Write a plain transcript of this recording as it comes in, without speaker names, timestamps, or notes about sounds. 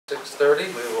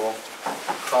6:30, we will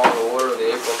call to order the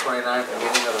April 29th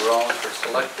meeting of the Rollinsford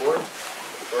Select Board.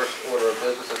 The first order of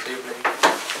business this evening,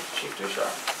 Chief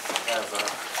Ducharme.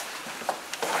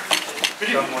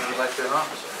 We have someone who'd like to be an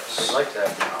officer. We'd like to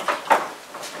have an officer.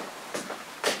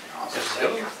 Yes, I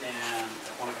do. And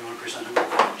one of you want to present him?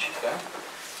 Okay.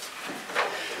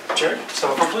 Jared,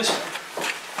 step up front, please.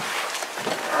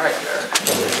 All right, Jared.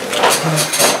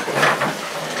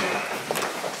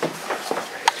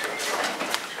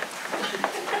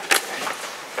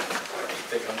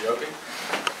 Think I'm joking?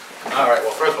 All right,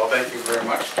 well, first of all, thank you very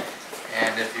much.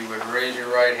 And if you would raise your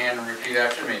right hand and repeat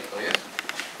after me, please.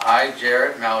 I,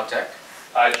 Jared Malatek,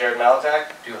 I, Jared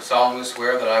Malatek, do solemnly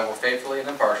swear that I will faithfully and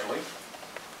impartially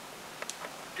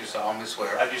do solemnly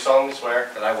swear I do solemnly swear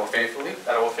that I will faithfully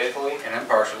that I will faithfully and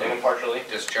impartially and impartially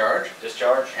discharge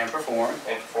discharge and perform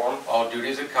and perform all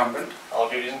duties incumbent all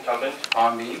duties incumbent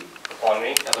on me upon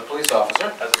me as a police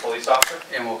officer, as a police officer,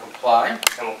 and will comply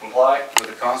and will comply with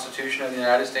the Constitution of the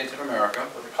United States of America,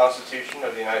 with the Constitution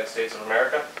of the United States of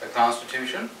America, the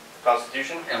Constitution the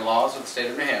Constitution and laws of the state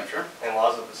of New Hampshire, and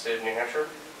laws of the state of New Hampshire,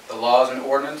 the laws and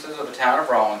ordinances of the town of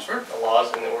Rollinsford, the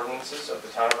laws and the ordinances of the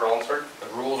town of Rollinsford, the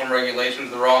rules and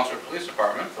regulations of the Rollinsford Police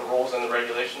Department, the rules and the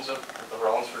regulations of the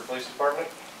Rollinsford Police Department,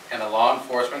 and the Law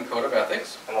Enforcement Code of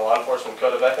Ethics, and the Law Enforcement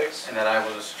Code of Ethics, and that I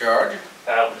will discharge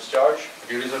and I will discharge the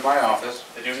duties of my office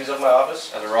the duties of my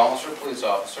office as a Rollinsford police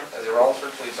officer as a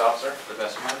Rollinsford police officer to the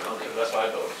best of my ability. to the best of my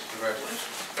abilities. Congratulations.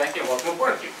 Thank you. Welcome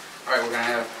aboard. Thank you. All right, we're going to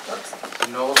have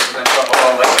Knowles present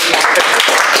all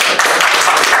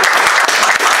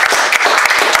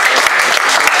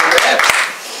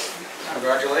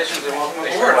Congratulations and welcome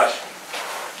Thank you aboard. very much.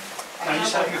 Now, you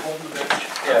said you're holding the badge.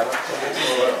 Yeah,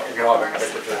 you can all make a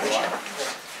picture if you want.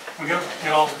 We got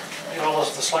all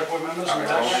the select board members and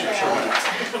that?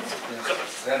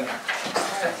 Then,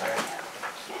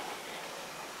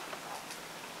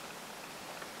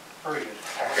 Very good.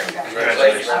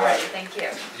 congratulations. All right, thank you.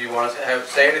 Do you want to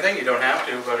say anything? You don't have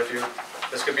to, but if you,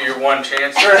 this could be your one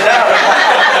chance. No,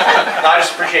 I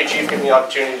just appreciate Chief giving me the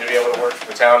opportunity to be able to work for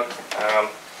the town.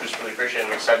 Just really appreciate it.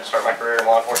 I'm excited to start my career in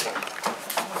law enforcement.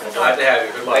 Glad to have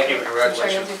you. Good luck. Thank you. I'm sure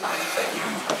you'll Congratulations. do fine.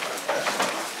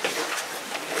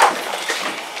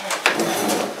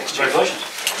 Congratulations.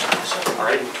 All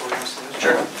right.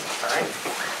 Sure. All right.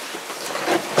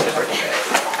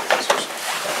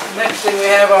 Next thing we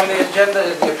have on the agenda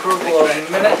is the approval of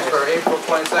minutes for April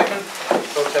 22nd.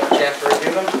 Folks have a chance to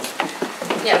review them.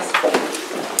 Yes.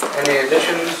 Any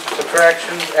additions,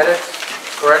 subtractions, edits,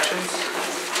 corrections?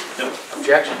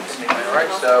 Objections? All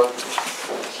right, so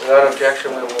without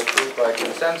objection, we will approve by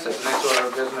consensus. Next order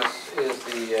of business is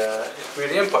the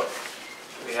community input.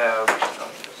 We have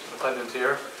McClendon's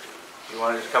here. You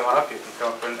want to just come on up? You can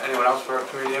come up. And anyone else for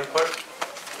community input?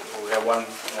 We have one,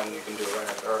 and you can do it right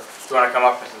after. Or if you want to come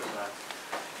up,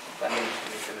 then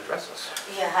you can address us.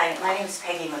 Yeah, hi, my name is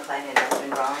Peggy McClendon. I live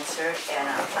in Rollinsford, and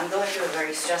I'm going through a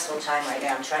very stressful time right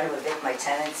now. I'm trying to evict my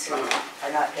tenants who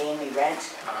are not paying me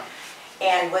rent.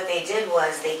 And what they did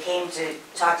was they came to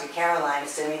talk to Caroline,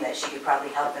 assuming that she could probably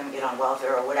help them get on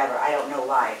welfare or whatever. I don't know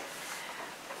why.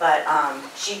 But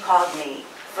she called me,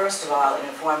 first of all, and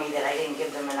informed me that I didn't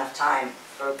give them enough time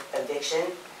for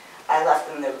eviction. I left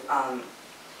them the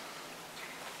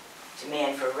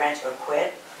demand for rent or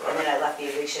quit, and then I left the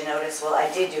eviction notice. Well, I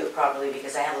did do it properly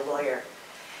because I have a lawyer.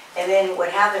 And then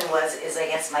what happened was, I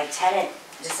guess my tenant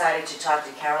decided to talk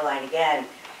to Caroline again,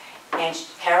 and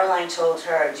Caroline told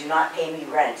her, do not pay me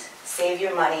rent. Save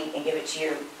your money and give it to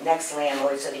your next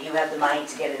landlord so that you have the money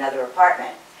to get another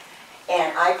apartment.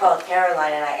 And I called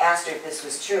Caroline and I asked her if this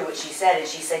was true, what she said, and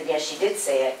she said yes, she did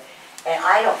say it. And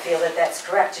I don't feel that that's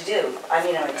correct to do. I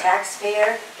mean, I'm a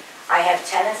taxpayer. I have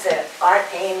tenants that aren't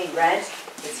paying me rent.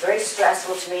 It's very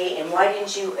stressful to me, and why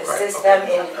didn't you assist them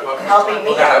in helping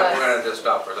me out? We're going to just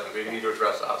stop for a second. We need to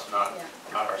address us, not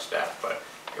our staff. But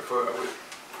if you're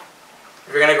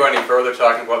going to go any further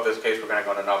talking about this case, we're going to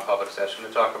go into non-public session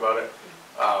to talk about it.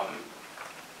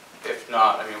 If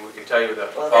not, I mean, we can tell you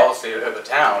that the policy of the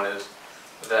town is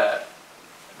that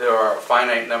there are a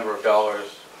finite number of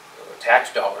dollars,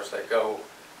 tax dollars, that go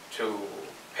to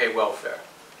pay welfare.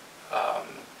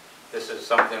 This is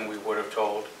something we would have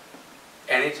told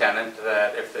any tenant,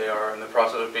 that if they are in the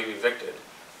process of being evicted,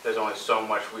 there's only so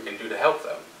much we can do to help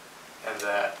them, and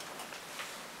that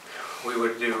we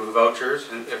would do vouchers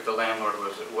if the landlord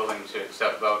was willing to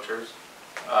accept vouchers.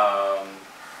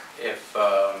 If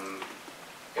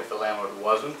the landlord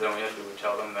wasn't, then we would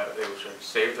tell them that they should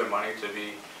save their money to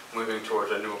be moving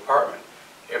towards a new apartment.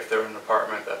 If they're in an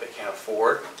apartment that they can't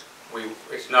afford,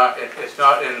 it's not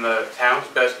in the town's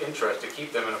best interest to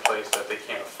keep them in a place that they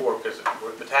can't afford, because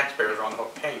the taxpayers are on the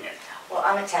hook paying it. Well,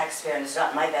 I'm a taxpayer, and it's not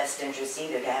in my best interest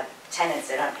either to have tenants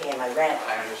that aren't paying my rent,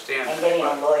 I understand and that, getting a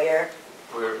but lawyer,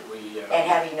 we, and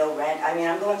having no rent. I mean,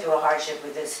 I'm going through a hardship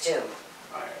with this too.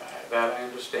 that I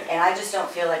understand. And I just don't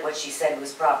feel like what she said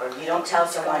was proper. You don't tell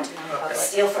someone, Okay.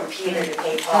 steal from Peter to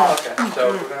pay Paul. Okay,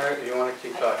 so you want to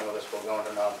keep talking about this, we'll go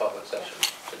into non-public session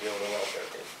to deal with the welfare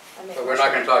case. But we're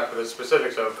not going to talk about the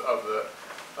specifics of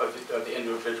the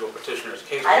individual petitioner's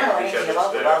case. I don't know because anything it's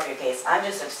about the there. welfare case. I'm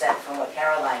just upset from what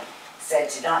Caroline said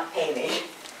to not pay me.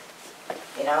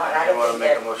 You know, and I You don't want to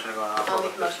think make a that, motion to go on? I'll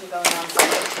make a motion to go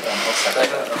non-public. Second,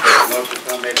 okay, motion's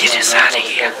been made to go on non-public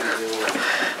session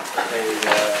to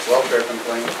a welfare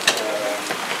complaint.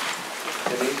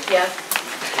 Denise? Yes.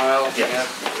 Miles? Yes.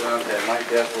 Okay, Mike,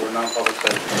 yes, we're non-public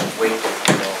session. Wait.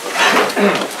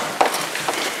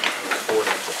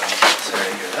 Sorry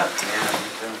to hear that. Yeah, me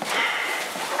too.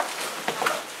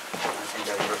 I think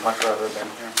I would much rather have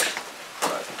been here,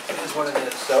 but it is what it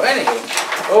is. So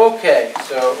anywho, okay,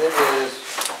 so it is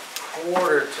 1:45.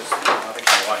 I think I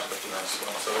watched the few minutes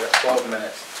ago, so we got 12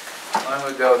 minutes. Why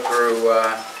don't we go through,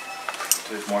 Do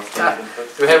we have more community input?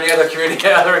 do we have any other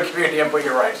community input?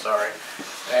 You're right, sorry.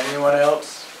 Anyone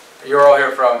else? You're all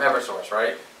here from Eversource,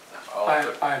 right?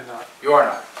 I am not. You are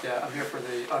not. Yeah, I'm here for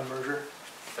the unmerger.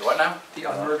 The what now? The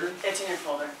unmerger? It's in your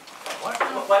folder. What?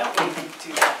 Why don't we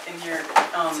do that in your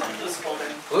blue folder?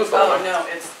 Blue folder? Oh, no,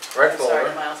 it's, Red sorry,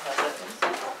 folder? Miles has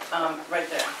it. Right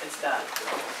there, it's that.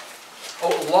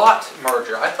 Oh, lot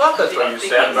merger. I thought that's what you The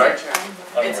said, but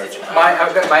unmerger. It's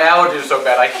my allergies are so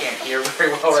bad I can't hear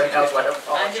very well right now, so I I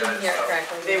apologize. didn't hear it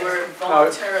correctly. They were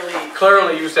voluntarily,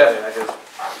 Clearly you said it, I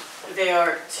just, they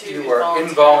are two you were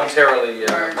involuntarily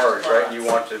involuntarily merged, right? lots. You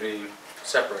want to be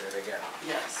separated again.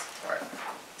 Yes. All right.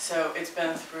 So it's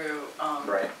been through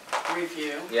Right.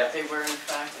 review. Yep. They were in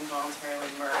fact involuntarily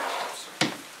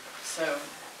merged. So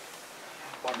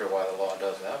Wonder why the law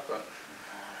does that, but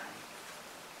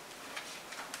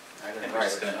I And didn't we're write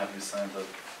just it. gonna have you sign the.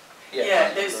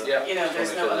 yeah, there's, Yeah, you know, just there's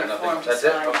wanna no make sure other there's form nothing- to that's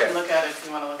it? sign. You Okay. can look at it if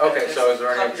you want to look at it. Okay, so is there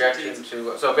any There's copies of objection deeds.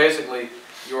 to, so basically,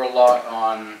 your lot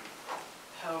on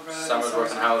Howe Road and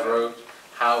Summersworth and Howes Road,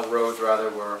 Howe Roads rather,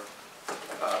 were,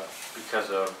 because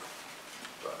of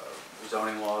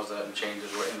zoning laws and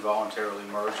changes, were involuntarily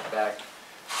merged back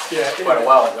Yeah. quite a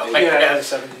while ago. I Yeah, in the guess.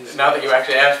 70s. Not that you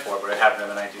actually asked for it, but it happened in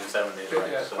the 1970s, right?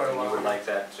 Yeah, So quite a you while would ago. like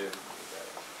that to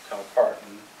come apart,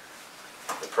 and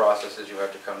the process is you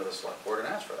have to come to the select board and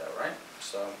ask for that, right?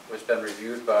 So it's been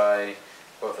reviewed by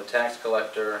both the tax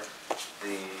collector,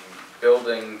 the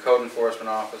building code enforcement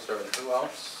officer, and who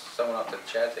else? Someone up to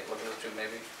chat, take a look at this too,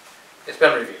 maybe? It's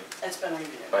been reviewed It's been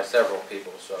reviewed. by several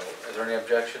people, so is there any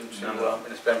objection to, No.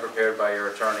 and it's been prepared by your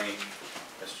attorney,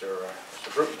 Mr.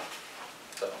 Bruton.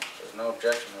 So if there's no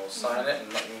objection, we'll sign it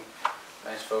and let you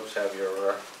nice folks have your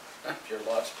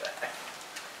lots back.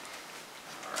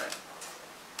 All right.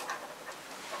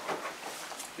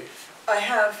 I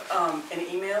have an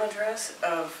email address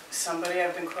of somebody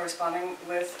I've been corresponding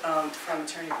with from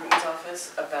Attorney Bruton's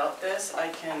office about this. I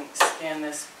can scan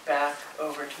this back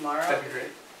over tomorrow. That'd be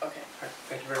great. Okay. All right,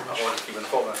 thank you very much. I'll just keep it in the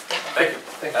folder. Thank you.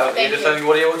 Thank Have Thank you just you. something you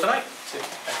want to deal with tonight?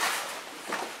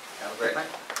 Have a great night.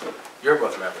 You're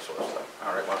both from Eversource, though.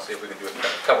 All right, well, let's see if we can do a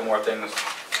couple more things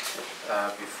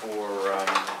before,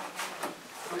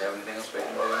 do we have anything else we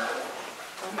can do?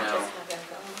 No.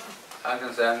 I was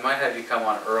gonna say, I might have you come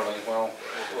on early. Well,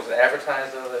 was it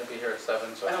advertised though that'd be here at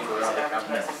 7? So I don't people think are it's gonna come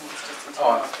here. advertising, it's just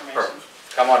Oh, internal information.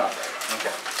 perfect. Come on up.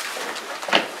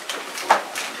 Okay.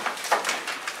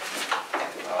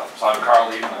 So I'm Carl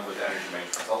Lee, I'm with Energy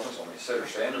Management Consultants, let me sit or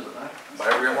stand, is it not?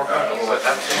 Whatever you're more comfortable with.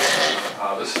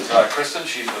 This is Kristen,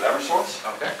 she's with Eversource.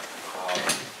 Okay.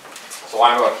 So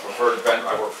I'm a preferred vendor,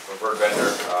 I work for a preferred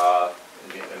vendor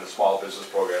in the small business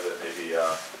program that maybe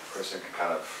Kristen can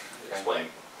kind of explain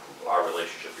our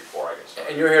relationship before I get started.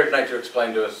 And you're here tonight to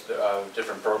explain to us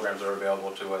different programs that are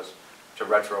available to us to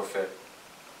retrofit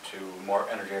to more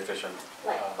energy efficient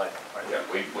lighting. Right? Yeah,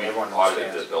 we Everyone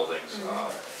audited understands. the buildings,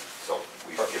 so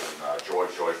we've given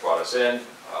George brought us in,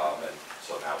 and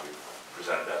so now we've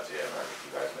presented that to him, and I think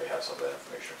you guys may have some of that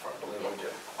information in front of you. I believe we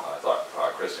do. I thought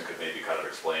Kristen could maybe kind of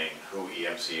explain who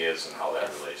EMC is and how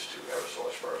that relates to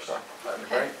Eversource first. That'd be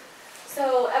great.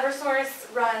 So Eversource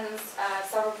runs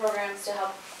several programs to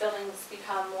help buildings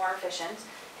become more efficient,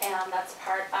 and that's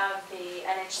part of the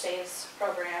NH Saves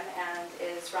program and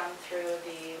is run through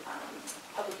the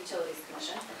Public Utilities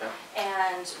Commission. Okay.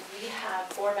 And we have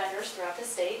 4 vendors throughout the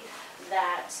state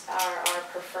that are our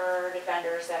preferred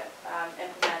vendors that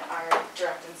implement our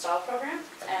direct install program.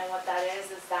 And what that is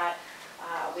that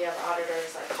We have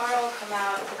auditors like Carl come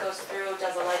out, who goes through,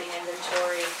 does a lighting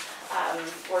inventory,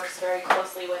 works very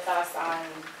closely with us on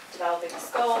developing a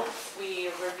scope. We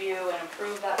review and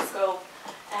approve that scope,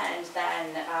 and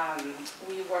then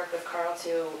we work with Carl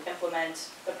to implement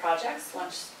the projects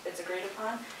once it's agreed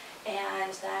upon.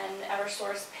 And then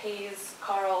Eversource pays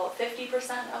Carl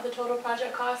 50% of the total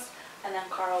project cost, and then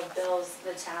Carl bills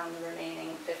the town the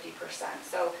remaining 50%.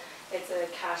 So it's a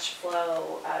cash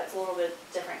flow, it's a little bit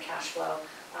different cash flow.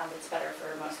 It's better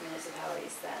for most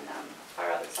municipalities than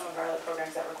some of our other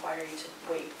programs that require you to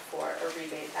wait for a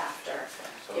rebate after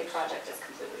the project is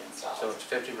completely installed. So it's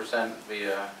 50%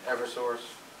 via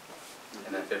Eversource,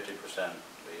 and then 50%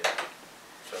 via,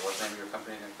 so what's the name of your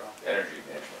company again, Carl? Energy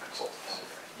Management Consultants.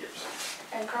 Years.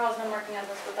 And Carl's been working on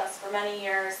this with us for many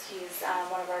years. He's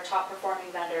one of our top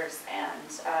performing vendors,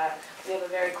 and we have a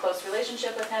very close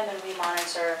relationship with him, and we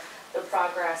monitor the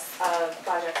progress of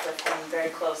projects with him very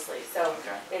closely. So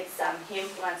it's he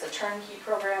implements a turnkey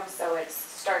program, so it's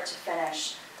start to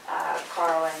finish.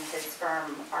 Carl and his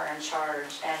firm are in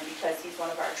charge, and because he's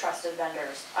one of our trusted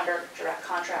vendors under direct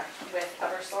contract with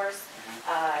Eversource,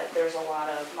 there's a lot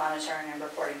of monitoring and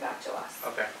reporting back to us.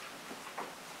 Okay.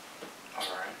 All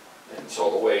right. And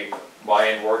so the way my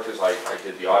end worked is I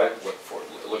did the audit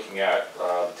looking at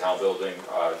the town building,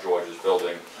 George's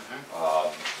building.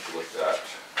 We looked at,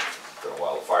 it's been a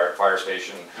while, the fire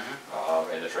station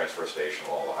and the transfer station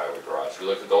along the highway garage. We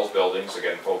looked at those buildings,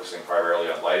 again focusing primarily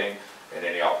on lighting and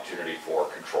any opportunity for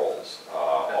controls,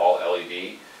 all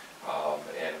LED.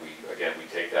 And we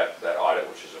take that audit,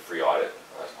 which is a free audit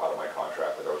as part of my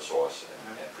contract with Eversource,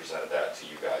 and presented that to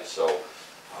you guys. So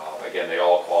again, they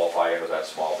all qualify under that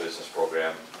small business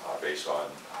program based on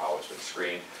how it's been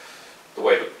screened. The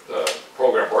way the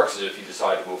program works is if you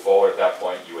decide to move forward at that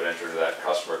point, you would enter into that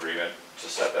customer agreement to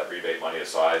set that rebate money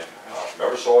aside from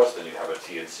Eversource. Then you'd have a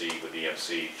T&C with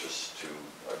EMC just to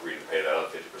agree to pay that other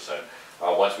 50%.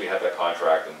 Once we had that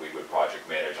contract, then we would project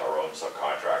manage our own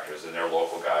subcontractors and their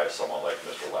local guys, someone like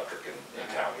Mr. Electric in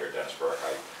town here, Dennis Burke.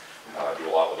 I do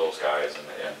a lot with those guys,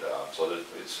 and so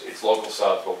it's local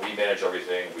subs, but we manage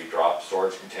everything. We drop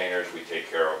storage containers, we take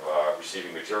care of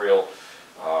receiving material,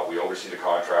 we oversee the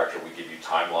contractor, we give you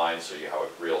timelines so you have a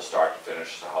real start to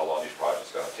finish to how long these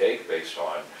projects are going to take based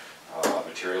on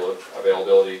material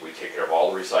availability. We take care of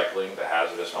all the recycling, the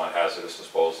hazardous, non-hazardous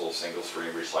disposal, single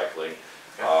stream recycling,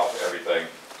 everything,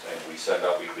 and we send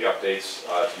out weekly updates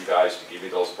to you guys to give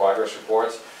you those progress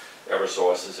reports.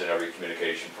 Eversource is in every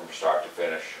communication from start to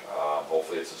finish.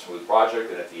 Hopefully it's a smooth project,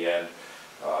 and at the end,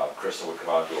 Kristen would come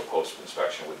out and do a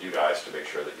post-inspection with you guys to make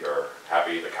sure that you're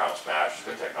happy, the counts match,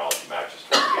 the technology matches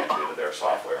to get into their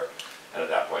software, and at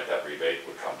that point that rebate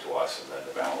would come to us and then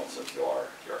the balance of your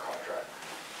contract.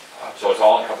 So it's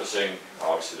all encompassing.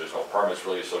 Obviously there's no permits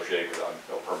really associated,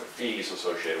 no permit fees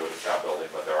associated with the town building,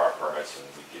 but there are permits and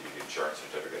we give you the insurance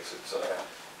certificates. It's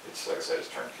like I said, it's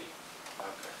turnkey.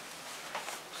 Okay.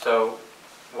 So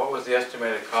what was the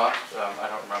estimated cost? I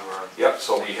don't remember. Yep,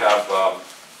 so we have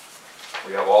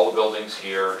all the buildings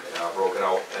here broken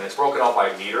out, and it's broken out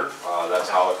by meter. That's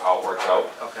how it works out.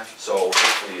 Okay. So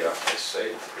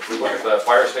if we look at the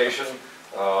fire station,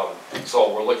 so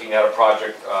we're looking at a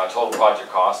project, total project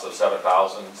cost of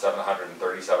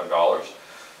 $7,737.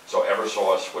 So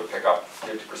Eversource would pick up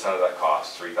 50% of that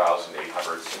cost,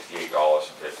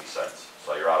 $3,868.50.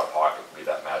 So your out of pocket would be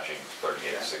that matching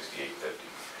 $3,868.50.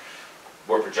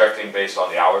 We're projecting based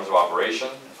on the hours of operation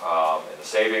and the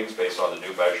savings based on the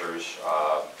new measures,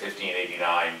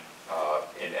 $1,589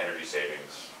 in energy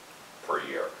savings per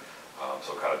year.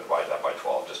 So kind of divide that by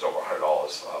 12, just over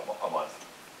 $100 a month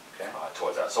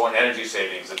towards that. So in energy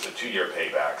savings, it's a 2-year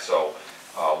payback. So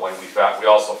when we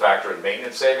also factor in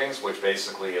maintenance savings, which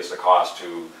basically is the cost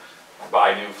to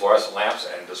buy new fluorescent lamps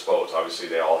and dispose. Obviously,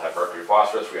 they all have mercury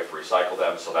phosphorus. We have to recycle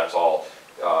them, so that's all.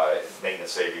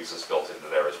 Maintenance savings is built into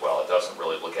there as well. It doesn't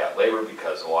really look at labor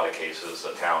because in a lot of cases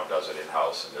the town does it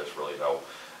in-house and there's really no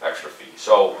extra fee.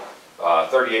 So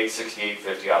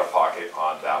 $38,68.50 out of pocket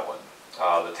on that one.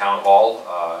 The town hall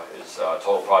is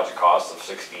total project cost of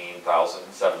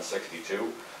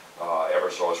 $16,762.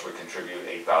 Eversource would contribute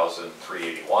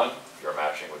 $8,381. Your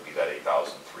matching would be that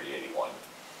 $8,381.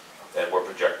 And we're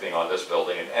projecting on this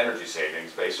building an energy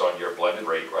savings based on your blended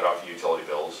rate right off your utility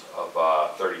bills of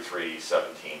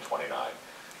 $33,1729.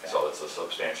 So it's a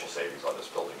substantial savings on this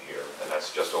building here, and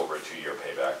that's just over a 2-year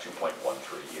payback,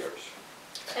 2.13 years.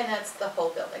 And that's the whole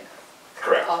building?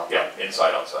 Correct. Yeah,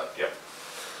 inside, outside. Yep.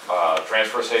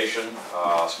 Transfer station,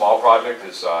 small project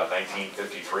is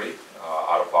 $1953.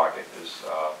 Out of pocket is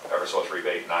Eversource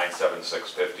rebate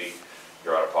 $976.50.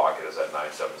 Your out of pocket is at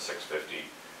 $976.50.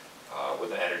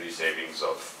 with an energy savings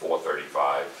of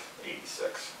 $435.86.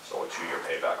 So a 2-year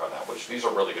payback on that, which these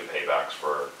are really good paybacks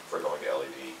for going to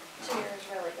LED. 2 years,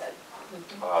 really good.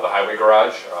 The highway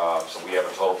garage, so we have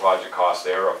a total project cost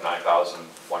there of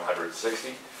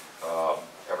 $9,160.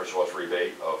 Eversource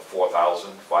rebate of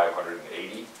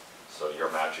 $4,580. So your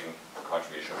matching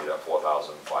contribution will be that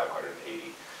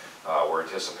 $4,580. We're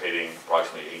anticipating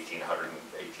approximately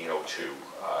 $1,802 in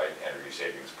energy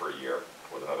savings per year,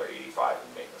 with another $85 in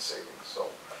maintenance savings. So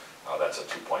that's a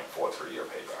 2.43-year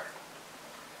payback.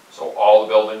 So all the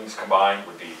buildings combined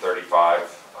would be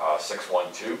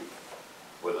 $35,612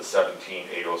 with a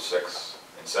 $17,806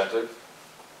 incentive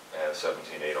and a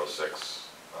 $17,806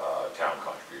 town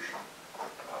contribution,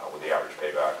 with the average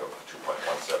payback of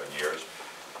 2.17 years.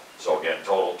 So again,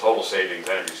 total savings,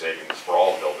 energy savings for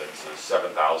all buildings is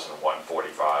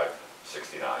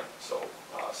 $7,145.69. So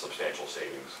substantial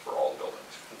savings for all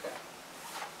buildings. Okay.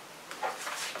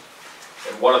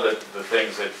 And one of the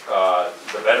things that,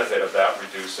 the benefit of that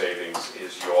reduced savings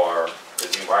is the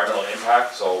environmental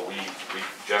impact. So we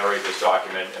generate this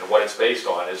document, and what it's based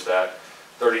on is that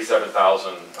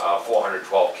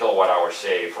 37,412 kilowatt hours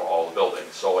saved for all the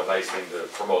buildings. So a nice thing to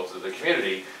promote to the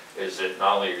community is that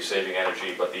not only are you saving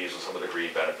energy, but these are some of the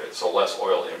green benefits. So less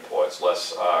oil imports,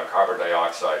 less carbon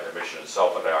dioxide emissions,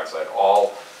 sulfur dioxide,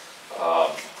 all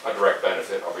a direct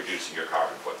benefit of reducing your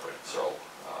carbon footprint. So,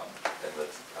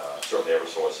 certainly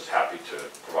Eversource is happy to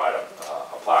provide a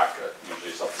plaque,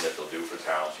 usually something that they'll do for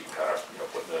towns. You can kind of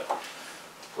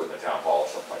put in the town hall or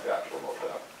something like that to promote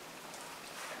that.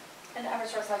 And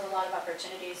Eversource has a lot of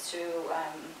opportunities to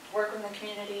work with the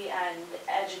community and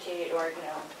educate, or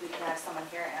we can have someone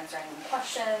here answering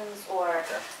questions, or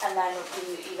and then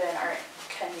we even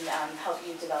can help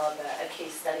you develop a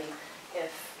case study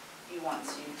if you want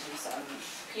to do some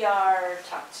PR,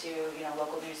 talk to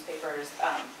local newspapers.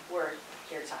 We're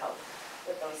here to help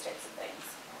with those types of things.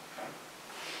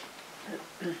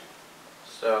 Okay.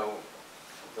 So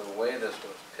the way this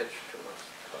was pitched to us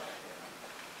by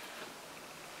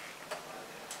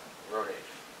road agent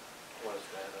was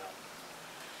that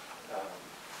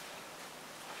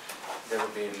there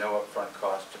would be no upfront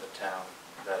cost to the town,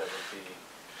 that it would be,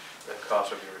 the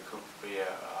cost would be recouped via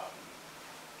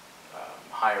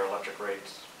higher electric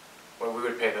rates. Well, we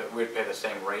would pay the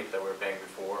same rate that we were paying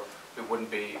before. We wouldn't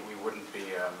be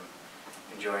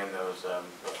enjoying those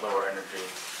lower energy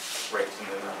rates and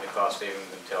the cost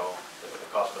savings until the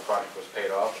cost of the project was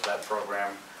paid off. Is that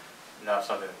program not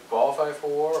something to qualify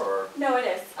for, or? No, it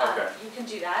is. Okay. You can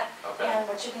do that. Okay. And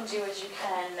what you can do is you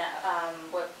can,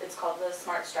 what it's called the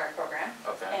Smart Start program.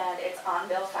 Okay. And it's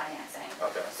on-bill financing.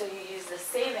 Okay. So you use the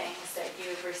savings that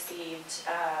you've received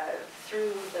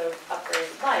through the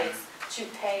upgraded lights to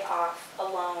pay off a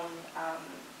loan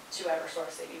to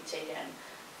Eversource that you've taken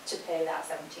to pay that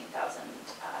 $17,000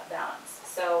 balance.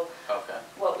 So Okay.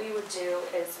 what we would do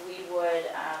is we would,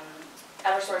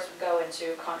 Eversource would go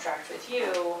into contract with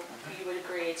you. You would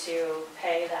agree to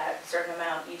pay that certain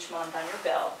amount each month on your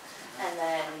bill, and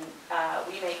then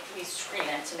we screen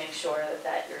it to make sure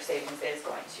that your savings is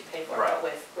going to pay for it. Right.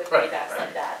 But with Right. paybacks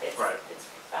like that, it's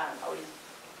always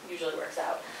usually works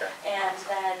out. Okay. And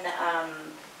then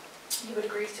you would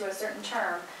agree to a certain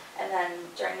term, and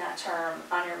then during that term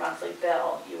on your monthly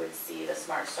bill, you would see the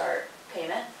Smart Start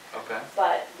payment. Okay.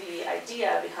 But the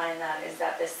idea behind that is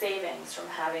that the savings from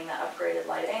having the upgraded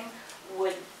lighting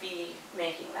would be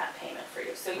making that payment for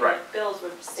you. So your Right. bills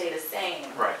would stay the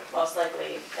same, Right. most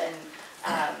likely, and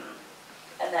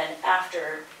then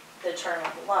after the term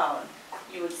of the loan,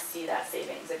 you would see that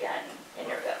savings again in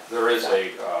your bill. There is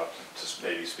to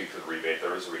maybe speak to the rebate,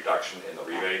 there is a reduction in the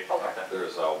rebate. Okay.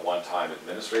 There's a one-time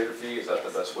administrative fee, is that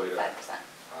the best way to? 5%.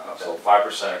 So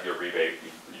 5% of your rebate,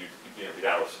 you'd be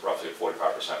down with roughly a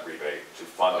 45% rebate to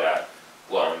fund that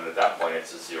loan, and at that point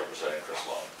it's a 0% interest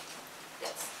loan.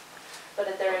 Yes. But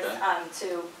if there is,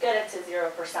 to get it to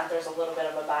 0%, there's a little bit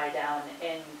of a buy down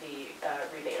in the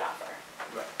rebate offer.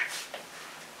 Right.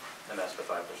 And that's the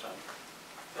 5%?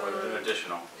 Or an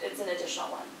additional? It's an additional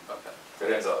one. Okay.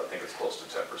 It ends up, I think it's close to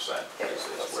 10% It is is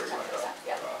close where to you end up. 10%,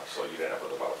 yeah. So you'd end up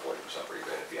with about a 40%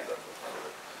 rebate at the end of it.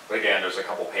 But again, there's a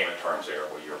couple payment terms there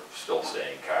where you're still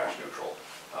staying cash neutral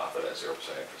for that 0%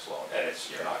 interest loan. And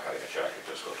you're not cutting a check, it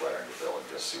just goes right on your bill, and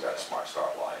you just see that Smart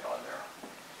Start line on there.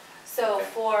 So Okay.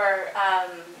 for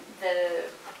the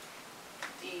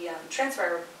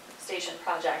transfer station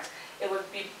project, it would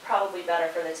be probably better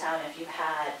for the town if you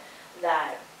had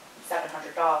that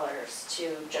 $700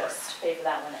 to just pay for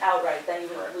that one outright. Then you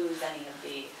wouldn't Right. lose any of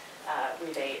the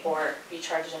rebate or be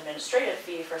charged an administrative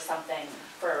fee for something,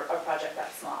 for a project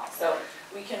that small. So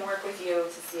we can work with you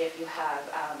to see if you have,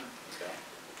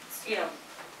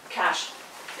 cash,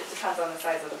 it depends on the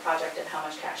size of the project and how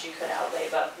much cash you could outlay,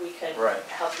 but we could Right.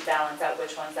 help you balance out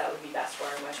which ones that would be best for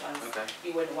and which ones Okay.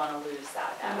 you wouldn't want to lose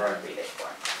that Right. rebate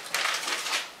for.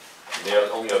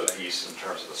 The only other piece in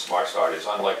terms of the Smart Start is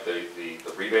unlike the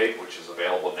rebate, which is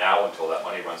available now until that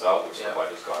money runs out, which the Yeah.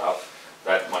 budget's gone up,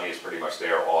 that money is pretty much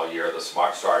there all year. The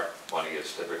Smart Start money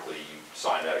is typically, you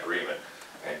sign that agreement,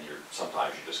 and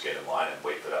sometimes you just get in line and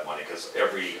wait for that money, because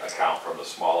every account from the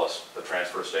smallest, the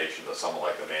transfer station, to someone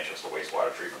like the Manchester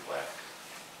wastewater treatment plant,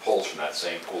 pulls from that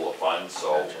same pool of funds.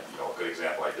 So, Gotcha. you know, a good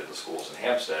example, I did the schools in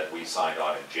Hampstead, we signed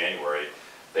on in January.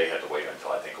 They had to wait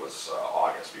until, I think it was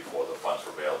August, before the funds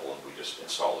were available, and we just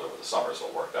installed it over the summer, so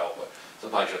it worked out. But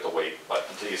sometimes you have to wait, but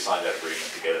until you sign that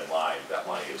agreement to get in line, that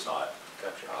money is not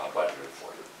Gotcha. budgeted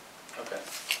for you. Okay.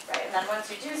 Right, and then once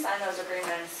you do sign those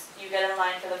agreements, you get in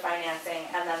line for the financing,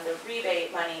 and then the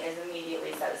rebate money is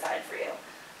immediately set aside for you.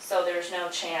 So there's no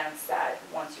chance that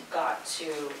once you got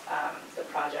to the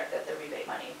project that the rebate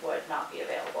money would not be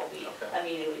available. We Okay.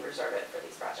 immediately reserve it for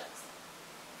these projects.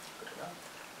 Good to know.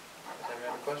 Any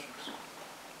other questions?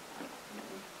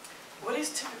 What is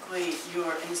typically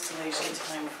your installation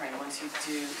time frame once you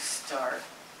do start?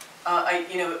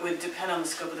 It would depend on the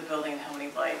scope of the building and how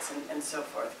many lights and so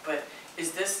forth, but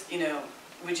is this,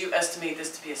 would you estimate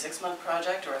this to be a 6-month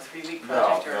project or a 3-week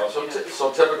project? No.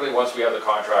 So typically, once we have the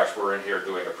contracts, we're in here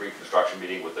doing a pre-construction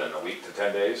meeting within a week to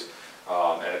 10 days.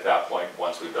 And at that point,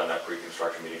 once we've done that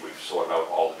pre-construction meeting, we've sorted out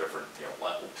all the different,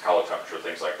 color temperature,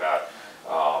 things like that.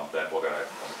 Then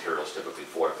material's typically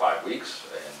 4 to 5 weeks,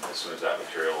 and as soon as that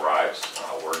material arrives,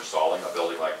 we're installing. A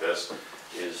building like this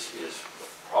is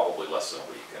probably less than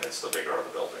a week, and it's the bigger of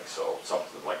the building. So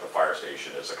something like the fire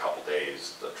station is a couple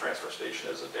days, the transfer station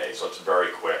is a day, so it's very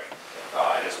quick,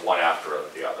 and it's one after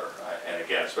the other. And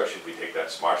again, especially if we take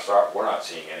that Smart Start, we're not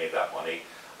seeing any of that money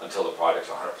until the project's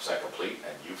 100% complete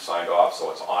and you've signed off,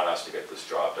 so it's on us to get this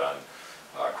job done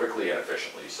quickly and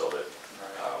efficiently so that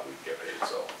we can get paid.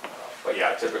 So, but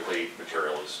yeah, typically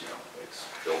material is, it's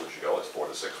build as you go. It's 4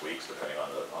 to 6 weeks depending on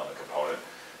the component,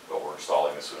 but we're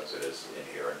installing as soon as it is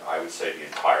in here. And I would say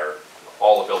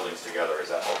all the buildings together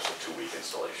is at most a 2-week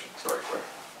installation. It's very quick.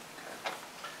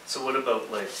 So what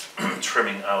about like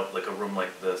trimming out, like a room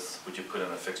like this, would you put in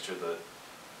a fixture that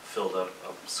filled up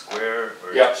a square?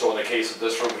 Or? Yeah, so in the case of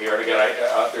this room here, and again,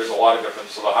 there's a lot of different,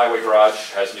 so the highway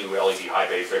garage has new LED high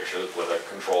bay fixtures with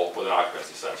an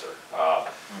occupancy sensor.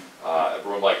 A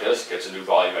room like this gets a new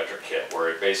volumetric kit, where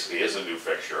it basically is a new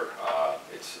fixture.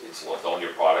 It's only a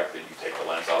product that you take the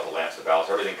lens out, the lamps, the valves,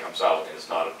 everything comes out, and it's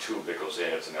not a tube that goes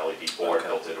in, it's an LED board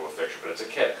built into a fixture, but it's a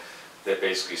kit that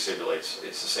basically simulates,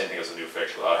 it's the same thing as a new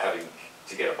fixture without having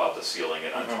to get above the ceiling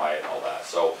and untie it and all that.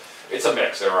 So it's a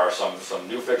mix. There are some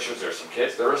new fixtures, there's some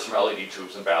kits, there are some LED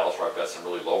tubes and ballasts where I've got some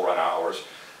really low run hours,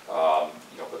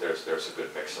 but there's a good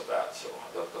mix of that. So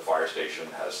the fire station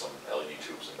has some LED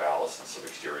tubes and ballasts and some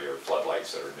exterior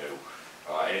floodlights that are new.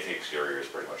 Anything exterior is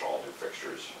pretty much all new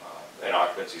fixtures. And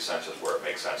occupancy sensors where it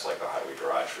makes sense, like the highway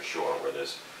garage for sure, where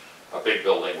there's a big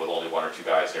building with only 1 or 2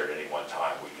 guys there at any one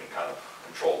time, we can kind of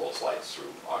control those lights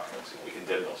through occupancy. We can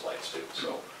dim those lights too.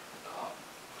 So.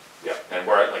 Yeah, and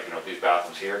we're at, these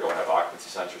bathrooms here don't have occupancy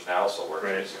sensors now, so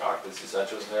we're using occupancy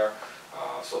sensors in there,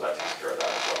 so that takes care of that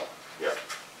as well. Yeah.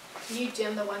 Can you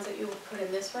dim the ones that you would put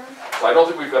in this room? So I don't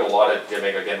think we've got a lot of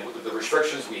dimming. Again, the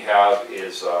restrictions we have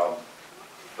is the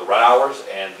run hours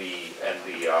and the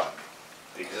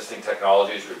existing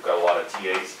technologies. We've got a lot of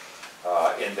TAs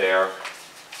in there.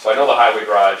 So I know the highway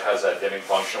garage has that dimming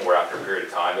function where after a period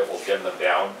of time it will dim them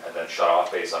down and then shut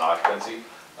off based on occupancy.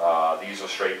 These are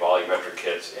straight volumetric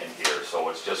kits in here, so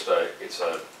it's just a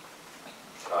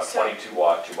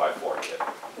 22-watt 2x4 kit.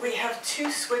 We have 2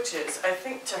 switches. I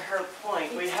think to her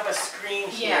point, we have a screen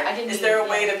here. Yeah, I didn't Is there a even-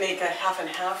 way to make a half and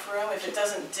half room? If it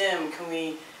doesn't dim, can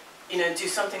we, do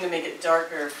something to make it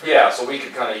darker? Yeah, so we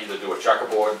could kind of either do a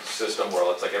checkerboard system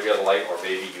where it's like every other light, or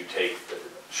maybe you take,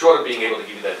 short of being able to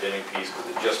give you that dimming piece,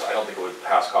 because I don't think it would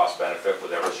pass cost benefit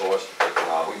with Eversource.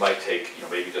 We might take,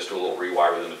 maybe just do a little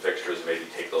rewire within the fixtures, maybe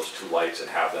take those 2 lights and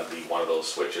have them be one of those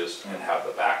switches and have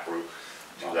the back group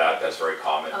do that. That's very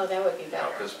common. Oh, that would be better.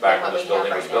 Because back when than this what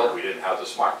we building have was right built, now. we didn't have the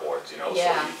smart boards, so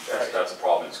Yeah. that's a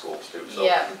problem in schools too. So,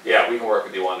 Yeah. yeah, we can work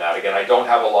with you on that. Again, I don't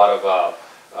have a lot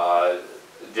of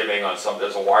dimming on some,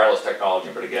 there's a wireless technology,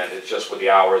 but again, it's just with the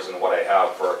hours and what I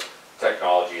have for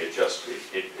technology,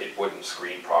 it wouldn't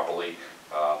screen properly.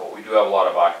 But we do have a lot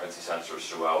of occupancy sensors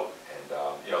throughout, and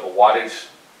the wattage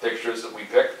fixtures that we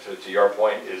picked, to your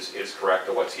point, is correct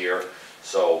to what's here.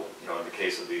 So, in the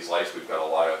case of these lights, we've got a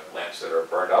lot of lamps that are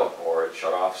burned out or it's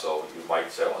shut off, so you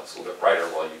might say, well, it's a little bit brighter.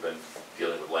 Well, you've been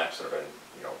dealing with lamps that have been,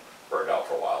 burned out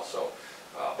for a while. So,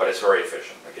 But it's very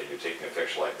efficient. Again, you're taking a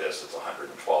fixture like this, it's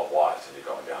 112 watts, and you're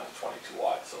going down to 22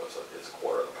 watts, so it's a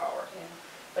quarter of the power. Yeah.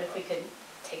 But if we could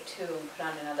take two and put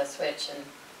on another switch, and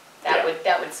Yeah.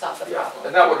 that would solve the Yeah, problem.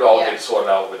 and that would all Yeah. get sorted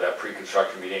out with that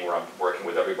pre-construction meeting where I'm working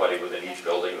with everybody within each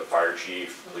building, the fire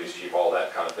chief, police chief, all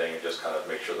that kind of thing, and just kind of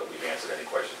make sure that we've answered any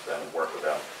questions to them and work with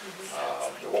them.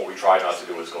 What we try not to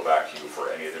do is go back to you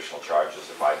for any additional charges.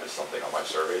 If I miss something on my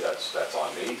survey, that's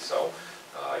on me, so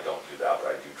I don't do that, but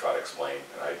I do try to explain,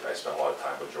 and I spent a lot of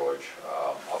time with George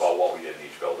about what we did in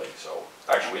each building. So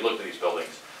actually, we looked at these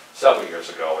buildings several years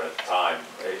ago, and at the time,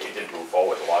 it didn't move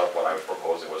forward. A lot of what I was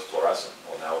proposing was fluorescent.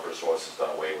 Well, now Eversource has done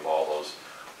away with all those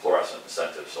fluorescent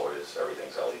incentives, so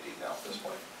everything's LED now at this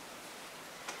point.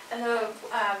 And the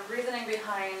reasoning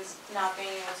behind not being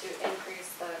able to increase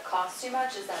the cost too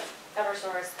much is that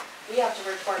Eversource, we have to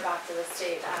report back to the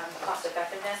state cost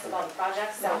effectiveness of all the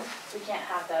projects, so we can't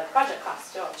have the project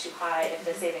costs go up too high if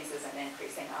the savings isn't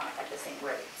increasing at the same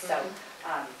rate. So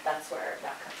that's where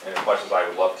that comes from. And as much as I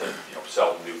would love to,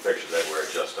 sell new fixtures everywhere,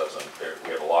 it just doesn't.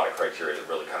 We have a lot of criteria that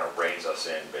really kind of reins us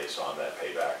in based on that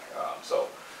payback.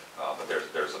 But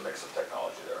there's a mix of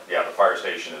technology there. Yeah, the fire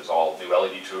station is all new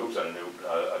LED tubes and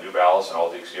a new ballast, and all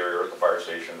the exterior of the fire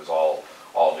station is all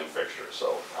new fixtures.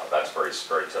 So that's very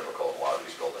typical of a lot of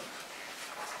these buildings.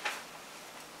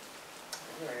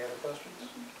 Any other questions?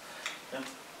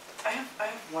 I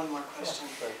have one more question.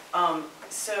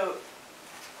 So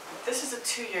this is a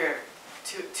 2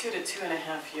 to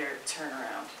 2.5 year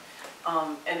turnaround.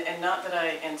 And not that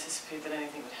I anticipate that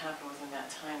anything would happen within that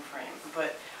time frame,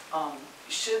 but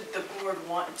should the board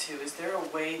want to, is there a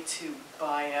way to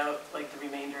buy out like the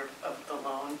remainder of the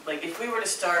loan? Like if we were to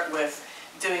start with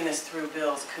doing this through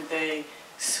bills, could they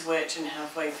switch and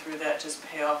halfway through that just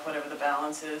pay off whatever the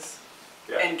balance is?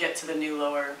 Yeah. And get to the new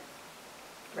lower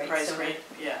price sooner. rate?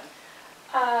 Yeah.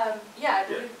 Yeah.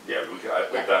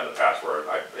 We've done in the past where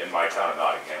in my town of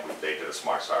Nottingham, they did a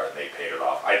smart start and they paid it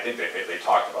off. I think they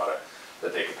talked about it,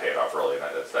 that they could pay it off early, and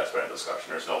that's been a discussion.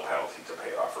 There's no penalty to pay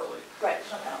it off early. Right,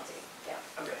 there's no penalty, yeah.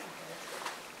 Okay.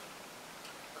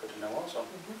 Good to know also.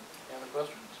 Any other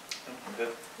questions? Good.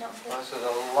 No, Well, this is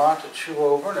a lot to chew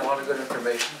over and a lot of good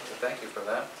information, so thank you for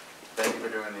that. Thank you for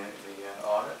doing the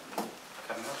audit.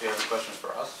 Coming up, do you have any questions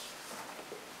for us?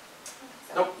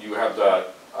 Nope, you have I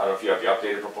don't know if you have the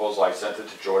updated proposal. I sent it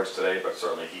to George today, but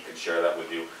certainly he could share that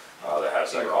with you. That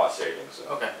has that cost savings. And,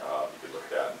 Okay. you could look at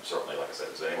that, and certainly, like I said,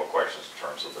 if there's any more questions in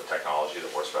terms of the technology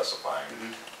that we're specifying,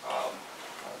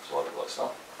 so let us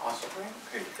know. Awesome.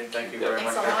 Great, Thank you Yep. very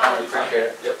much. Thanks a lot. Appreciate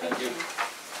it. Yep, thank you.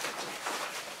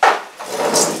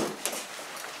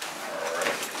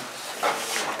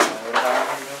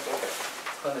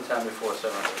 Plenty of time before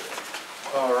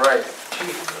 7:30. All right,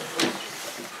 Chief, please.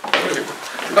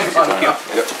 Come on up.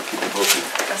 Yep.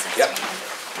 Yep.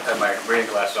 I have my reading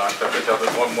glasses on, so I can tell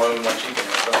there's one more than one chief in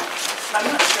here, so. I'm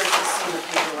not sure if you've seen the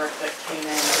paperwork that came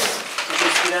in. Did you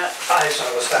see that? I saw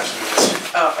the stats in this.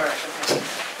 Oh, all right, okay.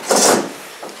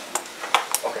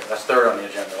 Okay, that's third on the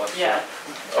agenda. Let's, Yeah.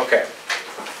 Okay.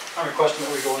 I'm requesting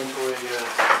that we go into a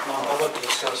non-public to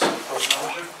discuss personnel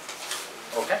issue.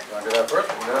 Okay, you want to do that first?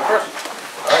 We'll do that first.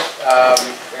 All right,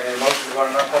 any motion to go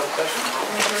into non-public session?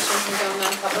 Motion to go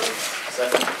non-public?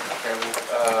 Second. Okay,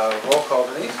 roll call,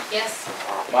 Denise? Yes.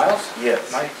 Miles? Yes.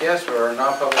 Mike, yes, we're in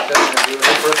non-public session, review of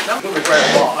the personnel. Moving right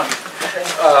along.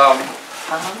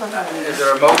 Is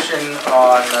there a motion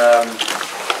on,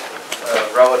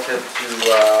 relative to,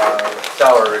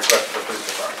 salary request for the police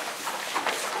department?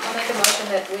 I'll make a motion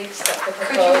that we accept the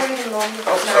Could you proposed. read the long?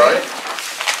 Oh, sorry.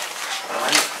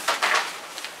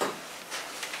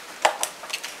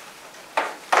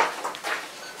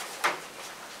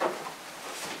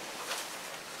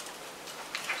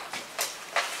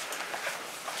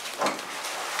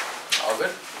 All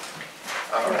good?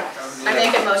 I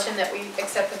make a motion that we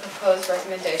accept the proposed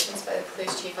recommendations by the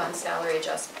police chief on salary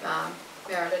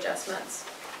merit adjustments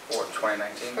For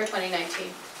 2019? for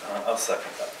 2019. I'll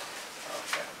second that.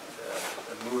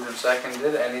 Okay. Moved and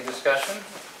seconded, any discussion?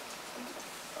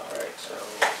 All right, so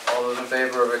all those in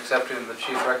favor of accepting the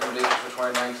chief's recommendations for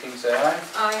 2019, say aye.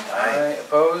 Aye.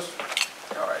 Opposed?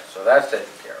 All right, so that's taken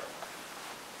care of.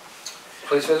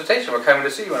 Police visitation, we're coming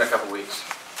to see you in a couple weeks.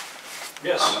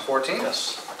 Yes. On the 14th?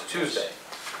 Yes. Tuesday.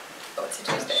 Oh, it's a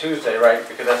Tuesday. Tuesday, right,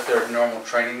 because that's their normal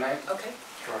training night. Okay.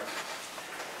 Correct.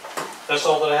 That's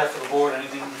all that I have for the board.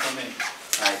 Anything from me?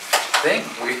 I think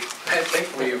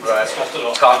we've Discussed it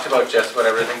all. talked about just about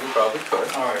everything we probably could.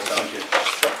 All right, thank you.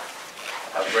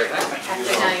 Have a great night. Have a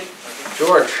good night.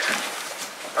 George,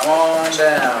 come on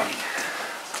down.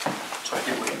 So I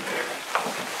can wait there.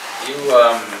 You,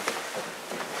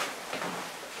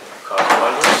 caused a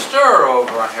lot of stir over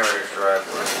over on Heritage Drive.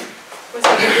 Was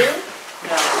it you?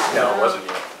 No, it wasn't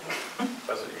you.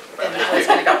 Wasn't you. Then I was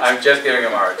gonna go. I'm just giving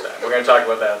him a hard time. We're gonna talk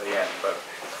about that at the end, but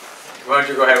why don't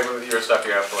you go ahead with your stuff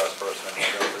you have for us first, and then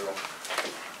we'll go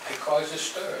through. I caused a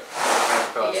stir.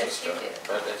 Yes, you did.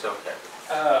 But it's okay.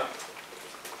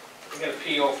 We got a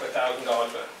PO for $1,000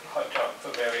 for hot top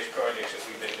for various projects that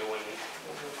we've been doing.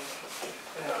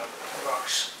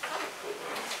 Rocks.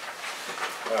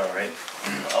 All right,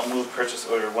 I'll move purchase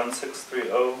order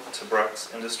 1630 to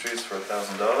Brock's Industries for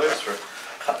 $1,000 for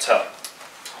hot top.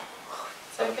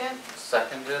 Second?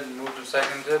 Seconded, moved and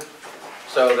seconded.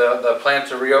 So the plant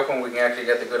to reopen, we can actually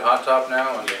get the good hot top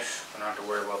now, and we Yes. don't have to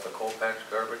worry about the cold patch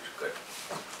garbage, good.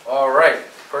 All right,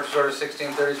 purchase order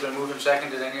 1630's been moved and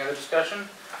seconded, any other discussion?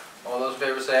 All those in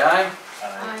favor say aye.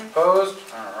 Aye. Opposed?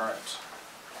 All right.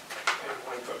 And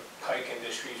one for Pike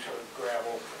Industries for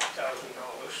gravel,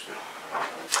 $1,000.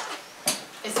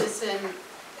 Is this in,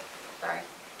 sorry,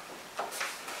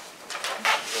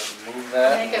 Move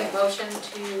that. make a motion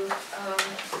to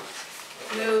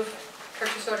move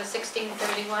purchase order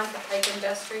 1631 for Pike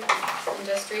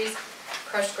Industries,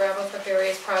 crushed gravel for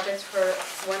various projects for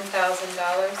 $1,000.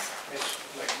 It's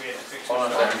like we had to fix Hold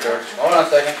on a this. second, George. Hold on a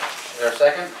second. Is there a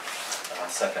second?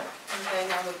 Second. Okay,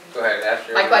 now we Go can. ahead, ask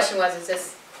your. My question was, is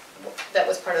this, that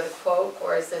was part of the quote,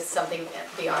 or is this something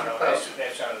beyond the No, quote?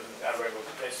 that's out of,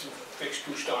 that's fixed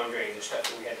 2 storm drains and stuff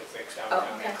that we had to fix downtown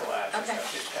okay. that collapsed and Okay.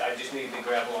 stuff. I just needed the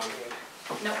gravel on it.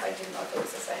 No, I didn't know if it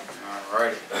was the same. All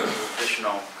righty,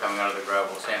 additional coming out of the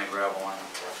gravel, sand and gravel line.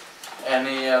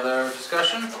 Any other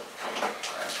discussion?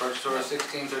 Purchase order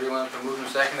 1631 for moved and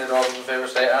seconded, all those in favor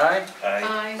say aye.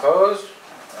 Aye. Opposed?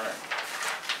 All right.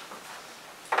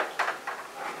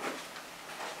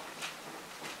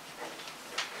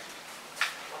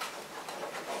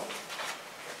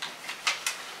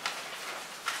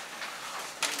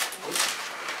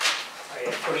 I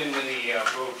had put into the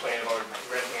road plan about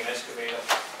renting an excavator,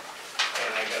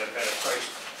 and I got a better price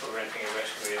for renting an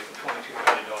excavator for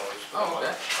 $2,200 for a Oh,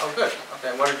 okay. month. Oh, good.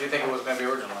 Okay, what did you think it was gonna be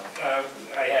originally?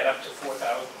 I had up to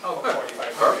 4,000 Oh, or good.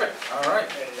 4,500. Perfect, all right.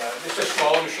 And it's a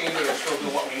smaller machine, but it'll still do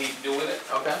what we need to do with it.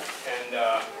 Okay. And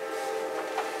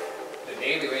the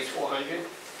daily rate's 400,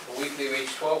 the weekly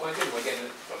rate's 1,200, we're getting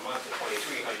it a month at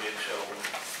 2,300, so.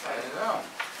 There you go.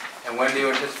 And when do you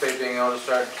anticipate being able to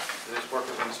start, this work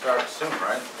is gonna start soon,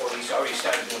 right? Well, he's already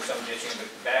started doing some ditching, but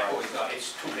the backhoe is not,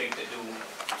 it's too big to do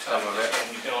Some of it.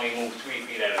 And you can only move 3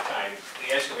 feet at a time.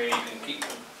 The excavator, you can be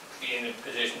in a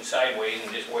position sideways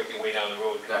and just work your way down the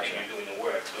road, continue doing the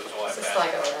work, so it's a lot It's a faster.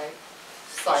 Sligo, right?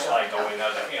 Slide going,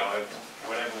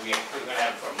 whatever we're gonna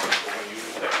have for a month, we're gonna use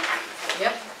that.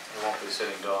 Yep. It won't be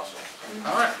sitting docile.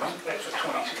 All right, well, That's for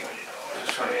 $2,200.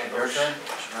 just trying to get your turn.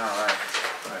 All right.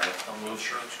 All right, I'll move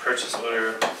purchase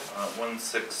order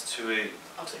 1628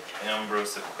 I'll take it.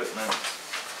 Ambrose Equipment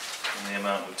in the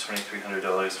amount of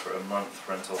 $2,300 for a month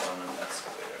rental on an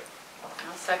excavator.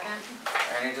 I'll second.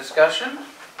 Any discussion?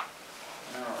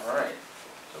 All right.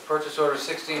 So purchase order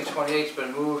 1628's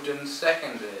been moved and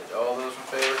seconded. All those in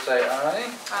favor say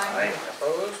aye. Aye.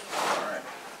 Opposed? All right.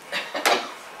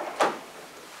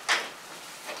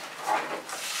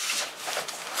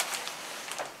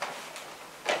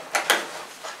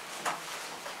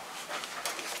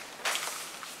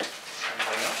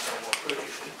 Anything else? So we'll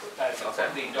purchase it.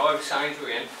 Okay. The dog signs were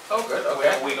in. Oh, good, Where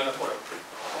okay. are we gonna put them?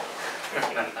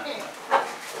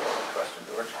 Question,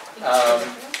 George.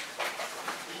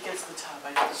 He gets the top,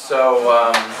 I get the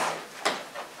So,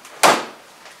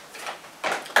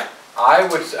 I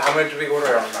would, how many did we order,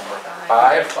 I don't remember.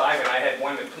 I had Five? 5, and I had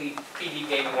one that PD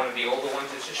gave me one of the older ones,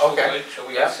 it's just too Okay. good, so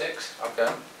we Yeah. got 6.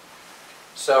 Okay.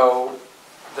 So,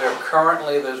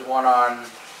 there's one on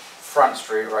Front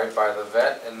Street, right by the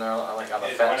vet, and they're like on the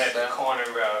There's one fence at the there? corner,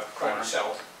 Corner. corner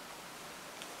south.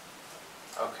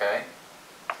 Okay.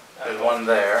 There's one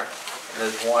there, and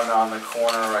there's one on the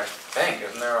corner, I think,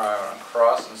 isn't there, on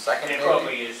Cross and Second It maybe?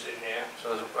 probably is in there.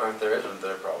 So, or if there isn't,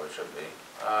 there probably should be.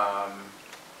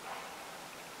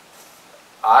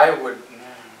 I would,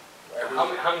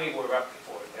 How many were up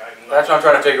before? that's what I'm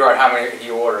trying to figure out, how many he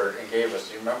ordered and gave us,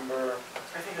 do you remember?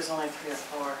 I think there's only 3 or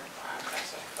 4. I'm gonna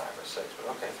say 5 or 6,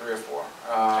 but okay, 3 or 4.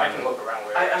 I can look around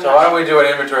where. I'm So not why don't we do an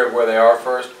inventory of where they are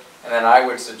first, and then I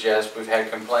would suggest, we've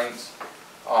had complaints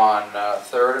on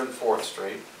 3rd and 4th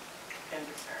Street, in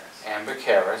Paris. and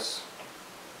Bucaris.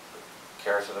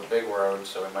 Bucaris is a big road,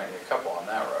 so we might need a couple on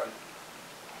that road.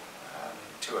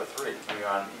 2 or 3, maybe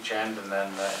on each end and then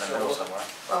in the middle somewhere.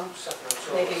 Well,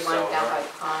 Something maybe one Silver. down by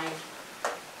Pine.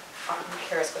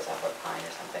 Karis goes up with Pine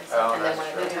or something, Oh, and then that's one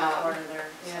at true. the top. Corner there.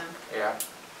 Yeah. Yeah.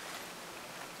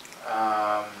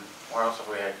 Where else have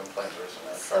we had complaints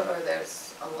recently? Silver,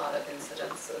 there's a lot of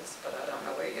incidences, but I don't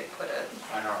know where you'd put it.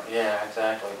 I know, yeah,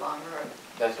 exactly. Long road.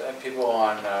 That's, people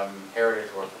on Heritage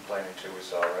were complaining too, we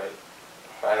saw, right?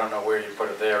 But I don't know where you put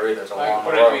it there either, it's a I long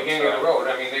put road. it at the beginning of the road,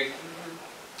 I mean, they,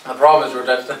 The problem is,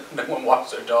 that's, no one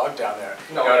walks their dog down there,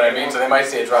 you know No, what I they mean? won't. So they might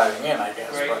see it driving in, I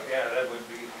guess, right, but. yeah, that would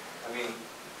be, I mean,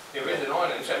 there is an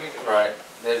ordinance, I mean. Right.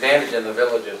 The advantage in the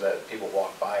village is that people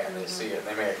walk by and they see it, and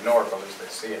they may ignore it, but at least they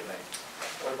see it, and they,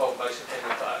 What about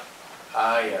bicentennial park?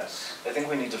 yes. I think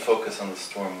we need to focus on the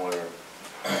stormwater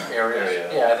Areas?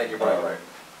 area. Yeah, I think you're probably right.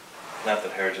 Not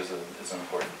that heritage isn't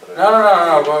important, but.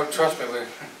 No, well, trust me, we're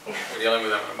dealing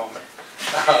with them in a moment.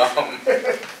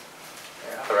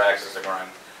 Yeah, other axes to grind.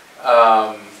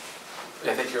 I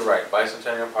think you're right,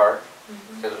 Bicentennial Park,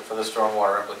 because for the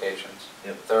stormwater implications.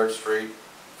 Yep. 3rd Street,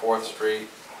 4th Street.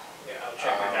 Yeah, I'll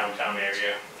check the downtown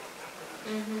area.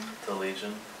 The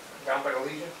Legion. Down by the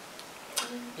Legion?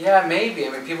 Yeah, maybe, I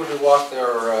mean, people do walk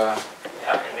their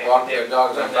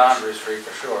dogs on Boundary Street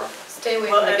for sure. Stay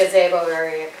away Well, from the it's- gazebo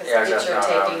area, Yeah, because kids that's are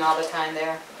not taking all the time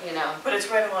there, you know. But it's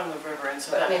right along the river, and so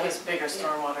But that maybe- has bigger yeah.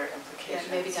 stormwater Yeah, implications.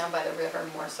 maybe down by the river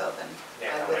more so than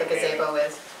Yeah, down where the by Manny. gazebo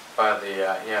is. By the,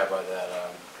 by that,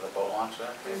 the boat launch there,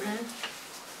 maybe?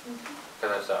 Because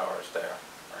that's ours there,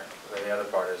 right? Then the other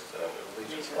part is the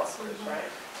Legion's property. Right.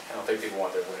 I don't think people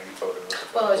want their wedding photos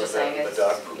Well, I was just saying with it's- the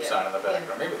dog poop yeah, sign in the back,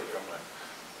 yeah. or maybe they do, but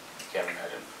can't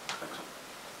imagine.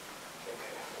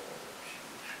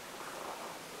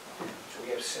 So we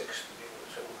have 6 to deal with,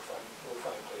 so we'll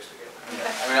find a place to get them.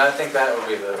 Yeah, I mean, I think that would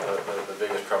be the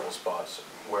biggest trouble spots,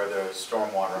 where there's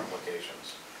stormwater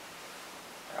implications,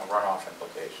 runoff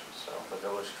implications, so the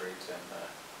village streets and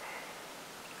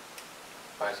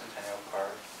Bicentennial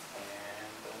Park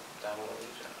and down by the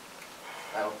Legion.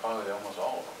 That would probably be almost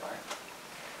all of them, right?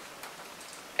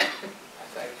 I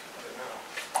think.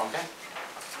 Okay.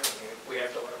 We have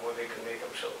to learn what they can make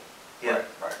them, so. Right.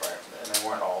 And they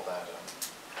weren't all that,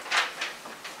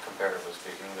 comparatively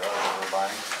speaking, the others were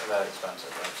buying, that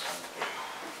expensive, right? So.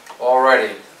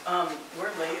 Alrighty.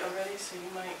 We're late already, so you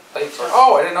might. Late for,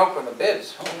 oh, I didn't open the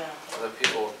bids. Yeah. The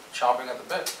people chomping at the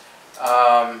bit.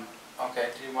 Okay,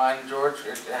 do you mind, George?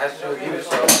 It has to do with you,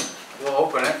 so we'll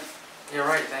open it. You're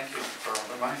right, thank you for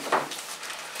reminding me.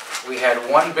 We had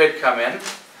one bid come in.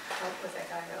 Was that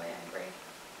guy really angry?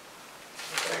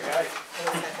 That guy,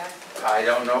 Who was that guy? I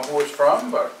don't know who it's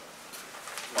from, but,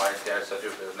 well, I said you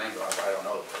his name, but I don't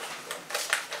know the person. But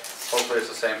hopefully it's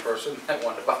the same person that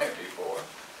wanted to buy it before.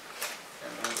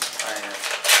 And I am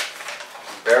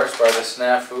embarrassed by the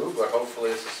snafu, but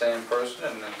hopefully it's the same person,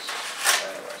 and it's,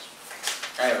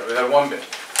 anyways, we had one bid.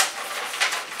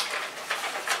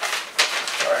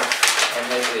 Alright,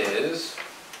 and it is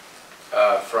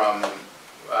from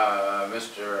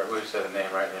Mr., we said the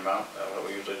name, right, the amount, what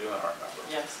we usually do in our numbers.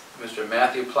 Yes. Mr.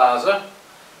 Matthew Plaza,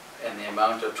 in the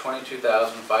amount of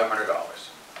 $22,500.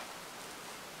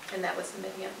 And that was the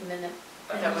minimum.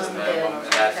 That was the Minimum, and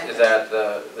Okay. that's, is that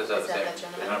the Is same, that the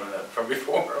gentleman? gentleman that from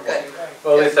before? Good.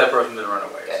 Well, at least that person didn't run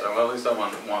away, Good. so at least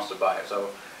someone wants to buy it. So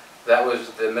that was,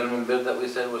 the minimum bid that we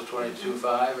said was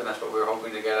 $22,500, and that's what we were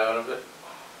hoping to get out of it.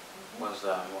 Was,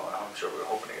 well, I'm sure we were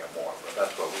hoping to get more, but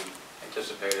that's what we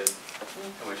anticipated.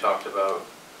 And we talked about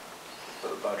for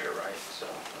the budget, right? So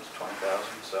it was 20,000,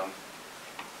 so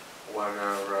what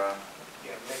are,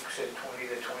 yeah, Nick said 20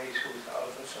 to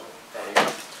 22,000, so. there you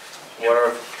go. What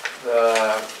are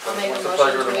I'll make a what's the motion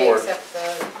pleasure of the to board? accept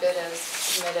the bid as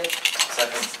submitted.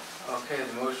 Second. Okay,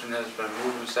 the motion has been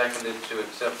moved and seconded to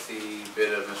accept the bid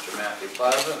of Mr. Matthew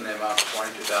Plaza in the amount of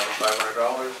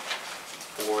 $22,500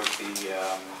 for the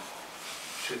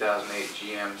 2008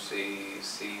 GMC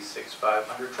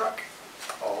C6500 truck.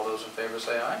 All those in favor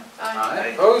say aye.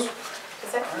 Aye. Opposed?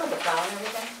 Does that come with the plow and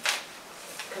everything?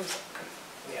 Comes-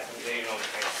 Yeah, they don't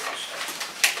pay for this stuff.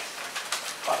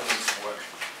 Lot of these work.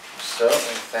 So, we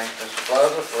thank Mr.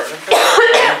 Plaza for his interest.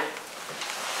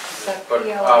 But,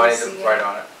 oh, I need to write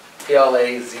on it. Plaza.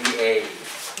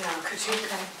 No. Could you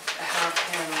have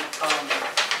him,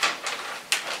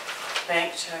 bank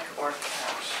check or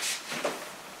cash?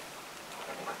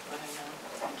 Let him know,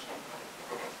 thank you.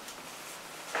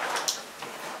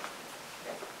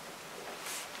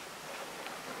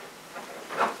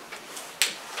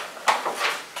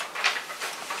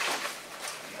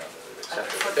 I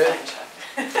Accepted prefer the bid. bank check.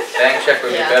 Bank check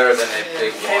would be Yeah. better than Yeah. they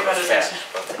Okay, want better than cash, check.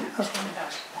 but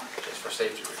Cash. just for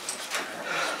safety reasons.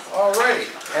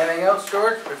 Alrighty, anything else,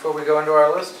 George, before we go into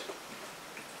our list?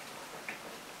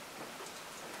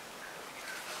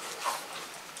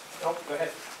 Nope, go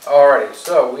ahead. Alrighty,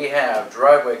 so we have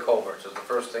driveway culverts as the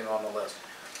first thing on the list,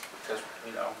 because,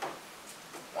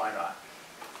 why not?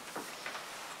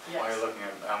 Why are Yes. you looking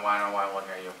at, why I'm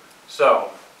looking at you.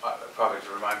 So, probably to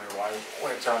remind me why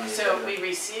it's on the So agenda. we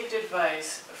received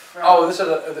advice from. Oh, this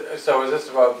is, so is this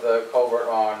about the culvert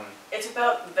on It's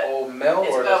about the. Old Mill,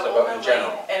 It's or is this about Old about in Mill general?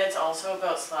 Lane, and it's also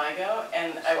about Sligo,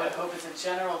 and I would Sligo. hope it's a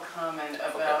general comment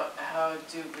about how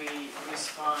do we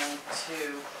respond to,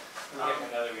 We have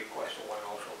another request for one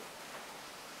also.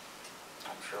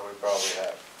 I'm sure we probably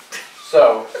have.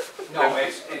 So, No,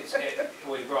 it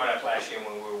was brought up last year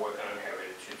when we were working on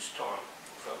Heritage. It's Tom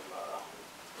from,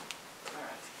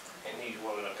 and he's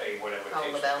willing to pay whatever it Oh,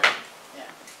 takes. LaBelle. yeah.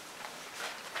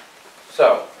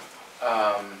 so,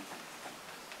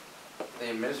 the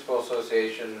municipal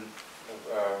association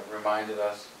reminded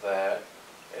us that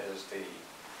it is the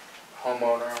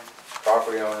homeowner,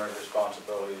 property owner's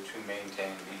responsibility to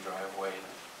maintain the driveway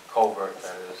culvert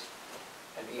that is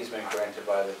an easement granted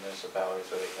by the municipality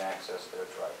so they can access their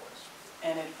driveways.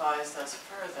 And advised us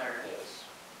further Yes,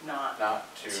 not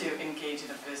not to engage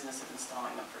in a business of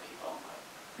installing them for people.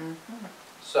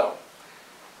 So,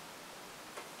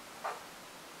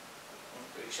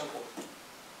 Pretty simple.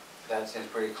 that seems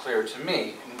pretty clear to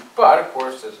me, but of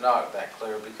course it's not that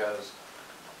clear because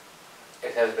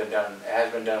it has been done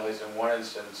at least in one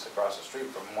instance across the street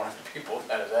from one of the people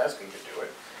that is asking to do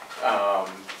it.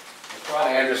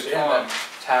 I understand that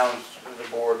towns, the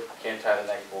board can't tie the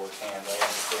neck board's hands, I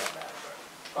understand that,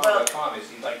 but. Problem with Tom is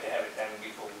he'd like to have it done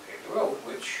before we pave the road,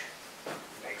 which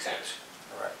makes sense.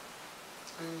 Right.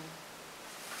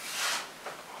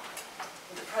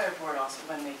 The prior board also,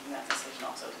 when making that decision,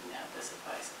 also didn't have this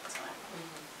advice at the time,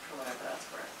 for whatever that's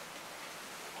worth.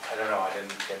 I don't know, I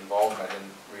didn't get involved and I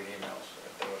didn't read emails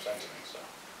if they were sent to me, so.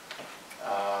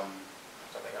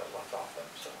 So I think I was left off them,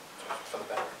 so, for the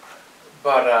better.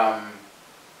 But,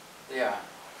 yeah.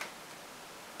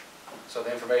 So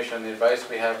the information and the advice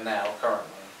we have now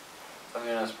currently from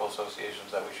the municipal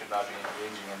associations that we should not be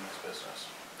engaging in this business.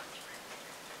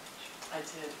 I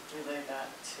did relay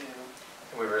that to,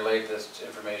 We relayed this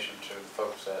information to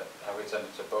folks that, have we sent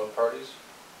it to both parties?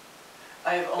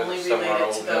 I have only There's someone on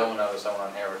related to Old Mill, the, now there's someone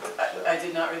on Heritage. so I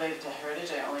did not relate it to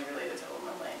Heritage, I only related to Old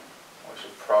Mill Lane. We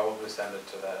should probably send it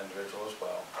to that individual as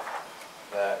well.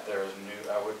 That there is new,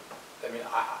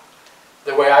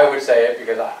 the way I would say it,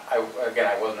 because again,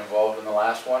 I wasn't involved in the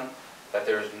last one, that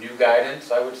there's new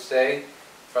guidance, I would say,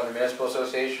 from the municipal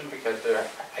association, because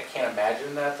I can't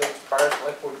imagine that the prior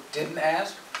select board didn't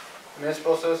ask the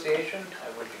municipal association.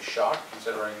 I would be shocked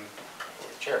considering who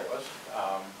the chair was.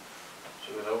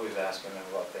 She was always asking them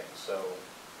about things, so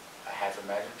I have to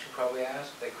imagine she probably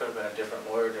asked. They could have been a different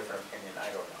lawyer, different opinion,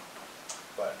 I don't know.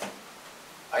 But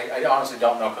I honestly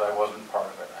don't know because I wasn't part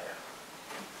of it.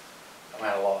 I'm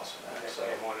at a loss in that, so. We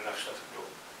have more than enough stuff to do.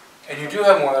 And you do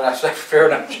have more than enough stuff, fair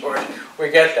enough, George.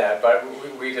 We get that, but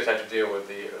we just have to deal with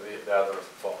the other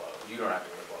fallout. You don't have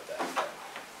to worry about that.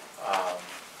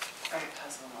 I can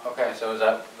pass them on. Okay, so is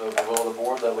that the will of the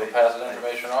board that we pass this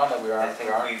information on, that we I aren't? think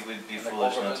we would be in the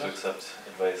foolish culvert not to business? accept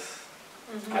advice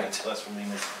given to us from the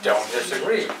municipal. Don't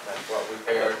disagree. That's what we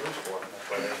pay our dues for. That's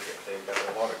why they got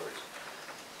their law degrees.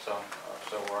 So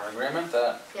we're in agreement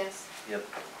that. Yes. Yep.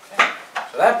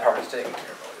 So that part is taken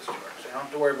care of, George, so you don't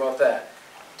have to worry about that.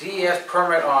 DES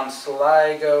permit on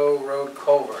Sligo Road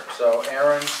culvert. So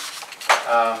Aaron,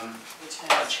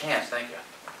 a chance, thank you.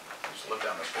 Just look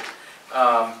down the street.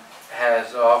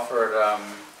 Has offered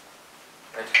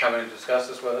to come in and discuss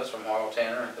this with us from Hoyle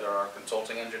Tanner. They're our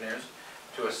consulting engineers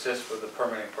to assist with the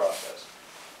permitting process.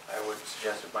 I would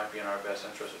suggest it might be in our best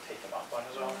interest to take him up on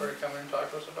his offer to come in and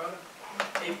talk to us about it.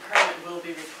 A permit will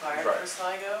be required Right. for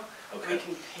Sligo. Okay. We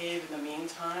can pave in the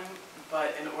meantime,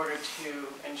 but in order to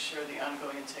ensure the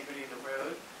ongoing integrity of the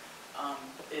road,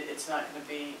 it's not going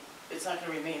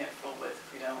to remain at full width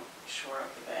if we don't shore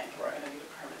up the bank. We're Right. going to need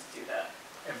a permit to do that.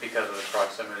 And because of the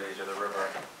proximity to the river,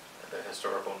 the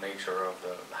historical nature of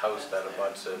the house that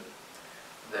abuts it,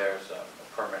 there's a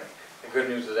permitting. The good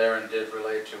news is Aaron did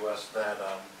relate to us that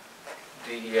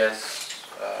DES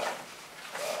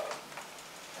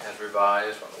has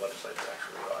revised, well, the legislature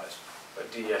actually revised,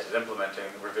 but DES is implementing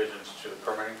revisions to the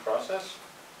permitting process.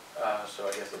 So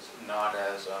I guess it's not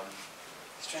as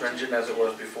stringent as it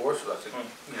was before, so that's,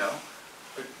 you know,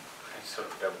 it's sort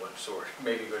of a double-edged sword,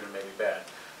 maybe good and maybe bad.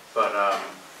 But,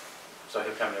 so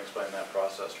he'll come and explain that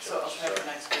process to us. So I'll try for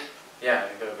next week. Yeah, I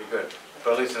think that would be good.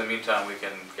 But at least in the meantime, we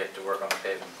can get to work on the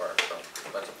paving part, so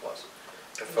that's a plus.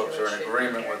 If folks are in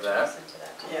agreement with that.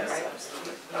 Yes, Right.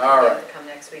 absolutely. All right. Come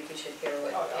next week, you should hear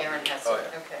what Oh, yeah. Aaron has Oh, to,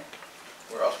 yeah. okay.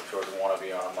 We're also sure to want to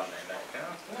be on a Monday night, you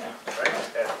know? Yeah.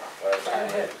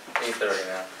 Right? 8:30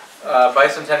 now.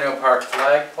 Bicentennial Park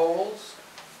flag poles.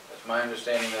 It's my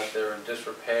understanding that they're in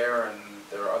disrepair and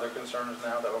there are other concerns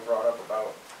now that were brought up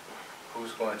about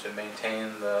who's going to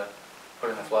maintain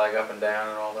putting the flag up and down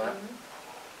and all that.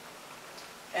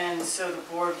 And so the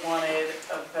board wanted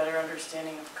a better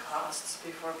understanding of costs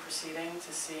before proceeding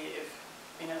to see if,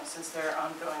 since there are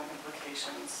ongoing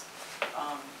implications,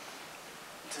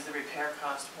 does the repair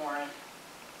cost warrant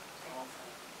the whole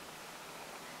thing?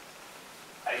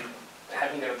 I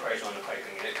haven't got a price on the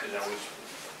piping yet, because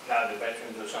now the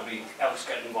veterans or somebody else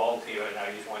got involved here, and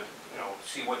I just want to,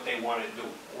 see what they want to do.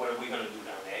 What are we gonna do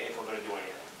down there, if we're gonna do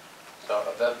anything? So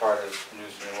that part is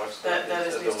news to me. That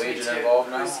is is the news to me Legion too. involved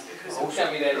now? Who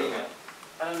sent me that email?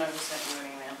 I don't know who sent you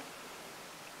an email.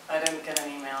 I didn't get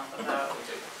an email about,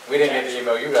 We didn't get the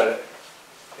email, you got it.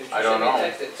 Did I you don't send me know. a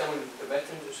text that someone, the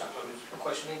veterans or something, was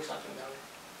questioning something down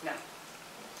there? no.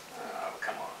 Oh,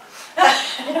 come on.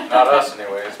 Not us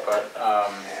anyways, but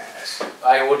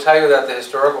I will tell you that the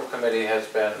historical committee has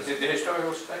been. Is it the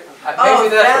historical statement? Maybe that's what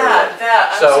it is.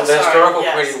 that, I'm So so the sorry, historical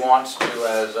yes. committee wants to,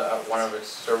 as one of its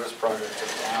service projects in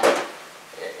town,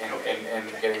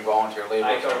 in getting volunteer labor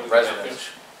I thought it from was residents,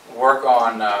 work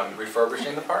on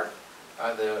refurbishing the park.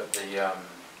 The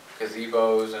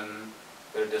gazebos and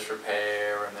a bit of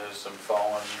disrepair, and there's some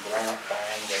fallen granite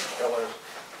bangs and pillars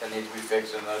that need to be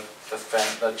fixed, and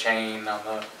the chain on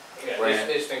the Yeah, granite.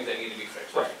 there's things that need to be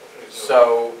fixed. Right. There's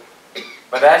no- So,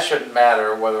 but that shouldn't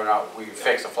matter whether or not we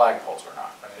fix the flagpoles or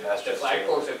not. I mean, that's The just.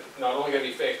 flagpoles are not only gonna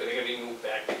be fixed, but they're gonna be moved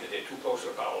back, because they're too close to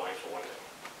the power lines for one thing.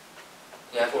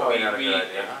 Yeah, that's Before probably we not a good re-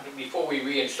 idea, huh? Before we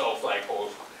reinstall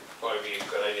flagpoles, probably be a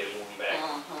good idea to move them back.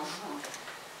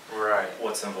 Right.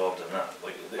 What's involved in that?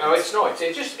 Like, No, it's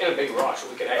just in a big rock, so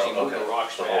we can actually Oh, move the okay.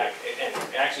 rocks The back. And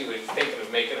actually, we're thinking of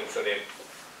making them so that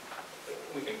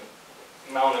we can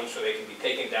mount them so they can be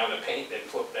taken down to paint, then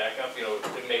flip back up, to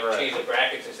Right. change the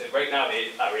brackets instead. Right now,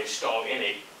 they are installed in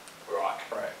a rock,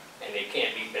 Right. and they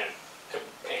can't be bent to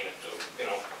paint it, so,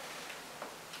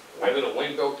 whether the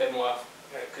wind broke them off,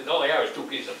 because all they are is two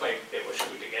pieces of pipe that were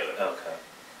screwed together. Okay.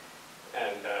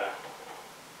 And,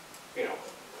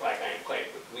 like iron plate,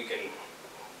 we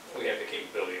have the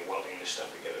capability of welding this stuff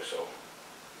together, so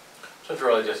So it's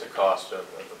really just a cost of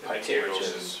the the pipe, materials which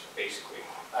is is, basically,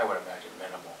 I would imagine,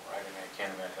 minimal, right? I mean, I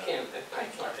can't imagine the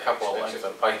pipe's not a that couple of lengths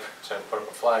expensive. of pipe to put up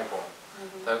a flagpole.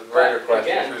 Mm-hmm. The greater But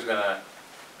question again, is who's gonna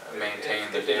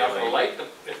maintain the If they're not gonna daily. light,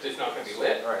 if there's not gonna be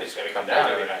lit, Right, it's gotta come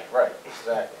down every night. Right,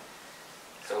 exactly.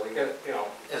 So we got,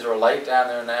 Is there a light down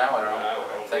there now? I I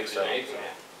don't think so. there's anything so.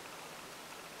 there.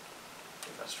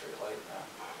 A street light now.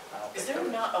 I don't Is think there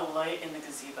is. not a light in the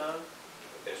gazebo?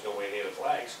 There's nowhere near the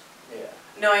flags. Yeah.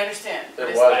 No, I understand. There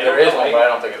Is- was, I there don't is know, one, but I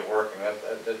don't think it's working.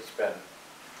 It's been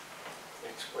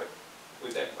It's what,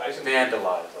 with that bison,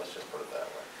 vandalized, let's just put it that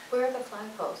way. Where are the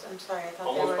flagpoles? I'm sorry, I thought they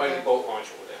almost were by the there. boat launch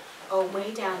over there. Oh,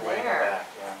 way down Way in the there. back,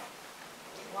 yeah.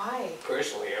 Why?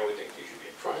 Personally, I would think they should be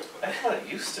in front, I but thought it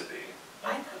used to be.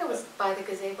 I thought it was by the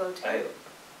gazebo too.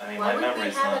 I mean, Why my would we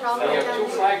memory's have not. it all the we way have down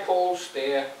two there? flagpoles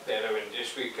there that are in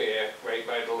disrepair right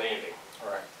by the landing.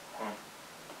 Right.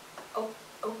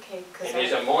 Okay, because And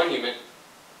there's a monument,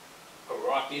 a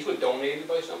rock, these were donated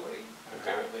by somebody,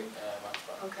 apparently. Yeah, that's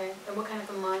fine. okay, and what kind of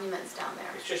a monument's down there?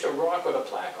 It's just a rock with a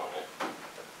plaque on it.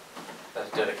 That's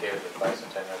dedicated to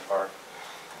Bicentennial Park.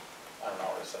 I don't know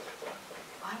what it says.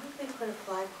 Why would we put a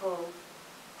flagpole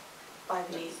by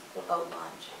the boat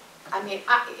launch? I mean,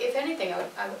 if anything, I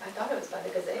thought it was by the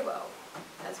gazebo.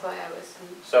 That's why I was,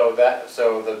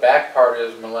 So the back part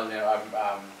is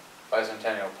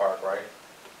Bicentennial Park, right?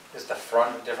 Is the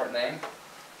front a different name?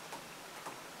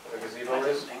 The I gazebo didn't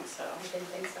is? think so. I didn't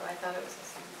think so, I thought it was the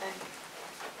same thing.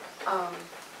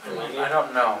 I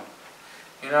don't know.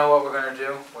 You know what we're gonna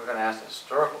do? We're gonna ask the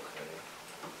historical committee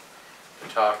to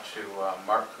talk to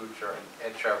Mark Kuchar and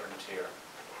Ed Charpentier,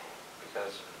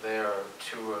 because they are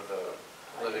two of the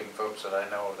living folks that I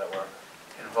know that were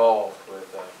involved with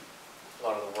a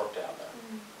lot of the work down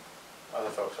there. Other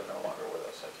folks are no longer with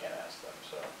us, I can't ask them,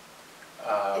 so.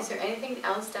 Is there anything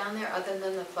else down there other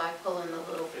than the flagpole and the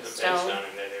little There's a bench stone? down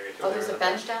in that area too. Oh, there's a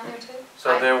bench down there too?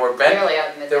 So there were Clearly I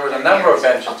haven't been there was a down there number of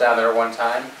years. benches down there at one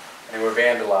time, and they were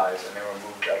vandalized, and they were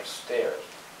moved upstairs.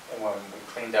 And when we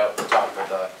cleaned out the top of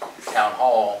the town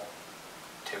hall,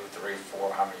 2, 3,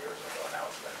 4, how many years ago now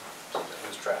it's been, since I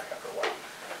lose track after a while.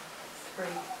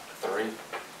 3.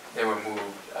 They were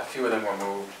moved, a few of them were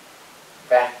moved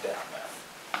back down there.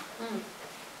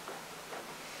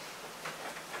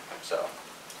 So,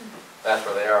 that's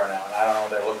where they are now, and I don't know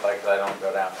what they look like, because I don't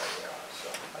go down there, so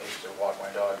I used to walk my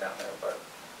dog down there, but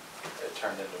it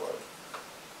turned into a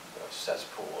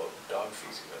cesspool of dog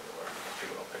feces everywhere, because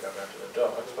people don't pick up after their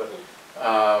dogs, but,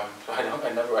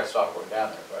 so I stopped going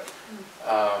down there, but,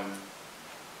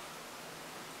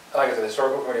 like I said, the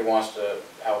historical committee wants to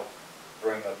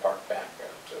bring the park back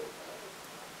to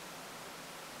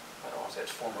won't say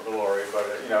its former glory, but,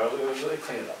 they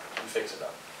clean it up and fix it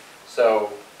up.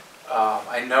 So,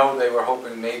 I know they were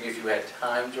hoping maybe if you had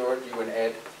time, George, you and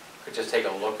Ed could just take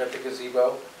a look at the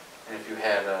gazebo, and if you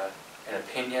had an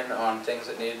opinion on things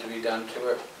that needed to be done to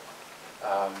it,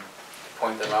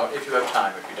 point them out, if you have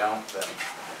time. If you don't, then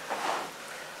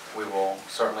we will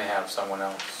certainly have someone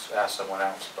else, ask someone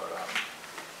else, but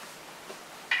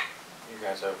you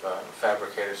guys have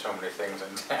fabricated so many things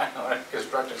in town, and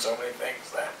constructed so many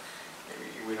things that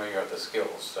we know you have the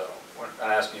skills, so we're not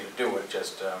asking you to do it,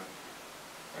 just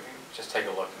maybe just take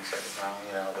a look and say,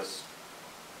 well, this,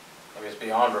 maybe it's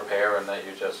beyond repair and that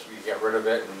you get rid of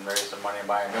it and raise some money and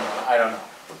buy a new one. I don't know.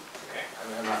 Okay.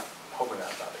 I'm not hoping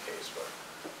that's not the case, but,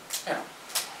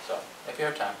 so if you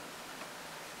have time.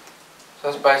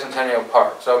 So that's Bicentennial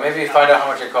Park. So maybe find out how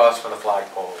much it costs for the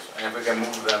flagpoles, and if we can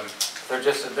move them. They're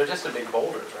just the big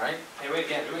boulders, right?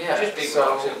 Yeah, just big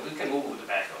rocks, we can move with the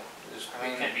backhoe.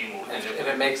 It can be moved. If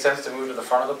it makes sense to move to the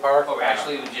front of the park? Or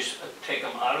actually, we just take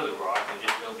them out of the rock and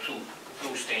just build two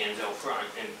stands out front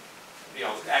and,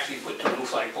 actually put 2 new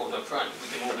flagpoles up front. We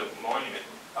can move the monument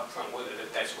up front with it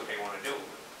if that's what they want to do.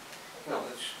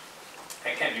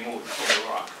 It can be moved from the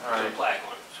rock to the plaque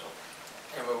on it, so.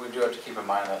 Yeah, but we do have to keep in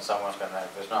mind that someone's going to have,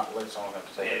 if it's not lit, someone's going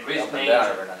to take it There is up and down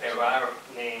every night. there are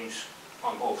names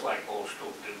on both flagpoles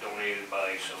too, they're donated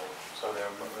by, so. So they're,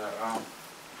 oh,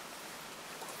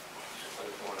 So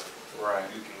if you wanna- right.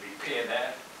 You can repair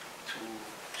that to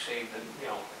save the,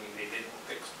 they did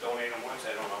donate them once,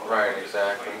 I don't know. Right,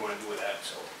 exactly. What you wanna do with that,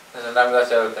 so. There's a number, that's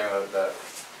the other thing that the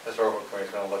historical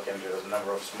committee's going to look into, is a number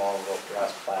of small little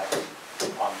brass plaques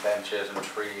on benches and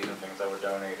trees and things that were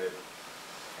donated,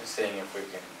 and seeing if we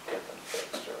can get them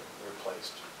fixed or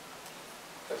replaced.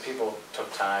 But people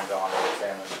took time to honor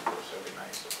their family members, so it'd be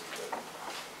nice if we could,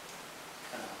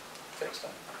 fix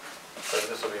them. So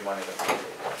this will be money that we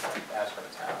could ask for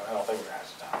the town. I don't think we're going to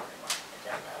ask the town for any money, I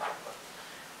can't imagine, but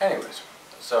anyways.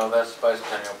 So that's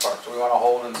Bicentennial Park. So we want to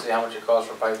hold and see how much it costs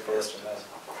for pipe first and then.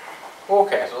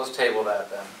 Okay, so let's table that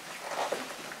then.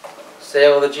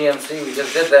 Sale of the GMC, we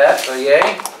just did that, so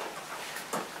yay.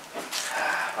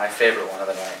 My favorite one of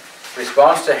the night.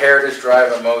 Response to Heritage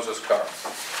Drive at Moses Car.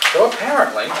 So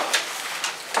apparently,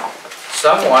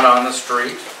 someone on the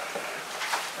street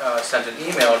sent an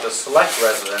email to select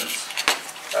residents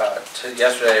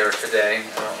yesterday or today,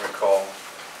 I don't recall.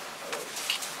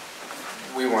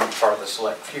 We weren't part of the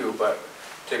select few, but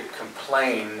to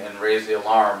complain and raise the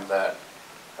alarm that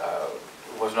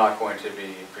was not going to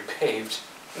be repaved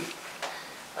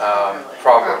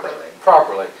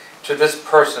properly to this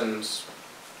person's,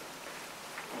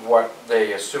 what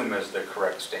they assume is the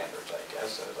correct standards, I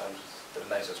guess, is the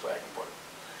nicest way I can put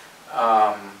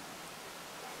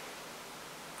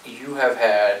it. You have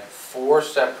had 4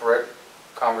 separate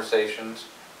conversations,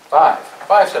 five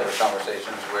separate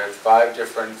conversations with 5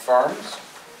 different firms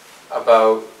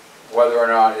about whether or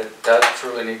not it does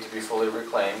truly need to be fully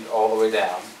reclaimed all the way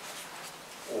down,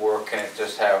 or can it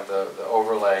just have the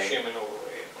overlay Shim and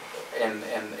overlay.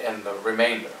 in the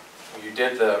remainder. You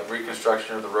did the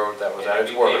reconstruction of the road that was at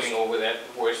its worst. Paving over that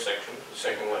worst section, the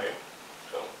second layer,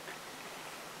 so.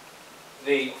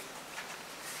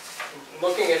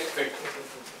 Looking at the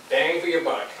bang for your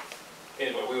buck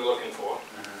is what we were looking for.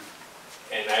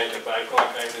 And as the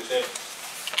contractor said,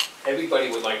 everybody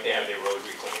would like to have their road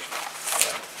reclaimed.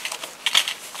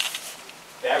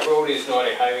 That road is not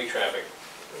a highly trafficked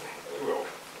road.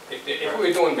 If we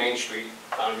were doing Main Street,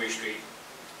 Foundry Street,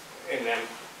 and then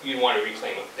you'd want to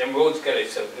reclaim them. Them roads got a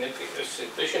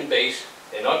sufficient base.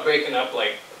 They're not breaking up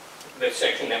like the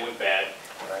section that was bad,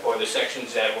 or the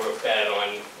sections that were bad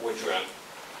on Woods Run.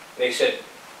 They said,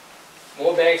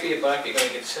 more bang for your buck, you're going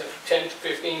to get 10 to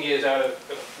 15 years out of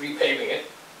repaving it.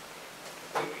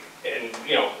 And,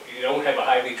 you don't have a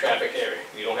highly trafficked area.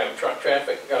 You don't have truck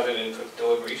traffic other than for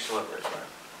deliveries.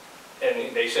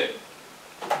 And they said,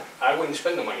 I wouldn't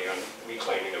spend the money on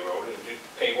reclaiming the road and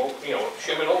pave,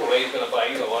 shim and overlay is going to buy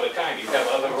you a lot of time. You have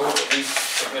other roads that need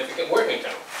significant work in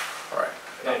town. Right.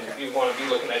 And you want to be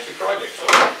looking at your project, so.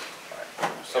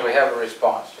 So we have a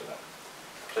response to them,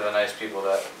 to the nice people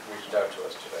that reached out to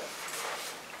us today.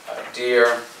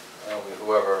 Dear,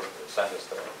 whoever sent us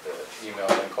the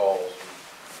emails and calls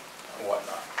and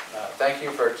whatnot. Thank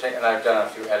you for taking, and I've done a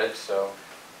few edits, so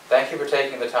thank you for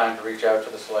taking the time to reach out to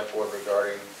the select board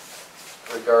regarding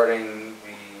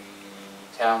the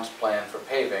town's plan for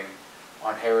paving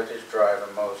on Heritage Drive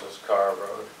and Moses Carr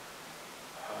Road.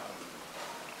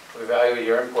 We value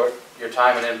your input, your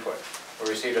time and input. We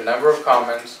received a number of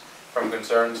comments from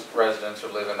concerned residents who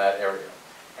live in that area.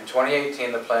 In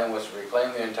 2018, the plan was to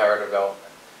reclaim the entire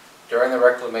development. During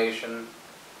reclamation,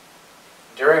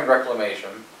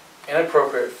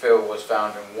 Inappropriate fill was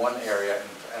found in one area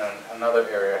and another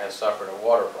area has suffered a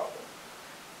water problem.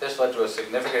 This led to a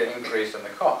significant increase in the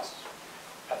costs.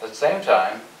 At the same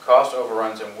time, cost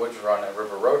overruns in Woods Run and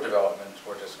River Road developments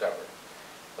were discovered.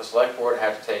 The Select Board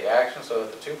had to take action so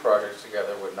that the two projects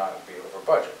together would not be over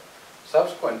budget.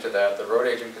 Subsequent to that, the road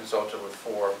agent consulted with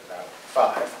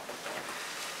five.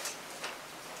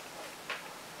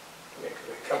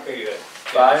 The company that.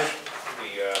 Five?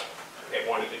 They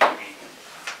wanted it to be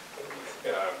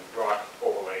rock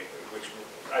overlay, which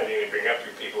I didn't even bring up to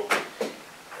people.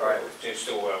 Right. Just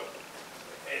to,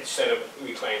 instead of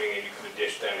reclaiming it, you could have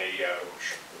dished on a,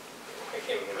 I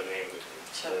can't remember the name of it.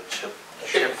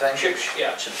 Chip thing?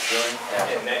 Yeah. Chip sealing?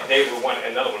 Yeah. And they were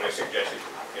another one I suggested,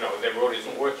 that road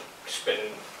isn't worth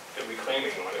spending the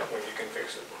reclaiming on it when you can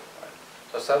fix it.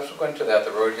 So subsequent to that,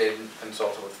 the road agent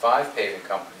consulted with 5 paving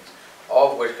companies,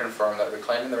 all of which confirmed that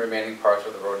reclaiming the remaining parts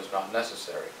of the road is not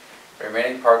necessary. The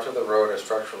remaining parts of the road are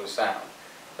structurally sound.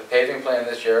 The paving plan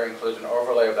this year includes an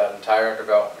overlay of that entire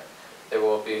development. There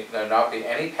will not be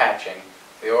any patching.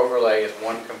 The overlay is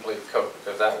one complete coat,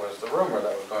 because that was the rumor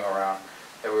that was going around,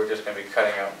 that we were just going to be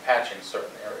cutting out and patching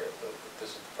certain areas. This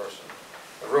is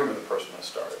the rumor the person has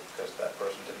started, because that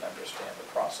person didn't understand the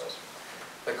process.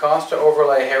 The cost to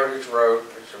overlay Heritage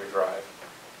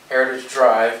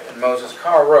Drive and Moses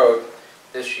Carr Road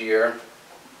this year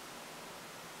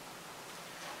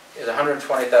is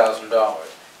 $120,000.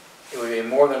 It would be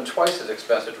more than twice as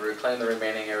expensive to reclaim the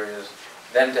remaining areas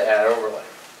than to add overlay.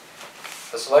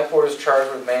 The Select Board is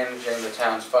charged with managing the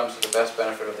town's funds to the best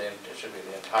benefit of it should be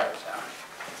the entire town.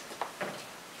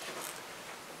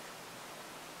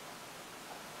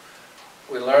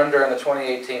 We learned during the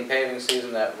 2018 paving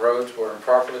season that roads were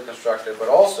improperly constructed, but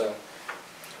also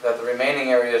that the remaining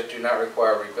areas do not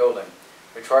require rebuilding.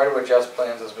 We try to adjust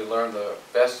plans as we learn to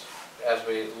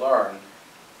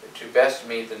best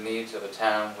meet the needs of the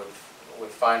town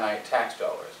with finite tax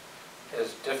dollars. It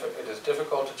is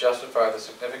difficult to justify the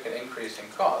significant increase in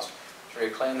cost to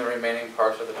reclaim the remaining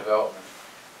parts of the development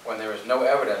when there is no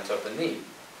evidence of the need.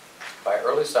 By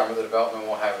early summer, the development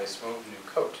will have a smooth new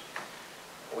coat.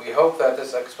 We hope that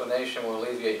this explanation will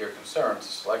alleviate your concerns.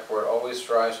 The Select Board always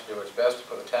strives to do its best to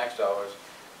put the tax dollars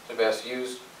to best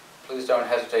use. Please don't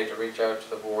hesitate to reach out to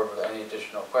the board with any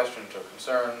additional questions or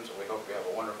concerns. We hope you have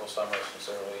a wonderful summer.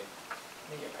 Sincerely,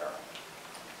 me, apparently.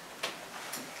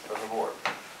 For the board.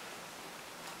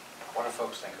 What do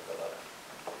folks think of the letter?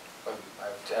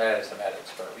 I've added some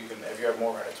edits, but if you have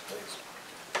more edits, please.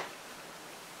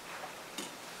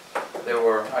 There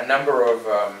were a number of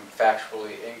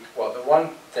factually well, the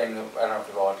one thing, I don't know if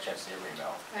you've all had a chance to see your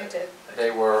email. I did.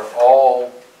 They were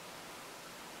all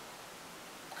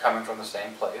coming from the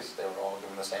same place. They were all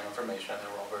given the same information, and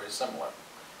they were all very similar.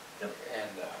 Yep.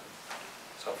 And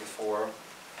so before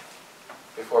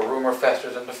rumor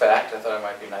festers into fact, I thought it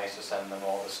might be nice to send them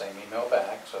all the same email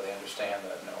back so they understand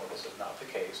that no, this is not the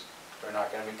case. We're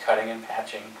not going to be cutting and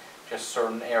patching just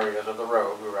certain areas of the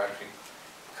road. We're actually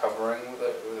covering,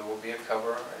 there will be a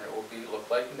cover and it will look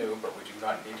like new, but we do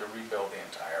not need to rebuild the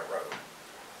entire road.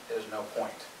 There's no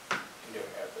point in doing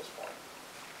it at this point.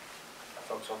 Are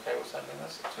folks okay with sending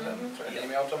this to them, to an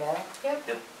email tomorrow? Yep.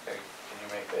 Okay, can you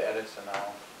make the edits and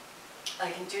I'll... I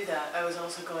can do that. I was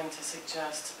also going to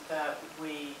suggest that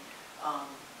we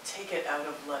take it out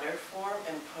of letter form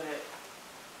and put it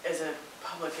as a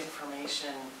public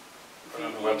information. Put it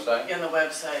on the website? Yeah, on the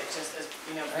website, just as,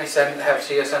 And have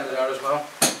Tia send it out as well?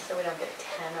 So we don't get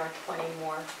 10 or 20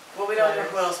 more. Well, we don't know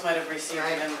who else might have received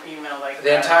an email like that.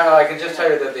 The entire, I can just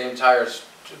tell you that the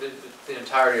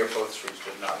entirety of both streets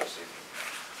did not receive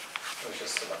it. It was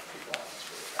just enough people on the street.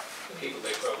 People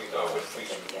they probably thought would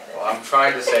please. Well, I'm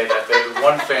trying to say that there's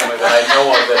one family that I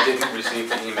know of that didn't receive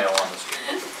the email on the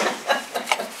street.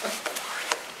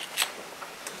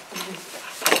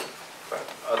 But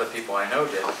other people I know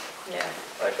did. Yeah.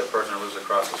 Like the person who lives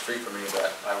across the street from me,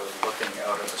 that I was looking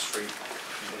out at the street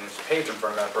and there's a page in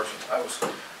front of that person's house.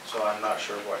 So I'm not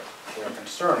sure what their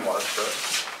concern was, but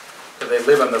because they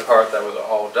live in the part that was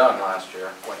all done last year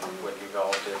when you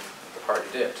all did the part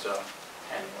you did. So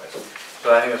anyways, so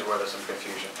I think that's where there's some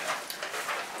confusion now.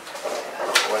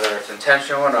 Whether it's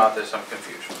intentional or not, there's some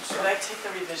confusion. So. Could I take the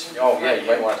revision? Oh yeah, you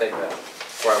might want to take that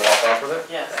before I walk off with it.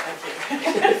 Yes, thank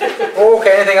you.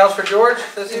 Okay, anything else for George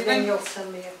this evening? You'll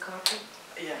send me a copy?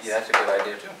 Yes. Yeah, that's a good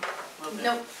idea too. Will do.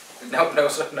 Nope.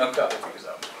 No copy for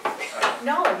yourself.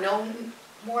 No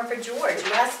more for George.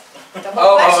 You asked the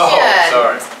Oh, whole question.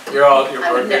 sorry. You're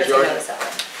I would never George? notice that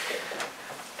one.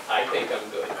 I think I'm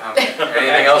good. Okay.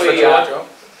 Anything else for George? Joe?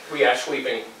 We are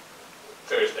sweeping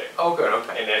Thursday, Oh, good,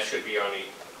 okay. and that should be on the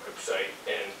website,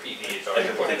 and PD is I already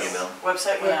can put take it email.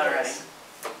 Website went out already.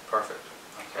 Perfect,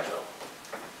 okay.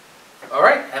 All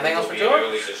right, anything else for We George?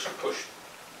 really just push,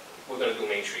 we're gonna do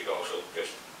Main Street also,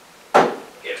 just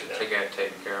get it done. To get it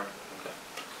taken care of, okay.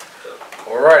 So,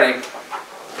 All righty,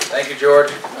 thank you, George.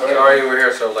 Sorry you were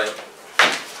here so late.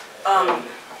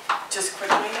 Just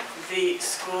quickly, the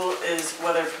school is,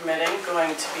 weather permitting,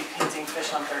 going to be painting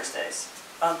fish on Thursday.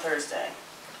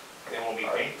 They won't be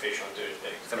paying fish on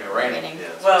Thursday. It's gonna be raining. Raining.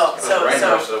 Yeah, it's Well, It's supposed to rain the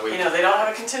rest of the week. you know, they don't have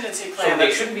a contingency So plan.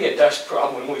 there shouldn't be a dust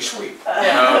problem when we sweep.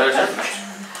 No, there's a,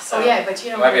 So- Oh, yeah, but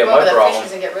you don't Might want be to a go over mud the problem.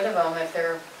 fishes and get rid of them if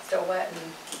they're still wet and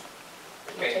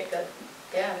you Okay. take the,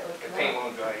 yeah, it would The come paint out.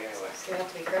 won't dry anyway. So you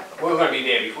have to be careful. We're gonna be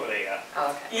there before they,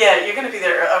 Oh, okay. Yeah, you're gonna be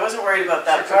there. I wasn't worried about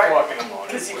that 6 part, o'clock in the morning.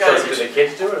 because you so guys do are, the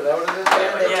kids do it, is that what it is? Yeah,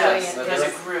 they're yeah, doing it. there's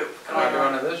a group I'm not going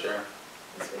on. doing it this year,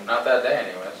 This week. not that day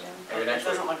anyways, maybe It next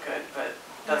week. doesn't look good, but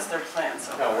that's their plan,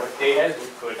 so. No, what day has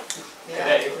looked good Yeah,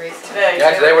 today. recently. Today.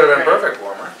 Yeah, today would have been Great. perfect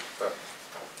warmer, but,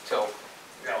 So,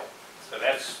 no, so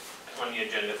that's on the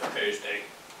agenda for Thursday.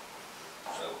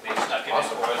 So they stuck it in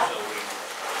for us, so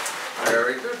we.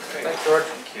 very good, thanks, George.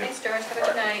 Thanks, George, have a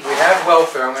good night. We have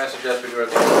welfare, I'm gonna suggest we do it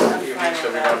at the end of the I'm evening, fine so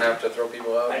with we that. don't have to throw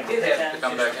people out. I did have To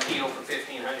come back just in. PO for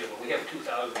 1,500, but we have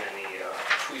 2,000 in the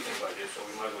sweeping budget, so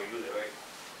we might as well use it, right?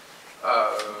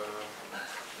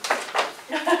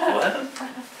 What?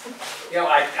 You know,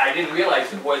 I didn't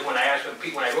realize it was, when I asked for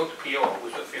when I wrote the PO, it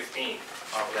was for 15.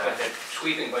 But Okay, that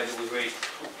sweeping budget was raised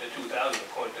to 2,000,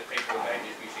 according to the paperwork I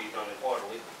just received on the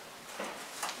quarterly.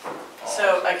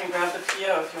 So I can grab the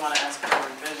PO if you wanna ask for a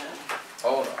revision.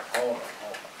 hold on,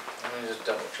 let me just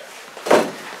double check.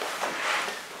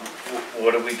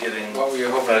 What are we getting? What were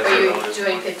you hoping Were to do? you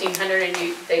doing 1,500 and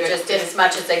they just did as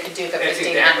much as they could do for That's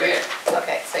 1,500? exactly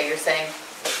Okay, so you're saying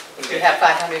if you have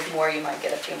 500 more, you might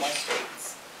get a few more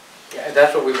streets. Yeah,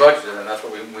 that's what we budgeted, and that's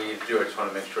what we need to do, I just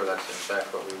wanna make sure that's in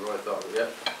fact what we really thought,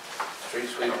 yep. Street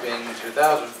sweeping,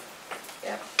 2,000.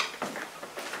 Yep.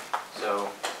 So,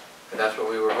 if that's what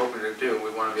we were hoping to do, we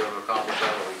wanna be able to accomplish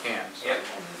that what we can, so. Yep.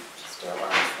 And just do a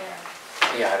lot there.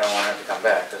 Yeah, I don't want it to come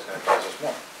back, that's gonna cost us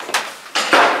more.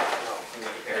 No, we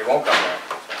gotta get It won't come back.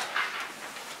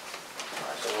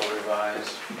 Alright, so we'll revise.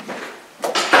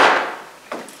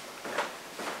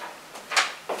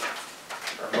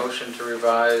 Our motion to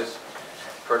revise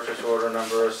purchase order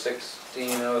number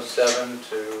 1607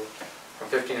 from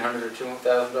 $1,500 to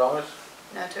 $2,000.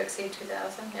 Not to exceed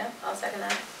 2,000, yeah, I'll second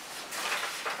that.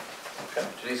 Okay,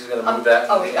 Denise is gonna move that.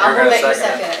 Oh, and I'll you're move gonna it, you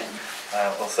second it.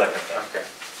 I'll second that. Okay,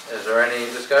 is there any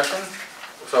discussion?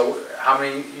 So how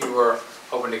many, you were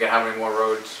hoping to get how many more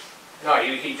roads? No,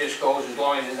 he just goes as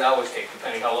long as his hours take,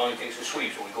 depending how long it takes to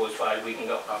sweep, so we go as far as we can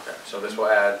go. Okay, so this will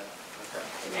add, okay.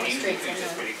 More And he usually streets in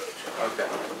fixes there. pretty good, so. Okay.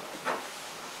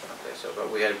 Okay, so,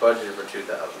 but we had budgeted for 2,000.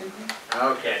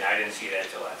 Mhm. Okay. And I didn't see that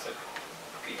till after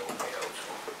PO made out, so.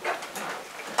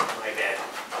 My bad.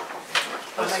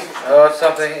 Oh, it's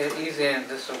something easy, and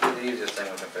this will be the easiest thing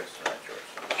we can fix tonight, George.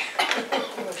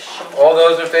 All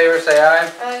those in favor say aye.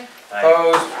 Aye.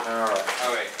 Opposed? All right.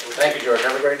 All right. Thank you, George.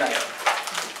 Have a great night.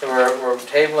 So we're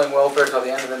tabling welfare till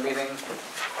the end of the meeting.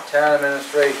 Town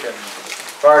administration,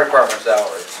 fire department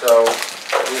salaries. So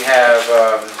we have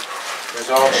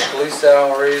resolved the police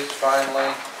salaries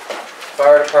finally,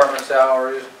 fire department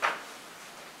salaries.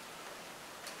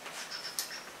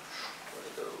 Where'd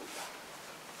it go?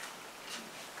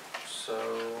 So,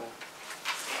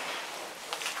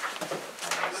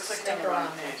 Looks like they're on the Sticker wrong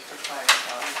on there. page for fire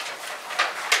department.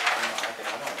 I can,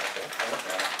 hold on, okay, I'll look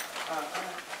at it.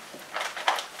 Alright.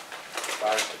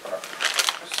 Fire department,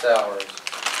 salaries.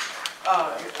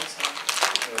 Oh, I'm sorry.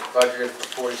 It was budgeted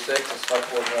for 46, the select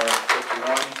board wanted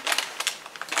 51.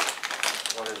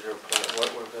 What is your, what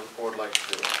would the board like to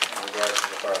do in regards to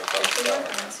the fire department 51? I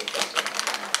salary? don't see 51.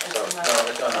 So, It's no, not-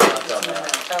 it's on, it's on there.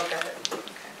 Oh, got it,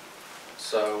 okay.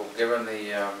 So, given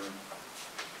the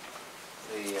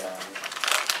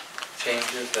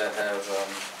changes that have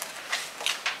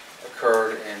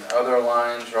occurred in other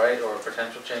lines, right, or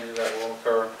potential changes that will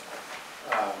occur,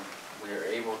 we are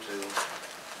able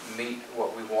to meet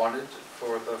what we wanted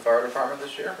for the fire department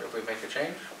this year, if we make a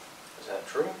change. Is that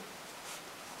true?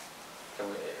 Can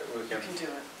we You can, can do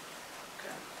it.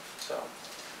 okay, so,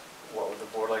 what would the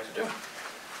board like to do?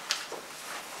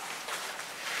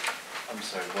 I'm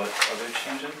sorry, what other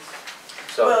changes?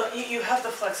 So, Well, you have the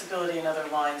flexibility in other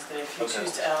lines that if you Okay.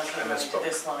 choose to allocate I money to misspoke.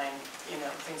 this line, you know,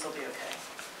 things will be okay.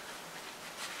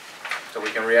 so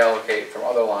we can reallocate from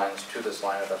other lines to this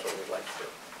line if that's what we'd like to do.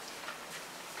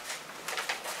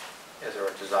 Is there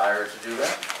a desire to do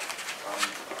that on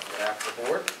behalf of the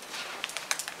board?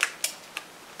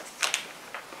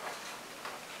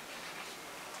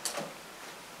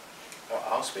 Well,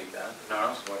 I'll speak then, no one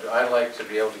else is going to. I'd like to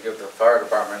be able to give the fire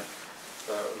department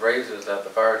the raises that the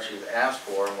fire chief asked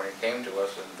for when he came to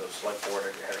us and the select board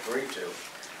had agreed to.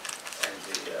 And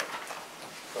the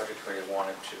budget committee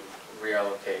wanted to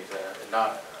reallocate, and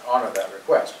not honor that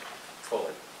request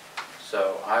fully.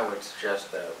 So I would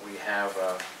suggest that we have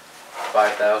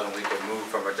 5,000 we can move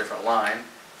from a different line,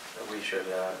 that we should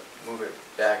move it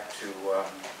back to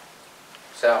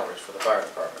salaries for the fire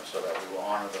department, so that we will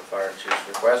honor the fire chief's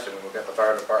request, and we will get the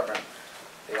fire department,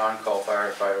 the on-call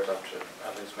firefighters, up to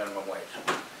at least minimum wage.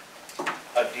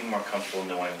 I'd be more comfortable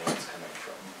knowing where it's coming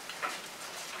from.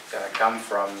 It's gonna come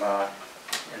from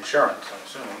insurance, I'm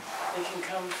assuming. It can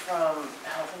come from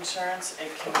health insurance,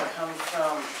 it can come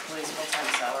from police full-time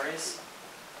salaries.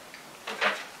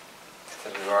 Okay.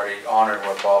 Because we've already honored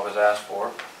what Bob has asked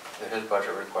for, his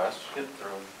budget request, went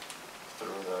through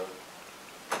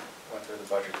the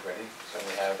budget committee, so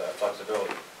we have that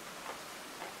flexibility.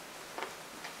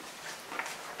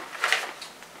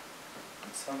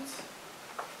 Makes sense.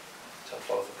 So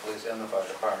both the police and the fire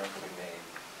department can be made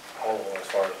whole as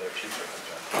far as their chiefs are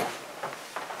concerned.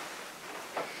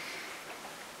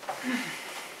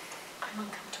 I'm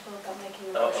uncomfortable about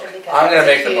making a Oh, motion okay. because I'm gonna I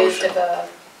make was the accused motion. of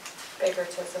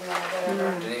favoritism or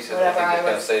whatever. Denise is, I Whatever think, I is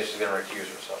gonna was, say she's gonna recuse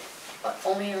herself. but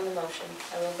only on the motion.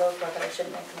 I will vote for it, but I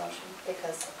shouldn't make the motion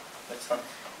because Makes sense.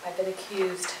 I've been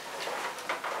accused.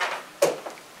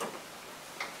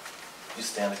 You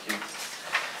stand accused?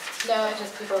 No, it's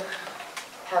just people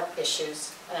have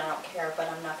issues and I don't care, but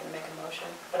I'm not gonna make a motion,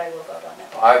 but I will vote on it.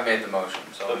 I've made the motion,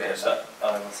 so. Okay, so,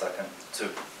 I have a second, to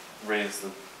raise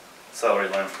the salary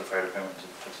line for the fire department to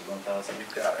 51,000.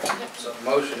 You've got it. So the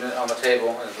motion on the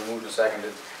table, as moved and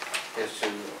seconded, is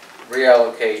to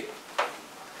reallocate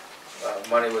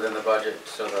money within the budget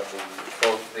so that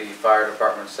both the fire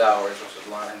department salaries, which is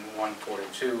line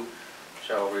 142,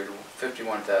 shall read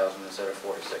 51,000 instead of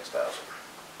 46,000.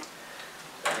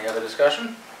 Any other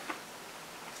discussion?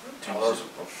 All those,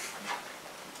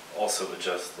 Also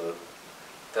adjust the,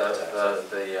 Oh, the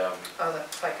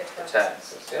FICA the taxes.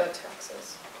 taxes, yeah. The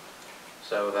taxes.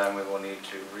 So then we will need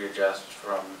to readjust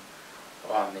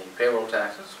on the payroll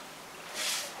taxes.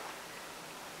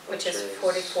 Which is Which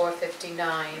is-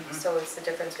 $44.59, Mhm. so it's the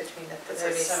difference between the It's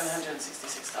like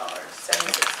 $766.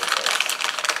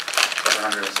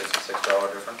 $766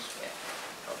 difference? Yeah.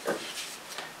 Okay.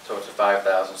 So it's a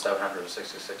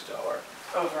 $5,766.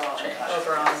 Overall Change. impact.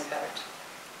 Overall impact.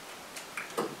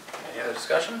 Any other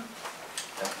discussion?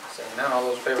 Saying none, all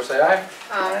those in favor say aye.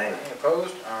 Aye. Any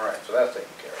opposed? All right, so that's taken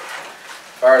care of.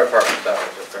 Fire department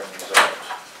salaries are fairly resolved.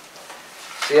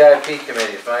 CIP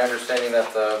committee, it's my understanding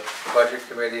that the budget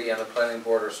committee and the planning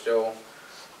board are still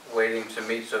waiting to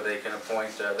meet so they can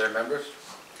appoint their members.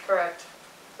 Correct,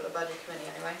 for the budget committee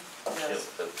anyway. Yes.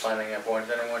 The planning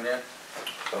appointed anyone yet?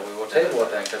 So we will table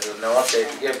it then, because there's no update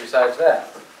to give besides that.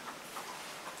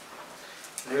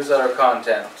 Newsletter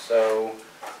content, so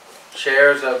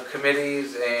chairs of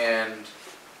committees and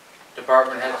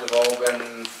department heads have all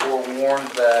been forewarned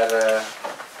that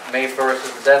May 1st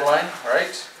is the deadline, right?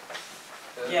 Is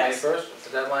it May Yes. 1st is the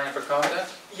deadline for content?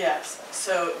 Yes,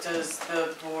 so does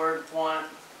the board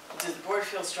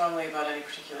feel strongly about any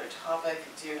particular topic?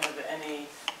 Do you have any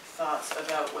thoughts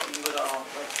about what you would all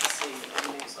like to see in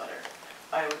the newsletter?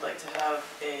 I would like to have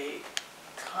a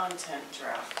content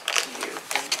draft to you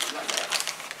for Monday.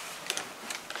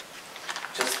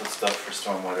 just the stuff for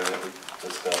stormwater that we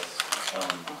discussed.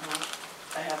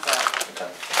 I have that. Okay.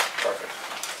 Perfect.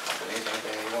 Denise,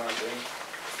 anything you want to see?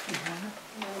 No,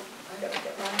 I gotta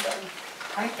get mine done.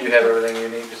 Do you have everything you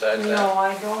need besides that? No,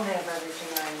 I don't have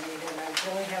everything I need, and I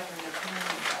really have an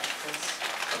opinion about this.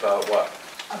 About what?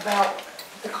 About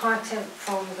the content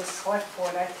from the select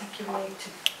board, I think you need to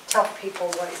tell people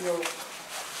what your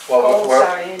Well, goals we're-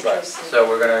 are right. interested. So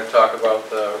we're going to talk about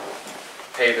the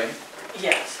paving.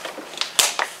 Yes.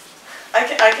 I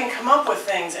can come up with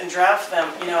things and draft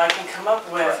them, you know, I can come up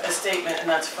with a statement and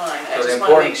that's fine. I So the just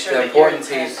want to make important, sure the that your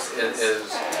important intent piece is.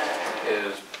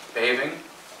 is paving,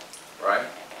 right?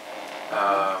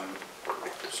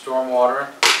 Stormwater,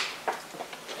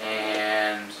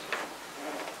 and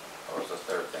what was the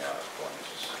third thing I was going to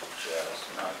suggest?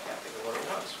 Now I can't think of what it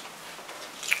was.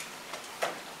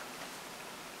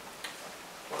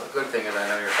 Well, the good thing is I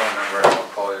know your phone number, and I'll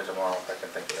call you tomorrow if I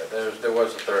can think of it. There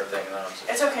was a third thing, and I don't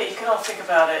see. It's okay, you can all think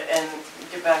about it and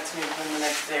get back to me within the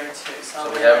next day or two, so.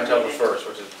 So we have until the 1st,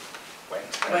 which is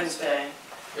Wednesday. Wednesday,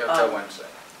 You have until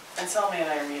Wednesday. and Salmi and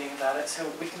I are meeting about it, so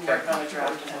we can work on a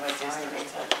draft and have ideas in the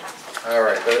meantime. All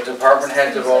right, the department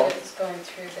heads of all. It's going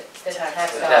through the Tax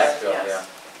tax The bill. tax dollars. bill, Yes.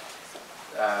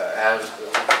 yeah. Has the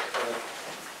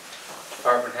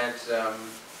department heads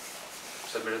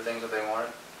submitted things that they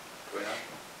wanted? Do we know?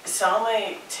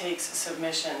 Salme takes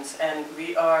submissions and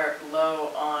we are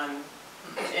low on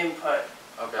input.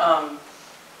 Okay.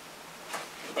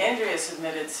 Andrea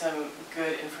submitted some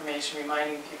good information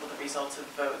reminding people the results of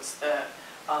votes, that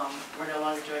we're no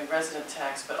longer doing resident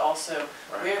tax, but also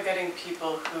we are getting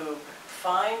people who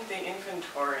find the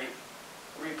inventory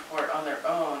report on their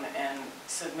own and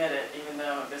submit it, even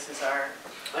though this is our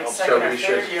second or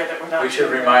third year that we're not doing that. We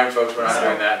should remind folks we're not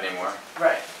doing that anymore.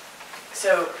 Right.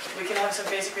 So we can have some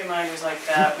basic reminders like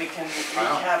that. We can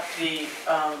recap the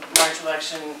March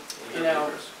election,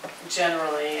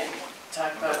 generally, and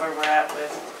talk about where we're at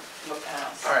with what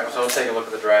passed. All right, so we'll take a look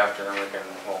at the draft and then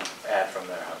we'll add from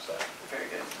there. How's that? Very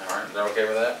good. All right, is that okay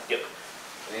with that? Yep.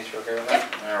 Denise, you okay with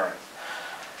that? Yep. All right.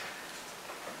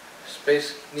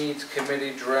 Space Needs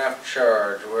Committee draft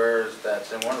charge, where is that?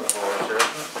 It's in one of the folders here, isn't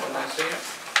it? Can I see it?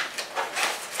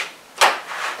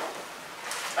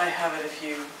 I have it if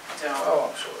you don't. Oh,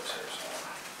 I'm sure it's here somewhere.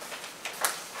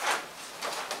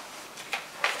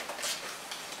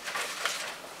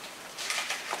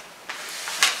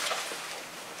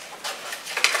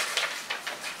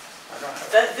 I don't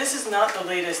have it. This is not the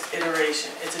latest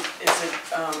iteration.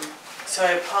 So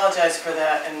I apologize for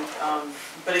that,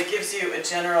 but it gives you a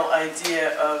general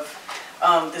idea of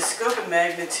the scope and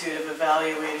magnitude of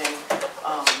evaluating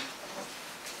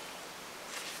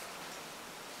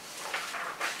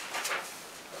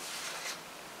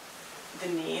the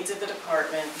needs of the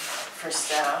department for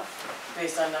staff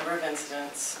based on number of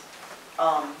incidents.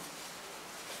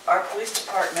 Our police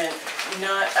department,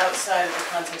 not outside of the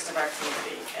context of our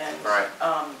community,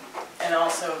 and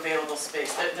also available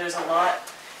space. There's a lot.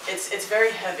 It's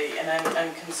very heavy, and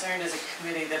I'm concerned as a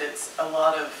committee that it's a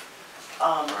lot of.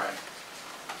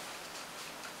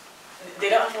 They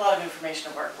don't have a lot of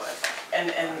information to work with,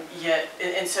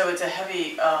 and so it's a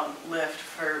heavy lift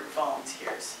for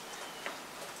volunteers.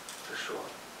 For sure.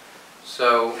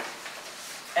 So.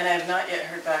 And I have not yet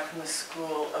heard back from the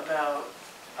school about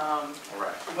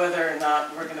whether or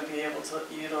not we're going to be able to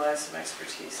utilize some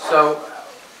expertise. So,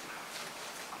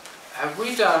 have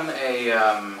we done a,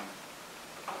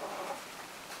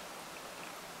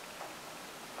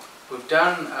 we've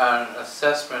done an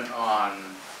assessment on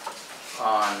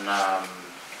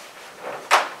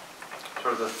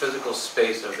sort of the physical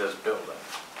space of this building,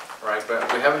 right? But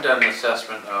we haven't done an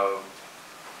assessment of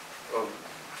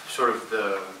sort of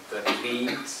the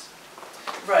needs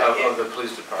of the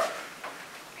police department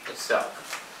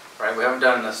itself, right? We haven't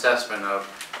done an assessment of,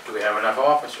 do we have enough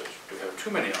officers? Do we have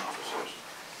too many officers?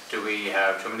 Do we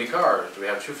have too many cars? Do we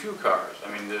have too few cars? I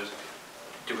mean,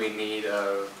 do we need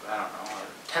a, I don't know, a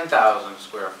 10,000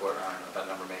 square foot, I don't know if that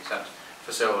number makes sense,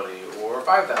 facility, or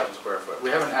 5,000 square foot? We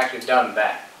haven't actually done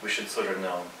that. We should sort of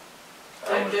know.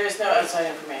 There is no outside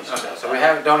information. Okay, so we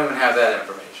don't even have that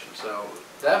information, so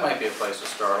that might be a place to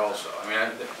start also. I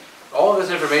mean, all of this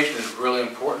information is really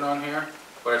important on here,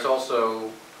 but it's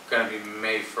also going to be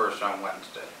May 1st on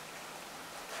Wednesday.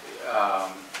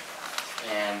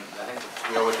 And I think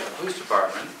we owe it to the police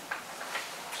department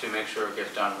to make sure it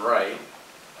gets done right,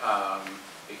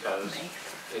 because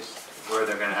it's where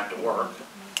they're going to have to work,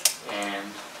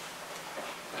 and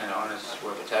and it's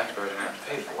where the taxpayers are going to have to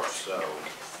pay for it. So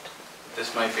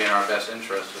this might be in our best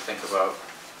interest to think about.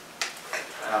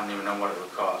 I don't even know what it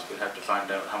would cost. We'd have to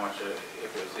find out how much,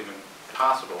 if it's even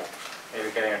possible,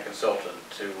 maybe getting a consultant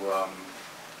to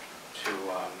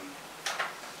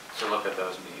look at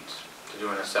those needs, to do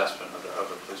an assessment of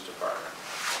the police department.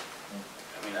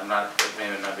 I mean,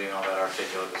 maybe not being all that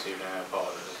articulate this evening, I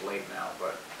apologize, it's late now,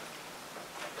 but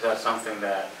is that something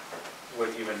that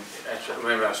would even,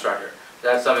 maybe I'll start here, is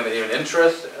that something that even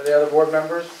interests the other board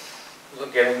members?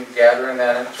 Gathering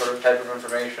that sort of type of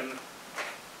information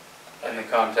in the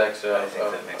context of, I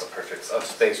think that makes perfect sense. Of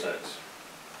space needs.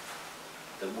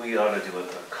 That we ought to do a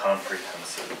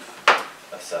comprehensive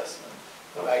assessment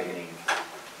of the need.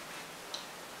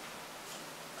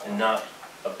 And not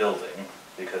a building,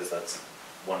 because that's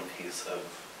one piece of.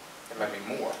 It might be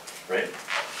more. Right?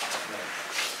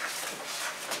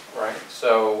 Right,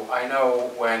 so I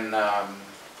know when the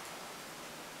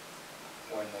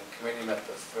committee met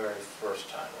the very first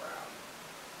time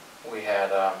around, we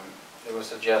had, there was a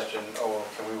suggestion, oh,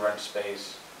 can we rent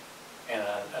space in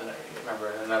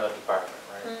remember, in another department,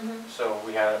 right? Mm-hmm. So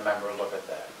we had a member look at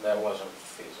that. That wasn't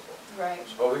feasible. Right,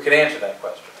 So, but we could answer that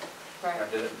question. right.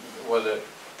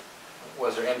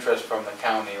 Was there interest from the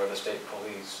county or the state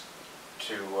police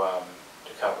to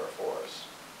cover for us?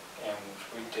 And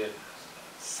we did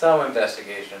some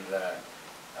investigation of that.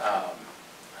 I don't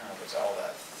know if it's all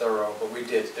that thorough, but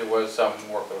there was some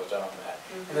work that was done on that.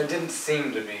 Mm-hmm. And there didn't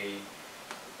seem to be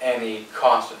any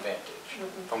cost advantage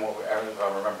Mhm. from what we, if I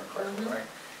remember correctly, Mhm. right?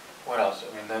 What else?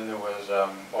 I mean, then there was,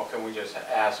 well, can we just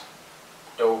ask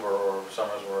Dover or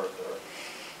Somersworth or,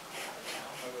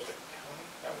 what was it, county?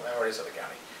 No, I already said the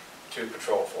county, to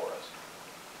patrol for us,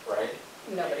 right?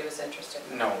 Nobody was interested.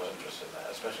 No one was interested in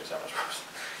that, especially Somersworth,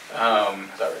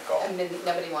 as I recall. I mean,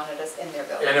 nobody wanted us in their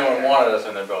building. And no one either. wanted us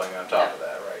in their building on top of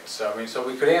that, right? So, I mean, so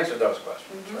we could answer those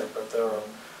questions, Mhm. right? But there are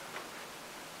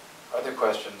other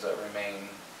questions that remain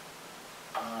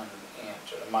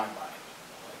unanswered in my mind.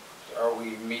 Like, are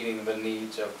we meeting the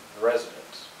needs of the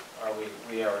residents?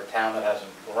 We are a town that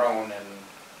hasn't grown in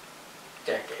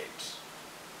decades.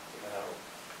 You know,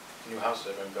 new houses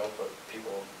have been built, but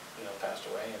people, passed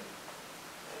away, and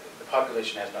the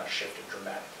population has not shifted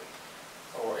dramatically.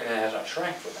 And it has not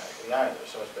shrank dramatically either,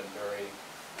 so it's been very,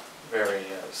 very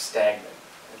stagnant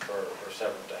for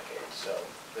several decades. So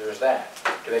there's that.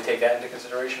 Do they take that into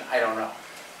consideration? I don't know.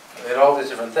 There's all these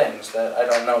different things that I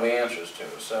don't know the answers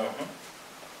to. So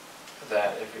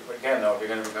that, again though, if you're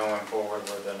going to be going forward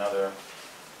with another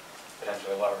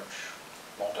potentially large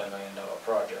multi-million-dollar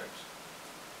project,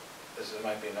 this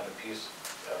might be another piece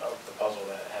of the puzzle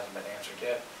that hasn't been answered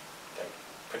yet that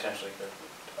potentially could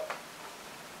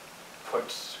put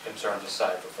concerns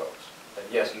aside for folks. That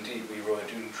yes, indeed, we really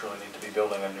do truly need to be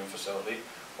building a new facility,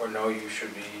 or no, you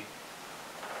should be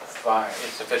fine,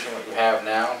 it's sufficient what you have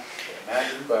now, can't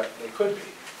imagine, but it could be.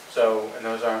 So, and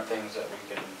those aren't things that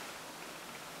we can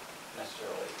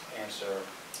necessarily answer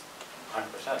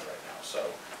 100% right now. So,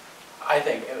 I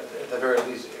think at the very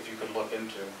least, if you could look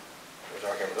into, if it's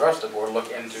okay with the rest of the board,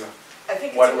 look into I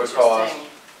think what it's it an would cost.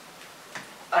 interesting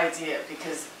idea,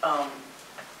 because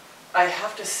I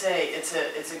have to say, it's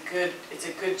a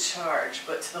good charge,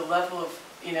 but to the level of,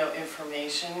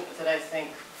 information that I think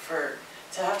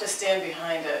to have to stand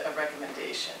behind a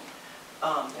recommendation,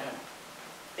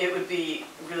 it would be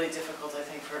really difficult, I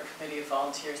think, for a committee of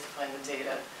volunteers to find the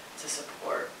data to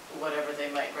support whatever they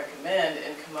might recommend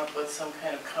and come up with some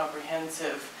kind of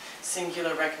comprehensive,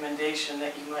 singular recommendation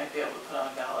that you might be able to put on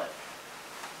a ballot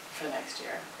for next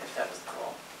year, if that was the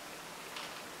goal.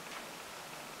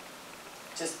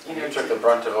 Just, You took the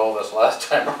brunt of all this last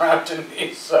time around, didn't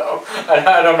you? So,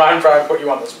 I don't mind trying to put you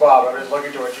on the spot, but I was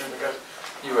looking towards you because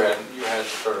you had to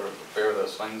sort of bear the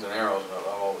slings and arrows of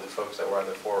all the folks that were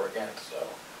either for or against, so.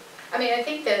 I mean, I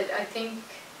think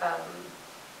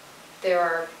there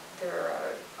are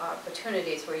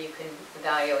opportunities where you can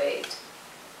evaluate,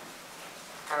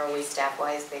 how are we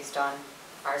staff-wise based on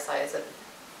our size of,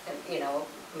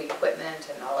 equipment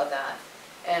and all of that.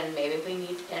 And maybe we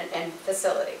need, and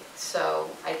facility. So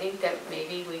I think that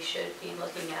maybe we should be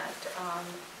looking at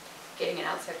getting an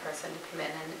outside person to come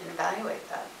in and evaluate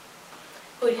that.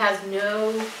 Who has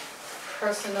no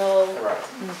personal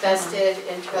vested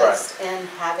interest in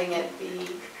having it be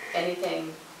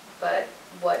anything but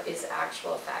what is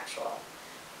factual.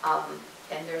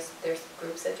 And there's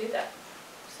groups that do that.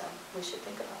 So we should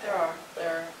think about that. There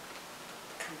are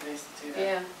companies that do that.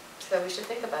 Yeah, so we should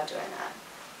think about doing that.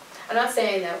 I'm not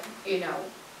saying that,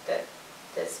 that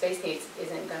the space needs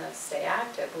isn't going to stay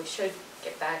active. We should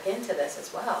get back into this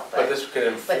as well. But this could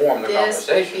inform the conversation, But this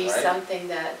would be right? something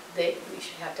that we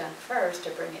should have done first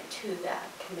to bring it to that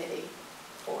committee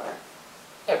for.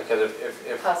 Yeah, because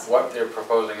if what they're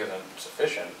proposing isn't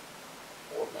sufficient,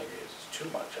 or maybe it's too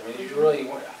much. I mean, you really,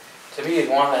 to me, you'd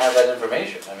want to have that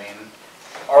information.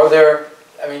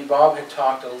 I mean, Bob had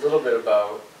talked a little bit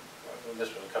about, this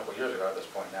was a couple of years ago at this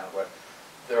point now, but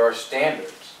there are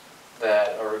standards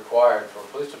that are required for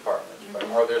police departments, but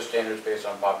are there standards based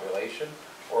on population,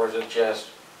 or is it just,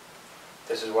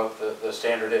 this is what the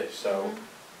standard is? So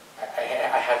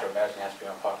I have to imagine it has to be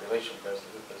on population, because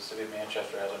the city of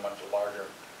Manchester has a much larger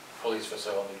police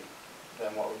facility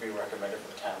than what would be recommended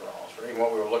for the town of Rollinsford, even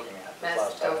what we were looking at this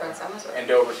last time. Dover and Somersworth. And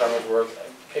Dover, Somersworth,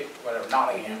 pick whatever,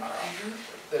 Nottingham, I don't know.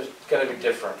 There's got to be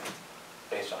different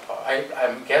based on,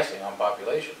 I'm guessing on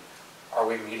population. Are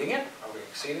we meeting it? Are we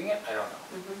exceeding it? I don't know.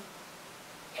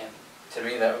 And to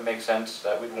me, that would make sense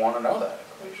that we'd want to know that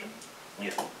information.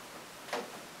 Yeah.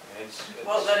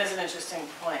 Well, that is an interesting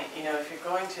point. If you're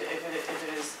going to, if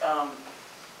it is,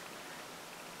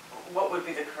 what would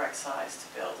be the correct size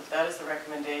to build? If that is the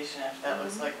recommendation, if that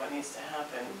looks like what needs to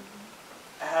happen,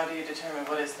 how do you determine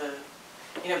what is the,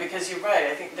 because you're right,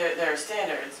 I think there are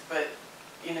standards, but,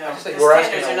 the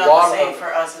standards are not the same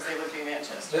for us as they would be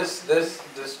Manchester.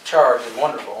 This charge is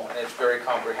wonderful, and it's very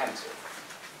comprehensive,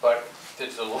 but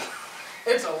it's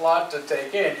a lot to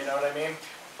take in, you know what I mean?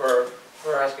 For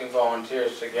asking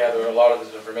volunteers to gather a lot of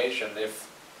this information, if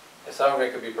some of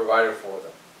it could be provided for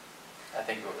them, I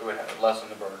think it would lessen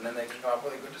the burden, and they could come up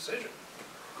with a good decision.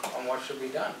 on what should be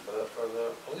done for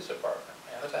the police department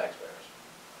and the taxpayers.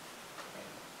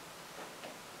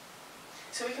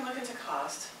 So we can look into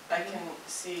cost. I can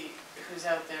see who's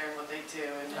out there and what they do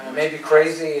and. I mean, it may be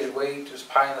crazy, way just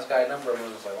pie in the sky number, and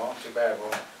it's like, well, too bad,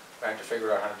 we'll have to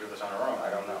figure out how to do this on our own, I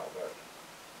don't know, but.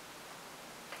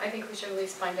 I think we should at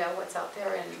least find out what's out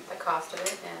there and the cost of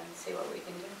it and see what we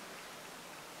can do.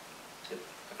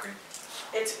 Agreed.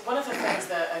 It's one of the things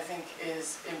that I think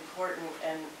is important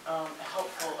and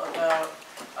helpful about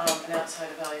an outside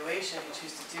evaluation, if you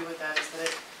choose to do with that, is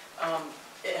that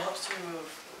it helps to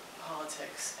remove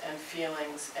politics and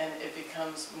feelings, and it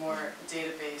becomes more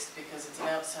data-based because it's an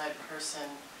outside person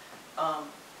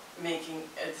making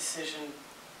a decision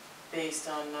based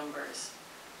on numbers.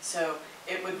 So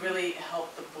it would really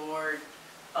help the board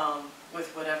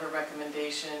with whatever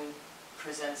recommendation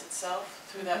presents itself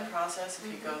through that process,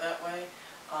 if you go that way.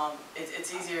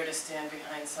 It's easier to stand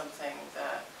behind something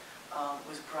that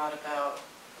was brought about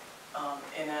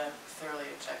in a thoroughly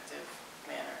objective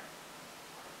manner.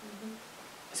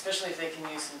 Especially if they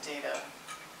can use some data.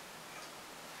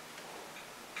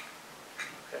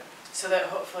 Okay. So that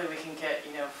hopefully we can get,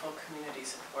 full community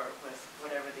support with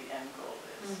whatever the end goal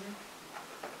is.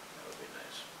 That would be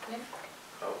nice. Yeah.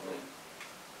 Probably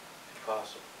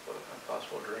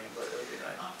impossible dream, but it would be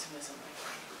nice. Optimism, I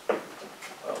think.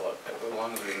 Well, look, as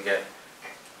long as we can get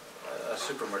a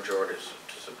super majority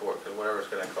to support, because whatever it's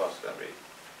gonna cost,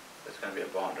 there's gonna be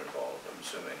a bond involved, I'm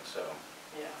assuming, so.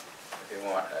 Yeah. If you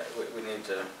want, we need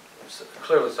to,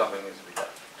 clearly something needs to be done.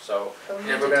 So, But we if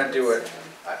need we're to gonna do it, this,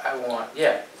 I want,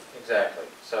 yeah, exactly.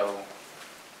 So,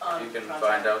 if you can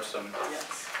find out some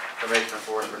Yes. information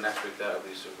for us for next week, that would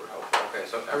be super helpful. Okay,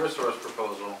 so Eversource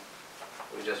proposal,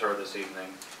 we just heard this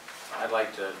evening. I'd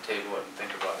like to table it and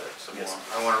think about it some more. Yes.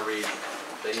 I want to read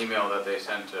the email that they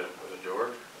sent to, was it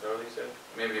George? Is that what he said?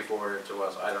 Maybe he forwarded it to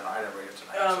us, I don't know, I didn't read it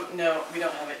tonight. No, we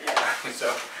don't have it yet.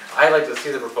 So, I'd like to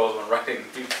see the proposal in writing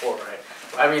before, right?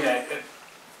 I mean, it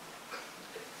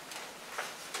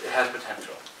has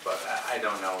potential, but I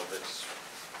don't know if it's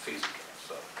feasible,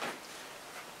 so,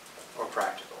 or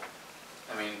practical.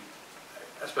 I mean,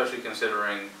 especially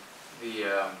considering the,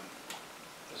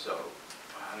 so,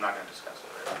 I'm not going to discuss it.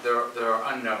 There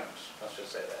are unknowns, let's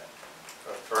just say that.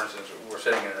 For instance, we're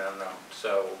sitting in an unknown,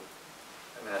 so,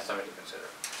 I mean, that's something to consider.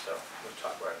 So, we'll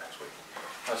talk about it next week.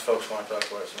 Unless folks want to talk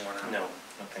about it some more now. No,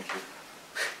 thank you.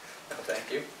 No, thank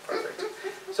you, perfect.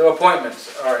 So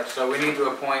appointments, all right, so we need to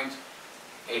appoint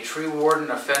a tree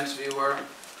warden, a fence viewer,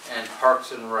 and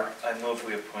Parks and Rec. I move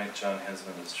we appoint John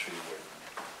Hensman as tree warden.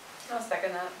 I'll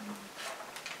second that.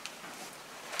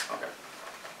 Okay.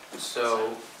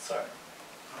 So, Sorry.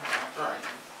 all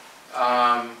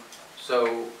right.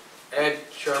 So Ed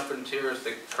Charpentier is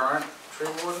the current tree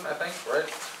warden, I think, right?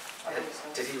 I think so.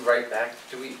 Did he write back,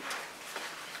 did he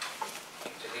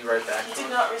write back He to did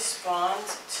us? not respond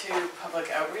to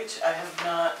public outreach. I have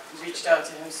not reached out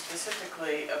to him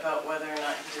specifically about whether or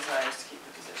not he desires to keep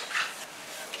the position.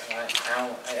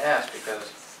 And I asked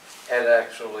because Ed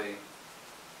actually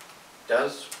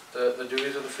does the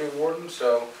duties of the tree warden,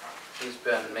 so he's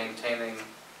been maintaining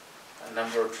a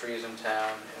number of trees in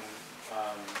town, and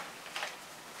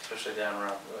especially down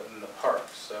around in the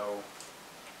parks, so.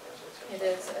 It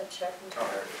is a check. Oh,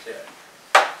 there it is,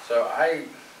 yeah. So I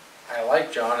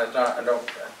like John, it's not, I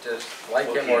just like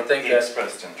him or think He that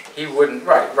expressed interest. he wouldn't,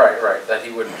 right, that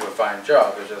he wouldn't do a fine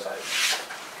job, it's just,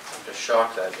 I'm just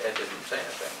shocked that Ed didn't say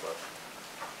anything, but.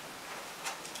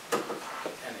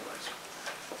 Anyways.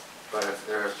 But if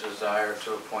there's desire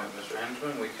to appoint Mr.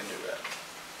 Hensman, we can do that.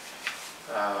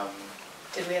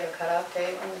 Did we have a cutoff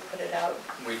date when we put it out?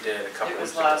 We did a couple It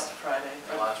weeks was ago. last Friday.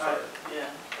 or Last Friday. Yeah,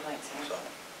 the 19th. So,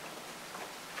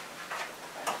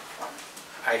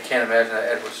 I can't imagine that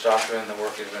Ed would stop doing the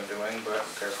work he's been doing, but,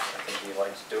 because I think he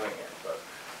likes doing it, but,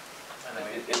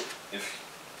 anyway. If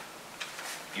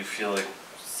you feel like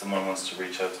someone wants to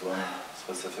reach out to him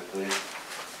specifically,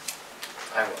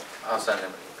 I will, I'll send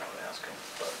him an email and ask him,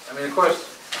 but, I mean, of course,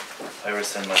 I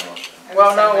rescind my motion.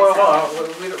 well, no, well, hold on,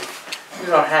 we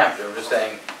don't have to, I'm just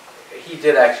saying, he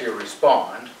did actually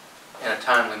respond in a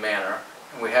timely manner,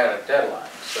 and we had a deadline,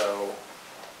 so,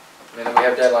 I mean, we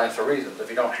have deadlines for reasons. If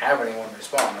you don't have anyone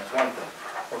respond, that's one thing.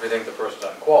 Or if you think the person's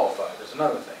unqualified, that's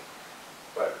another thing.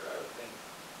 But I think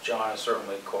John is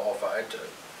certainly qualified to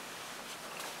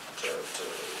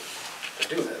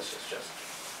do this. It's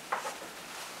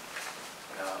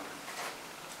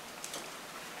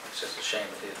just a shame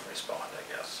that he didn't respond,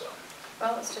 I guess, so.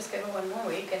 Well, let's just give it one more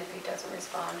week, and if he doesn't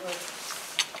respond, we're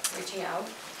reaching out.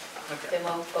 Okay. Then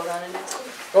we'll vote on it next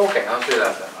week. Okay, I'll do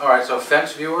that then. All right, so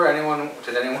fence viewer, did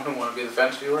anyone want to be the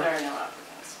fence viewer? There are no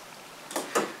applicants.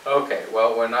 Okay,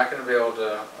 well, we're not gonna be able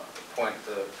to appoint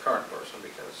the current person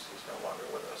because he's no longer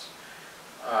with us.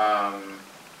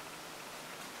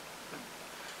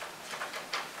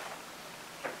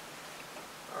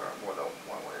 Or more than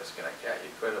one way to skin a cat, you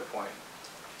could appoint.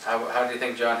 How do you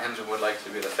think John Henson would like to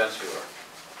be the fence viewer?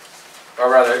 Or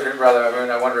rather, I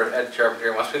mean, I wonder if Ed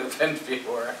Charpentier wants to be the fence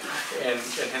viewer and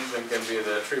Henson can be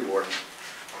the tree warden.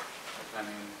 I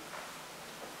mean,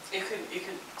 You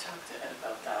could talk to Ed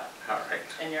about that all right,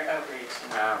 in your outreach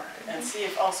all right. and see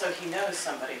if also he knows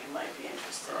somebody who might be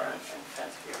interested Right. in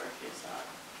fence viewer if he's not.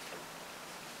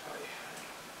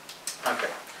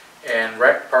 Okay, and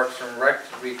rec, Parks and Rec,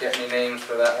 did we get any names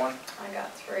for that one? I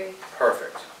got 3.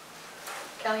 Perfect.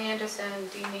 Kelly Anderson,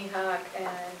 Dee Mihawk,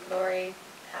 and Lori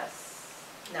Hess.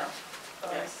 No.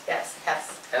 Lori- Yes.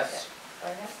 Hess. Hess?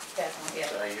 Lori Hess? Yes,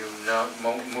 So you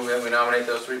move that we nominate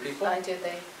those 3 people? I did,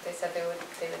 they said they would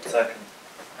do it. Second.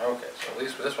 Okay, so at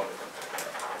least for this one we can figure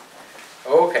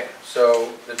out. Okay,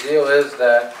 so the deal is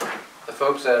that the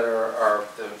folks that are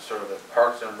the sort of the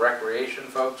Parks and Recreation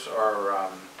folks are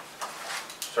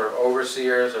sort of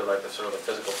overseers or like the sort of the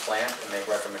physical plant and make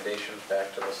recommendations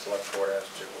back to the select board as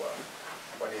to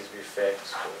what needs to be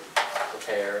fixed or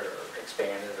repaired or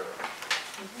expanded or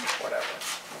whatever.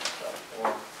 So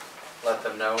we'll let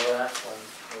them know that when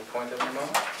we appoint them in a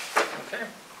moment. Okay.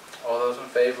 All those in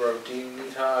favor of Dean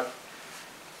Neathawk,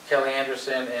 Kelly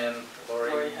Anderson, and Lori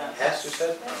Lori Hess, you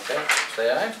said? Okay,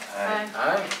 say aye. Aye.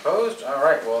 Aye, opposed? All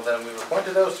right, well then we've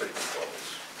appointed those 3 people.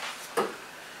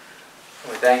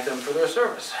 We thank them for their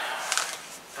service.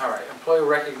 All right, employee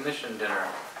recognition dinner.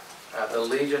 The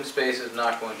Legion space is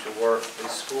not going to work. The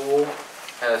school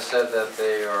has said that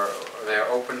they are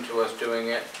open to us doing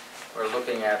it. We're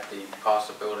looking at the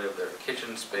possibility of their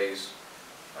kitchen space.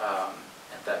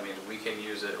 If that means we can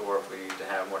use it or if we need to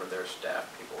have one of their staff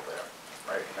people there.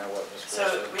 Right, isn't that what the school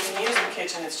So said? we can use the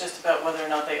kitchen, it's just about whether or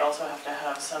not they also have to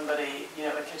have somebody,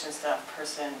 a kitchen staff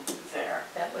person there.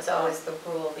 That was always the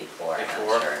rule before, I'm Before?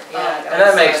 not sure. Yeah, And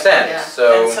that makes sense, yeah.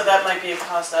 so. And so that might be a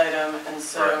cost item, and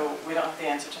so we don't have the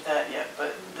answer to that yet,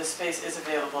 but the space is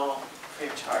available free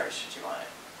of charge, should you want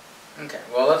it. Okay,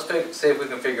 well, let's see if we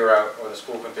can figure out, or the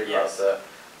school can figure out Yes.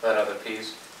 that other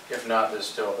piece. If not, there's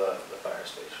still the fire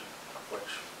station, which,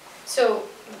 So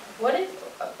what if,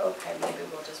 okay, maybe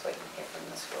we'll just wait and hear from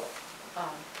the school.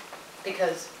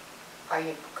 Because are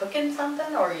you cooking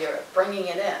something or you're bringing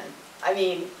it in? I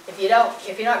mean, if you're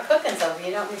not cooking something,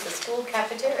 you don't need the school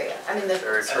cafeteria. I mean, the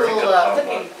Very school true.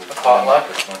 cooking. A potluck?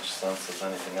 As much sense as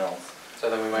anything else, so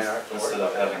then we might not have to worry instead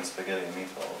about of that. having spaghetti and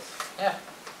meatballs. Yeah.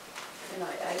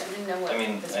 I didn't know what I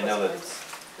mean, this I know was.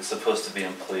 that it's supposed to be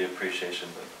employee appreciation,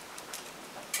 but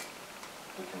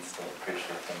we can still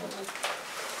appreciate them.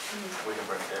 We can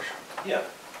bring a dish. Yeah.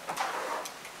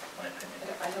 My opinion.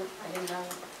 I didn't know.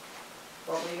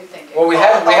 What were you thinking? Well, we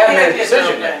haven't All made a ideas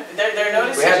decision are yet. open. There are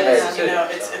no We haven't made a decisions,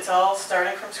 decision, so. it's all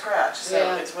starting from scratch, so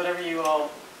Yeah. it's whatever you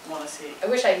all want to see. I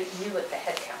wish I knew what the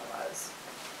head count was.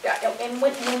 Yeah, and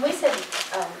when we said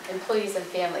employees and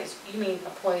families, you mean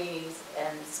employees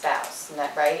and spouse, isn't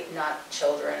that right? Not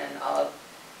children and all of,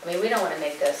 I mean, we don't want to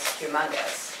make this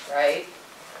humongous, right?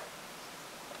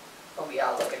 Oh, we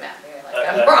all looking at me like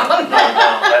I'm wrong. No,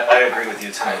 I agree with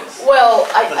you tonight. Well,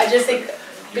 I just think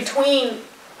between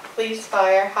police,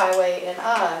 fire, highway, and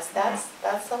us,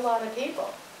 that's a lot of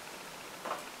people.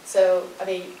 So, I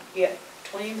mean, you have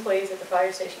 20 employees at the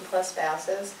fire station plus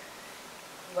spouses.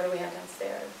 What do we have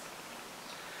downstairs?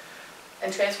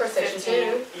 And transfer station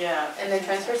too. 15, yeah. And then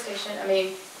transfer station, I mean,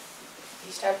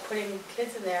 you start putting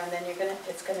kids in there and then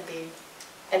it's gonna be,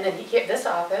 and then here, this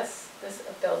office, this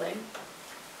building,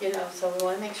 so we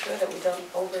wanna make sure that we don't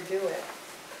overdo it,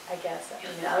 I guess. I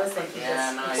mean, I was thinking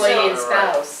Yeah, just no, employee and you're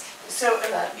right. spouse. So,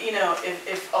 But-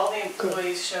 if all the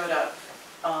employees showed up,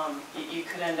 you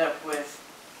could end up with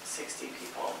 60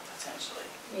 people potentially.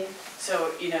 Yeah.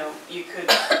 So, you could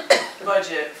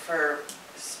budget for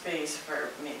space for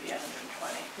maybe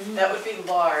 120. That would be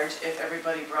large if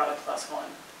everybody brought a +1.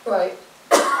 Right.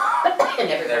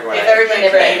 And Everyone If ate. everybody And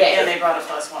everybody came ate. and they brought a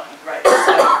 +1,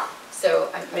 right.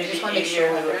 So I Maybe just wanna make 80 sure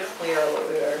or we were 100. clear what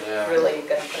we were Yeah. really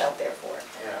gonna put out there for it.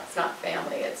 Yeah. It's not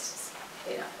family, it's,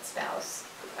 spouse,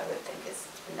 I would think is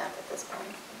enough at this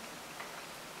point.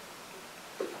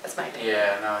 That's my opinion.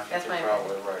 Yeah, no, I That's think my you're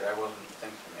probably right. I wasn't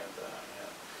thinking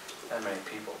of that many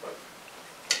people, but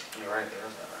you're right, there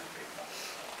is that many people.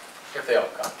 If they all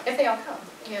come. If they all come,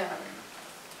 yeah. I mean,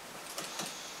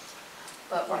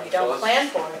 But when you Right, so don't let's- plan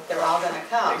for it, they're all gonna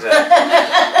come.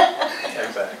 Exactly.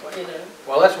 Exactly. You know.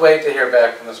 Well, let's wait to hear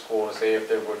back from the school to see if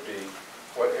there would be,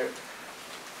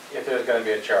 if there's gonna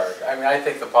be a charge. I mean, I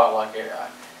think the potluck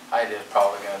idea is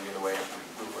probably gonna be the way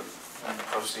we would and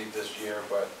proceed this year,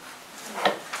 but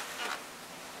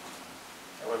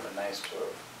it would have been nice to have,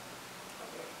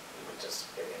 we would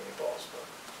just get any balls, but.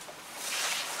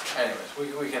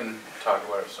 Anyways, we can talk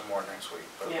about it some more next week,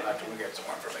 but Yeah, after we get some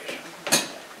more information.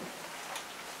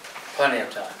 Plenty of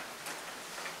time.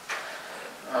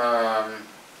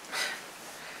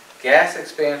 Gas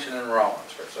expansion in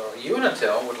Rollinsford. So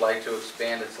Unitil would like to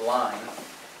expand its line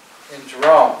into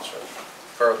Rollinsford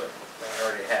further than it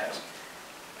already has.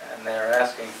 And they're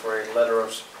asking for a letter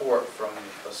of support from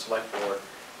the select board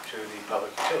to the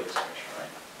Public Utilities Commission,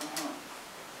 right?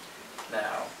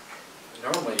 Now,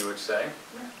 normally you would say,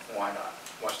 why not?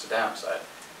 What's the downside?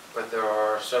 But there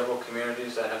are several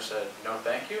communities that have said, no,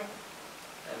 thank you.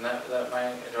 And that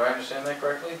might, do I understand that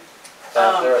correctly?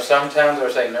 That there are some towns that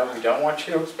are saying, no, we don't want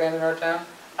you to expand in our town?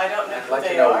 I don't know I'd who like to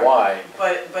they know are, why.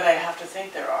 but I have to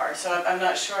think there are. So I'm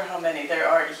not sure how many there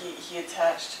are. He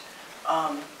attached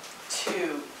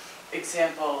 2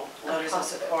 example letters of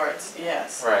Positive. supports,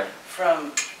 yes, Right.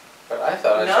 from But I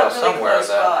thought I saw not really somewhere close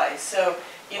that. by. So,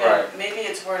 you know, Right. maybe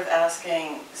it's worth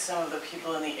asking some of the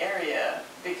people in the area,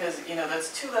 because, you know, that's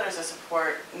 2 letters of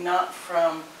support, not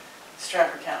from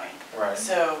Stratford County. Right.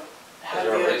 So how Is do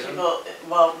there the a other reason? people,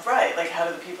 well, right, like how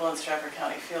do the people in Stratford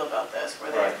County feel about this?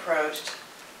 Were they Right. approached?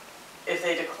 If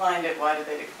they declined it, why did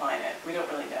they decline it? We don't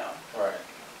really know. Right.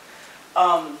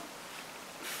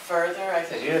 Further, I Is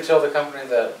think. Unitil the company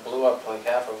that blew up like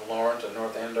half of Lawrence and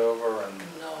North Andover and?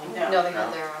 No. No, they No.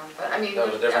 got their own, but I mean. That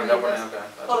was a different I mean, company, this- okay.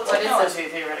 That's Well, a- What is it? technology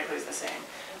theoretically is the same.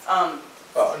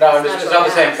 Well, no, It's it's not not the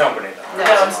so same bad. company though. No,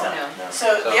 No, it's no. not.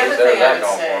 So So the other there's thing I that would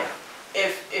going say,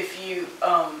 for if you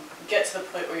get to the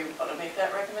point where you want to make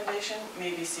that recommendation,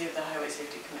 maybe see if the Highway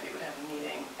Safety Committee would have a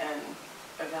meeting and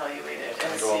evaluate it It's and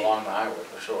gonna see. go along the highway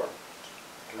for sure.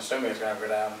 I'm assuming it's gonna go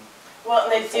down. Well,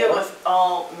 and they deal Before? with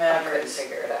all I couldn't matters,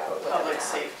 figure it out with the public map.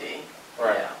 safety.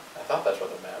 Right. Yeah. I thought that's what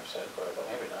the map said, but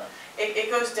maybe not. It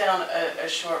goes down a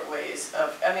short ways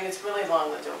of, I mean, it's really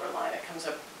along the Dover line. It comes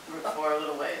up Route 4 a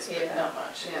little ways, but Yeah, not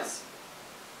much. yeah. It's-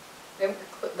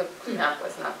 The map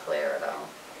was not clear at all.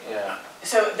 Yeah.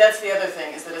 So that's the other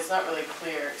thing, is that it's not really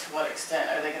clear to what extent.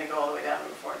 Are they gonna go all the way down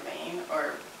Route 4 to Maine,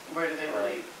 or where do they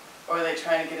really, or are they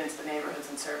trying to get into the neighborhoods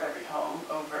and serve every home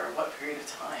over what period of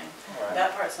time? Right.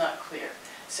 That part's not clear.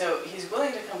 So he's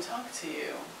willing to come talk to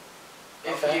you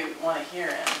if Okay. you wanna hear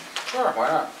him. Sure, why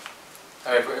not?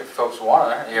 I mean, if folks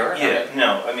wanna hear it. I Yeah, mean,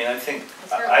 no, I mean, I think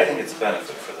it's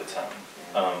benefit for the town,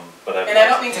 but And I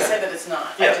don't mean to say that it's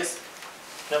not. I Yeah. just,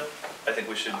 I think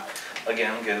we should,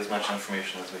 again, get as much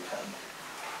information as we can.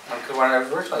 Because when I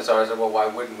originally saw it, I said, well, why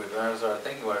wouldn't we? But then I started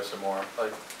thinking about it some more.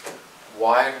 Like,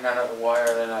 why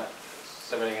are they not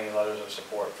submitting any letters of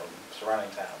support from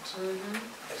surrounding towns?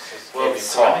 It's just Well, gave me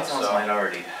surrounding pause, towns so. might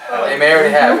already Well, they have. may already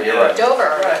have it, you're Yeah. right. Dover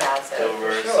already Right. has it,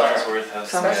 Dover, for sure. Somersworth has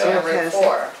some. Especially on Route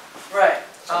 4. right.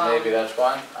 So maybe that's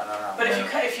fine, I don't know. But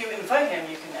if you invite him,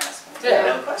 you can ask him Yeah.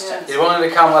 real questions. He's willing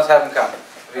to come, let's have him come.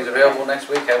 If he's available next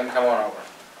week, have him come on over.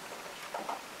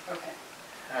 Okay.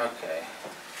 Okay.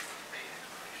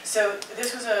 So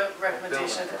this was a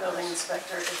recommendation of the building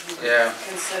inspector, if you Yeah. would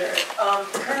consider it.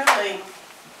 Currently,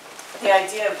 the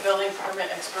idea of building permit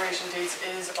expiration dates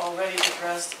is already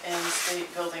addressed in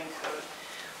state building code.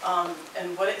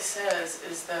 And what it says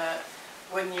is that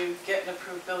when you get an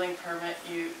approved building permit,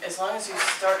 as long as you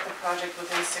start the project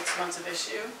within 6 months of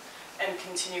issue and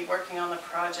continue working on the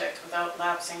project without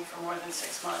lapsing for more than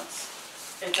 6 months,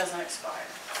 it doesn't expire.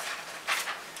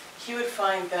 He would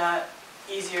find that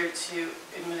easier to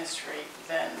administrate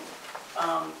than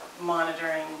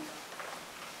monitoring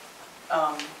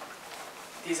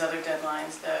these other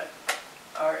deadlines that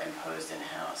are imposed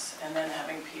in-house, and then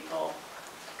having people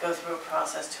go through a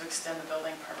process to extend the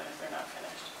building permit if they're not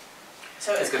finished.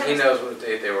 So it's Because kind he of, knows what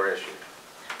date they were issued,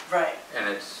 right, and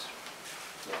it's,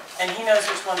 and he knows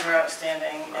which ones are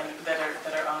outstanding and that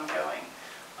are ongoing.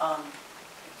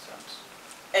 makes sense.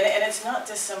 And it's not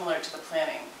dissimilar to the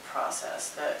planning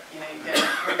process, that, you know, you get an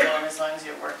approval, and as long as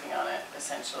you're working on it,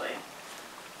 essentially,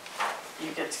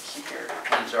 you get to keep your.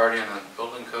 And it's already in the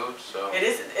building code, so. It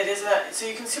is so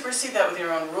you can supersede that with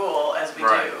your own rule, as we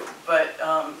Right. do, but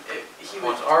he Well,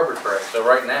 would, it's arbitrary, so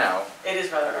right now, it is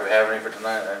if rather. we have any for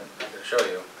tonight, I can show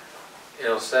you.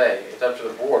 It'll say, it's up to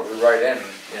the board, we write in,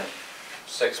 Yeah.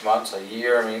 6 months, a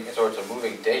year, I mean, so it's a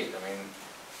moving date, I mean,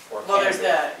 or it Well, can there's be.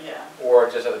 that, yeah. Or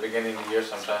just at the beginning of the year,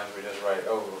 sometimes we just write,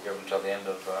 oh, we'll give them till the end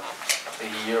of the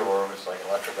year, or it's like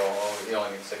electrical, oh, you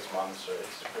only need 6 months, or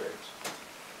it's,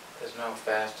 there's no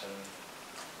fast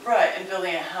and, Right, and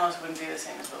building a house wouldn't be the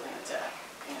same as building a deck,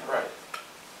 you know. right.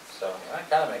 So, that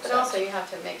kind of makes sense. But also you have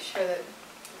to make sure that,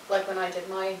 like when I did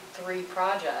my 3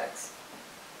 projects,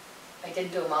 I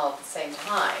didn't do them all at the same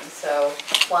time, so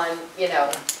one, you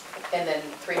know, and then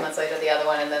 3 months later the other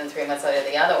one, and then 3 months later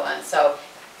the other one. So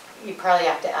you probably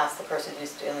have to ask the person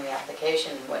who's doing the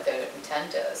application what their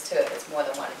intent is too, if it's more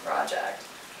than one project.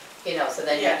 You know, so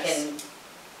then you Yes. can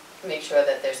make sure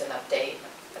that there's enough date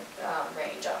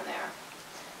range on there.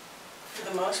 For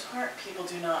the most part, people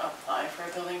do not apply for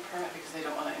a building permit because they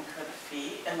don't want to incur the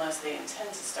fee unless they intend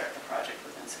to start the project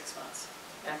within 6 months.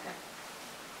 Okay.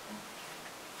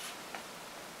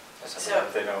 So-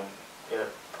 If they don't get a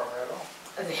permit at all,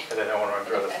 because they don't want to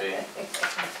incur the fee,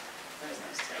 That is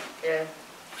nice too. Yeah.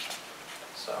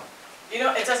 so. You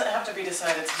know, it doesn't have to be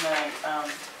decided tonight.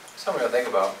 Something to think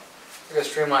about. We can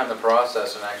streamline the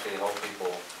process and actually hold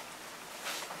people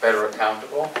better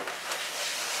accountable.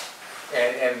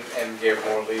 And give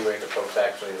more leeway to folks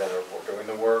actually that are doing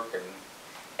the work and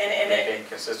And making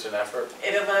consistent effort.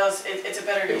 it allows, it's a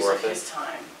better Be use of worth it. his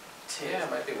time too. Yeah,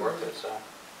 it might be worth it, so.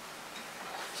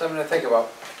 Something to think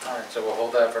about. All right, so we'll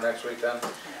hold that for next week then.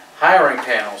 Hiring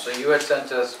panel, so you had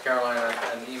sent us, Caroline,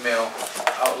 an email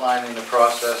outlining the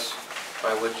process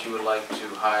by which you would like to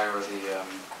hire the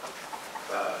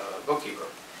bookkeeper.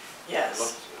 It Yes.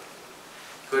 looked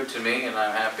good to me, and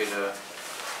I'm happy to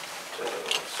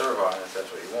serve on it if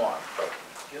that's what you want, but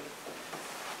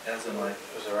As am I.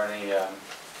 is there any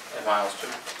miles too?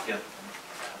 Yeah, I'm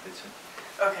happy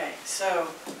to. Okay, so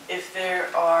if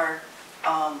there are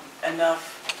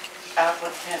enough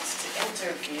applicants to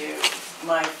interview,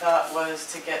 my thought was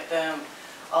to get them,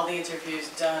 all the interviews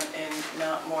done in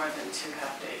not more than 2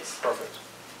 half-days. Perfect.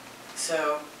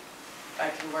 So I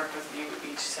can work with you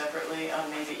each separately on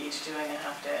maybe each doing a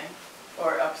half-day,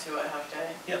 or up to a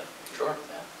half-day? Yeah. Sure.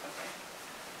 Okay.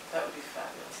 That would be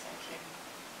fabulous, thank you.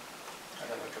 And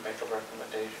then we can make a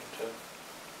recommendation to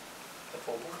the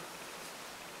full board.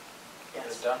 Is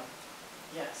Yes, it done?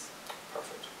 yes,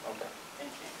 Perfect, okay.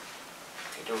 thank you.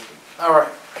 Okey-dokey. All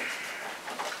right.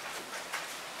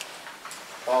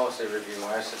 Policy review,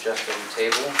 I suggest that we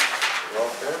table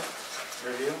welfare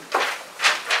review,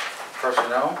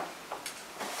 personnel,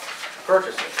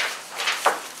 purchasing.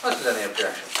 Unless there's any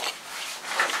objection.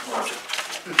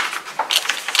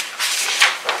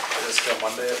 Is it still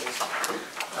Monday at least?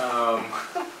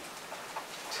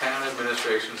 Town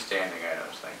administration standing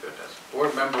items, thank goodness.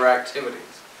 Board member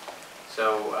activities.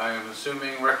 So I'm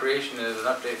assuming recreation is an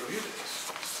update from you guys.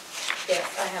 Yes,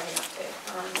 I have an update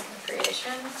on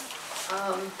recreation.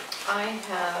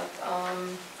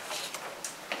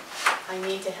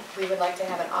 We would like to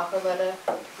have an offer letter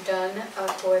done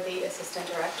for the assistant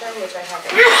director, which I have the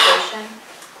application.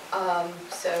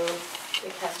 So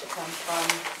it has to come from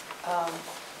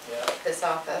Yeah. this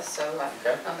office, so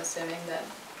Okay. I'm assuming that,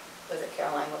 was it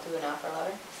Caroline will do an offer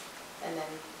letter? And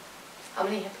then, how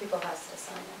many people has to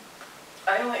sign it?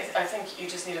 I think you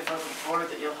just need a vote of the board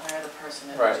that you'll hire the person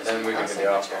and Right, just then we need can a do the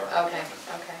offer. signature. Okay,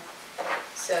 okay.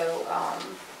 So,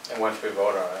 And once we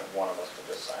vote on it, one of us can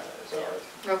just sign it, is that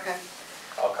right? okay.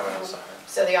 I'll come in and sign it.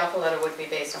 So the offer letter would be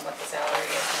based on what the salary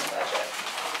is in the budget.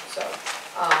 So,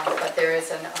 but there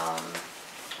is an, I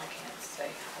can't say,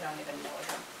 I don't even know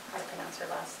how to pronounce her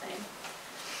last name.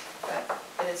 But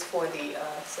it is for the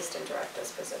assistant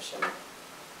director's position.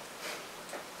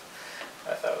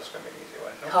 I thought it was going to be an easy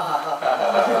one.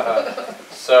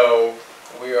 So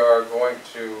we are going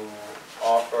to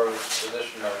offer the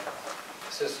position of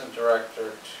assistant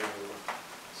director to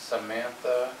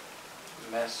Samantha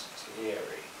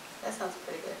Mestieri. That sounds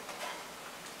pretty good.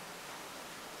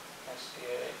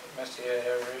 Mestieri,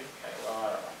 okay, well, I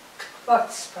don't know.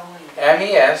 What spelling?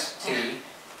 Mestieri.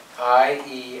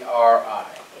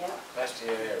 Yeah.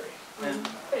 Mestieri.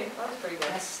 That was pretty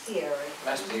good. Mestieri,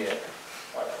 Mestieri,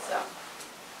 whatever. So, all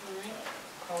right.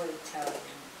 probably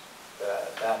Italian.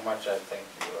 That much I think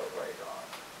you are right on,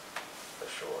 for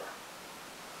sure.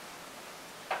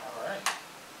 All right.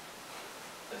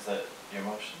 Is that your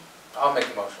motion? I'll make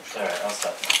the motion, All sure. right, I'll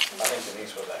second. I think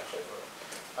Denise was actually,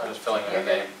 I was filling in her You're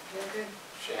good. name. You're good.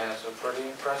 She has a pretty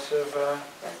impressive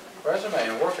Resume. resume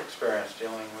and work experience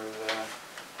dealing with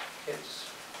kids.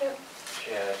 Yep.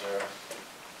 She has her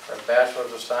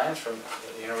Bachelor's of Science from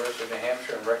the University of New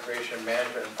Hampshire in Recreation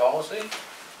Management and Policy.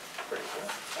 Pretty cool.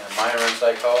 And a minor in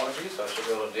psychology, so she'll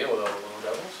be able to deal with all the little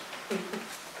devils.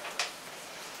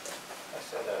 I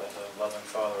said that as a loving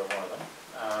father of one of them.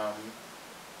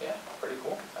 Yeah, pretty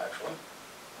cool, actually.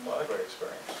 A lot of great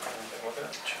experience. Look at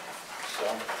it. So,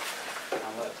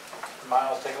 I'll let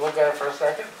Miles take a look at it for a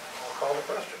second. We'll call the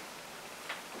question.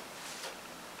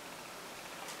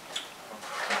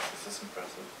 This is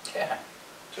impressive. Yeah.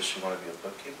 Does she want to be a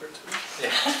bookkeeper too? Yeah.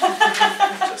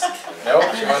 Just kidding.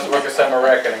 Nope, she wants to work a summer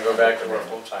rec and then go back to her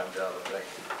full-time job, I think.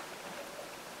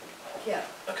 Yeah.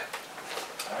 Okay.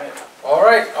 All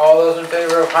right, all those in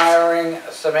favor of hiring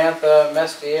Samantha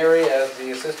Mestieri as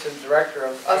the Assistant Director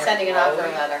of Oh, Camp sending an offer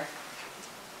Raleigh? letter.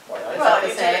 Why not? Is Well, that the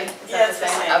you did same? it. Is Yeah, that it's the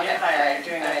the same? same, Okay, you're hiring, alright,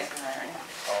 you're doing alright. that for hiring.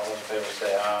 All those in favor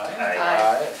say aye.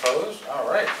 Aye. Opposed? All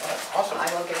right, awesome. I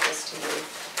will give this to you,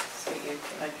 so you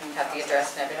I can can have the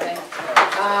address and everything.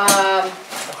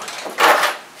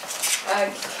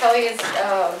 Kelly is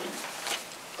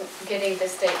getting the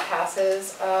state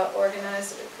passes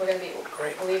organized. We're gonna be,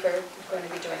 Great. we were going to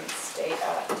be doing 10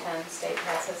 state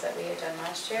passes that we had done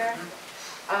last year.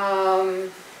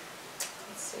 Let's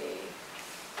see.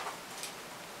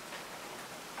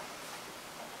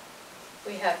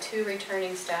 We have 2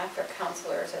 returning staff or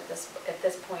counselors at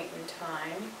this point in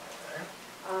time.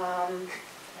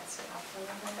 Let's see,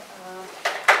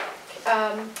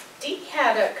 Dee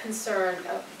had a concern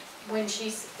when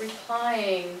she's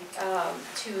replying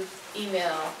to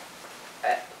email.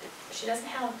 She doesn't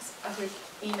have an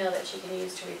email that she can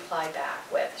use to reply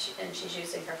back with, and she's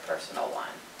using her personal one.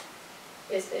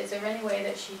 Is there any way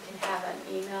that she can have an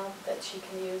email that she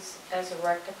can use as a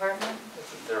rec department?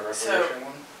 Is there a So- recreation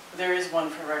one? There is one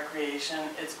for recreation,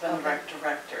 it's been Okay. rec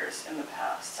directors in the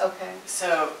past. Okay,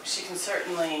 So she can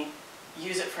certainly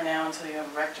use it for now until you have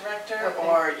a rec director, Okay.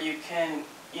 or you can,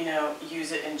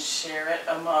 use it and share it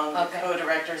among the Okay.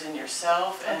 co-directors and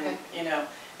yourself, and, Okay.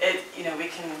 we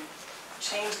can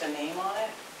change the name on it.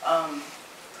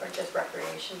 or just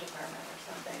recreation department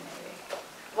or something maybe.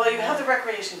 Well, you have the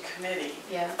recreation committee,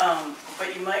 Yeah,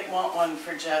 but you might want one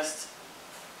for just,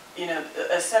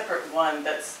 a separate one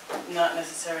that's not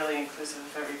necessarily inclusive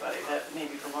of everybody, that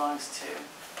maybe belongs to.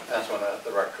 That's one that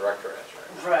the rec director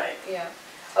has, right? Right. yeah,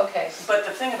 okay, But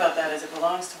the thing about that is it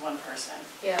belongs to one person.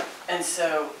 yeah, And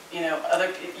so, you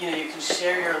can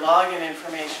share your login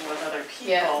information with other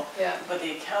yeah, people, yeah, but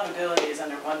the accountability is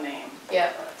under one name.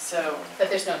 yeah. So, But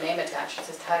there's no name attached, it's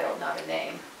a title, not a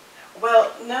name.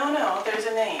 well, no, there's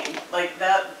a name. Like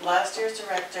that, last year's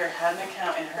director had an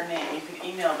account in her name. You could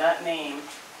email that name,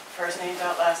 first name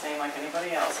dot last name, like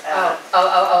anybody else.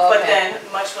 Oh, But okay. then,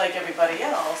 much like everybody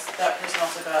else, that person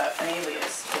also got an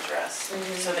alias address,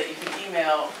 Mhm. so that you could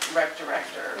email rec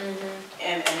director, Mhm.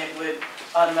 and it would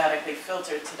automatically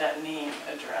filter to that name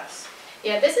address.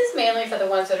 Yeah, this is mainly for the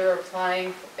ones that are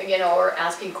applying, or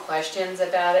asking questions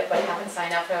about it, but haven't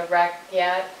signed up for a rec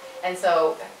yet. And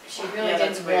so she really Yeah,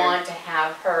 that's didn't weird. want to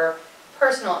have her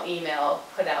personal email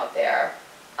put out there,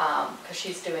 because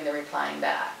she's doing the replying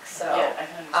back, so. Yeah, I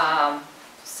can understand.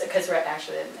 Because we're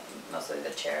actually, mostly the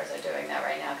chairs are doing that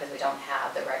right now, because we don't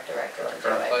have the rec director to do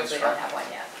Current it, place, because we right. don't have one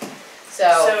yet.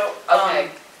 So, okay,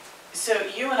 So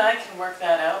you and I can work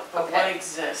that out, but what Okay.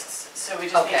 exists? So we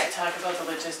just need Okay. to talk about the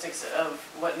logistics of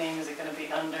what name is it gonna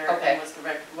be under, Okay. and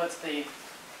what's the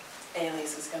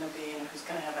alias is gonna be, and who's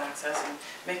gonna have access, and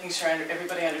making sure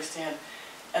everybody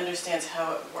understands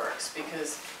how it works,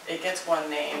 because it gets one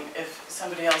name. If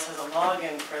somebody else has a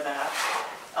login for that,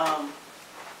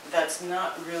 that's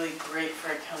not really great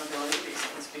for accountability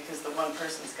reasons, because the one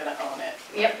person's gonna own it.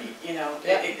 Yep.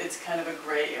 Yep. It's kind of a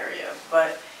gray area,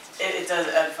 but it does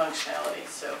add functionality,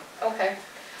 so. okay.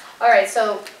 All right,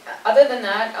 so other than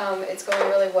that, it's going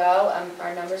really well.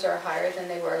 Our numbers are higher than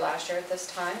they were last year at this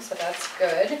time, so that's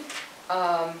good.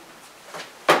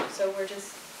 So we're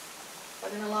just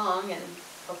plugging along and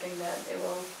hoping that it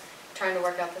will, trying to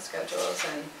work out the schedules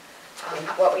and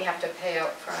what we have to pay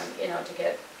out from, to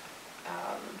get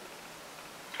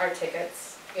our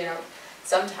tickets,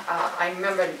 I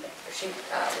remember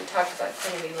we talked about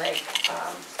Kennedy Lake,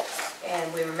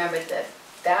 and we remembered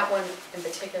that one in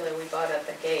particular we bought at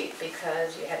the gate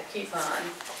because you had a coupon.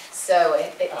 So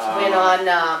it went on,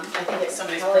 I think it's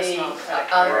Somebody's Kelly. personal credit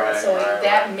card. So Right,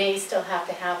 that right. may still have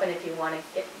to happen if you want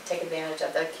to take advantage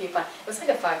of the coupon. It was like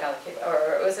a $5 coupon,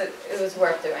 or it was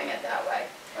worth doing it that way.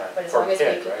 Right. But as For long as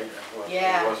kid, we could- right? It wasn't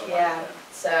Yeah, like yeah, that.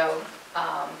 so,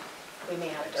 we may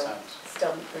have Makes to sense.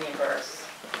 still reimburse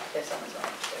if someone's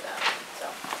willing to do that, so.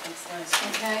 It's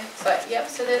nice. Okay, but, yep,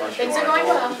 so Unless you things are wanna going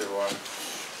go well. over to,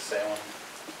 Salem,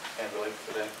 Can't Lake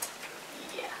today.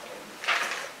 Yeah.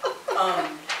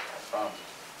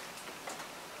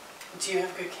 Do you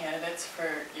have good candidates for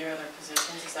your other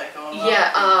positions? Is that going well?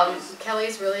 Yeah,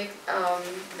 Kelly's really,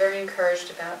 very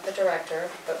encouraged about the director,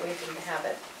 but we didn't have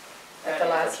it at the Right.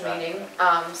 last Right. meeting.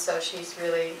 So she's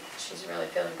really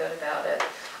feeling good about it.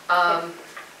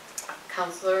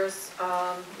 Counselors,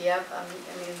 yep,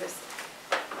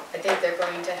 I think they're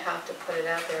going to have to put it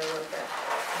out there a little bit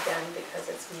again, because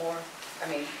it's more,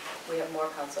 we have more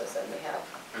counselors than we have.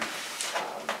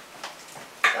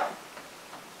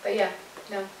 But yeah,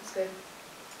 no, it's good.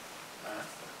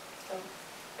 So,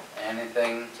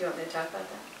 Anything, Do you want me to talk about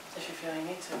that? If you feel you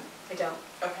need to. I don't,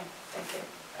 Okay. thank you.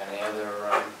 any other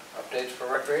updates for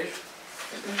recreation?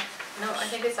 No, I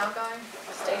think it's all going.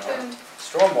 Stay tuned.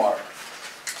 Stormwater.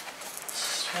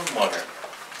 Stormwater.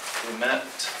 We met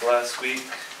last week,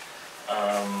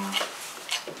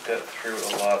 got through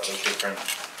a lot of different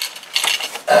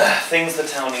things the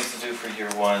town needs to do for year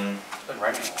one. It's been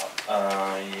raining a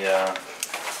lot. Yeah.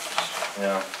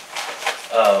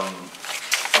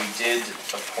 We did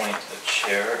appoint a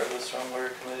chair of the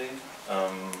stormwater committee.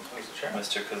 Who's the chairman?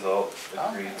 Mr. Cazalt Oh,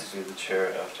 agreed nice. to be the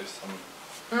chair after some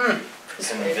Yes.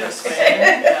 convincing.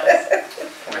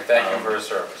 And we thank him for his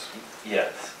service.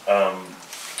 Yes,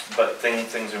 but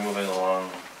things are moving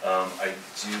along. I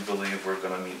do believe we're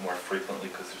gonna meet more frequently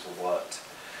because there's a lot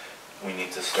we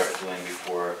need to start doing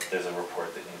before there's a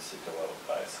report that needs to go out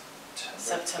by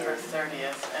September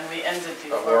 30th, and we ended But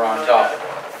before we're we on really top got of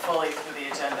it. fully through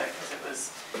the agenda, because it was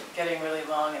getting really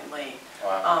long and late.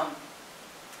 Wow.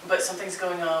 But something's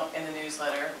going out in the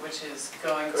newsletter, which is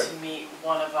going to Good. meet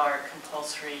one of our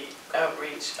compulsory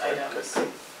outreach Good, items.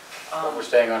 good. But we're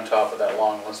staying on top of that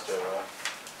long list of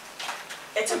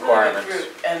It's a really good requirements.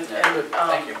 group, and, Yeah, good.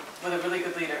 Thank you. with a really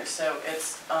good leader, so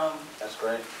it's That's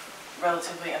great.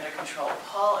 relatively under control.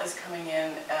 Paul is coming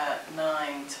in at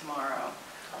 9 tomorrow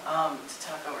to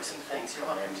talk over some things. You're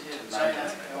welcome to join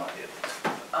us if you want.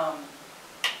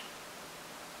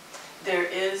 There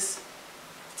is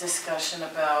discussion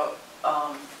about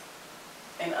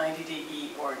an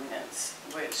IDDE ordinance,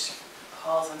 which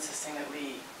Paul's insisting that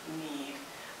we need.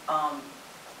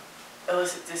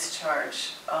 Illicit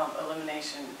discharge,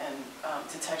 elimination and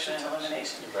detection and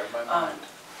elimination. You read my mind.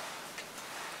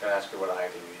 Gonna ask you what I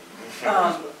do.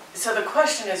 So the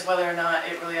question is whether or not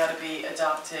it really ought to be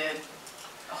adopted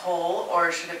whole,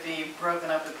 or should it be broken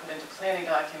up and put into planning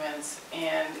documents?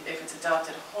 And if it's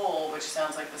adopted whole, which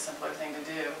sounds like the simpler thing to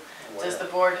do, does the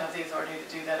board have the authority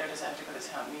to do that, or does it have to go to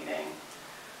town meeting?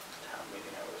 Town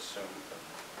meeting, I would assume.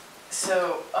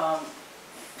 So,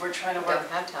 we're trying to We work,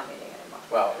 don't have town meeting anymore.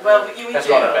 Well, we that's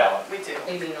do, on a ballot. we do,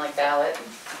 You mean like ballot?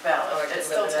 ballot, Or it's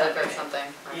still town deliberative or meeting.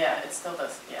 something? Yeah, it still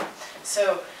does, yeah.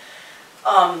 So,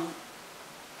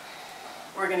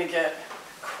 we're gonna get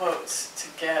quotes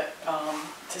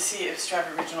to see if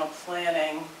Stratford Regional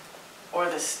Planning or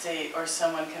the state or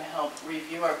someone can help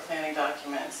review our planning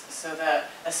documents, so that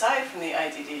aside from the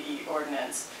IDDE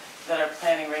ordinance, that our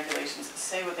planning regulations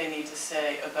say what they need to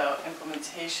say about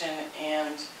implementation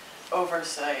and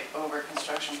oversight over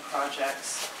construction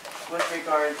projects with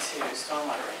regard to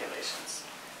stormwater regulations,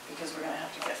 because we're gonna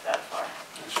have to get that far.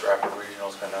 And Stratford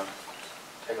Regional's gonna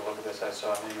take a look at this, I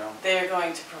saw an email. They are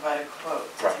going to provide a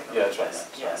quote to Right, take a yeah, look that's what I at this.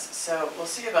 meant, sorry. Yes, so we'll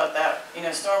see about that. You know,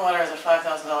 stormwater has a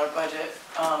 $5,000 budget.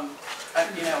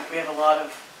 You know, we have a lot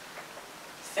of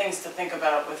things to think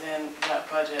about within that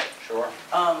budget. Sure.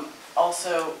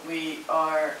 Also, we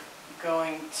are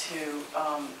going to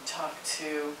talk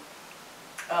to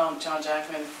John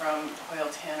Jackman from Hoyle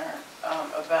Tanner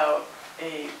about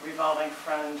a revolving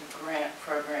fund grant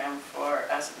program for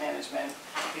asset management,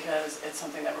 because it's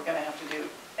something that we're gonna have to do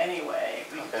anyway.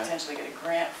 We could Okay. potentially get a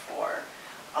grant for.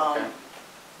 Okay.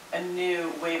 A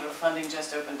new wave of funding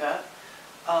just opened up.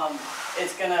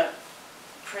 It's gonna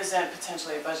present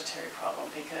potentially a budgetary problem,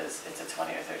 because it's a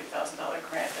 $20,000 or $30,000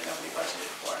 grant that nobody budgeted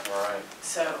for. Right.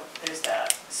 So there's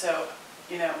that. So,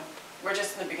 you know, we're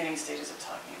just in the beginning stages of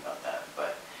talking about that,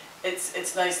 but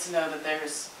it's nice to know that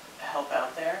there's help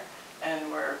out there,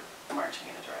 and we're marching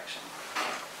in a direction.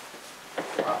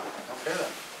 Wow, okay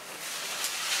then.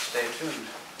 Stay tuned.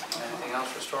 Anything else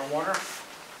for stormwater?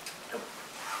 Nope.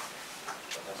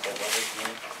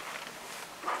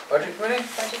 Budget committee?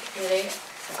 Budget committee.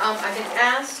 I've been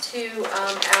asked to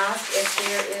ask if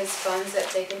there is funds that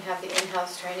they can have the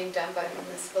in-house training done by the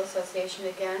municipal association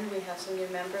again. We have some new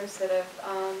members that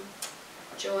have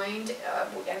joined.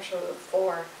 Actually, we have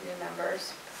 4 new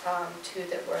members, 2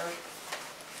 that were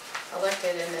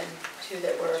elected and then 2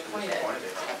 that were appointed.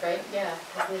 Right? Yeah,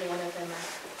 neither one of them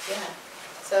yeah.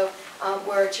 So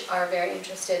are very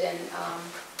interested in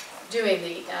doing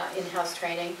the in-house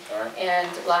training. All right. And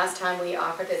last time we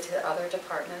offered it to other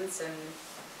departments, and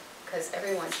because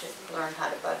everyone should learn how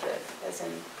to budget, as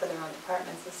in for their own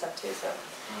departments and stuff too, so.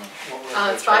 What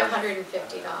was It's the charge?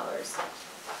 $550. So,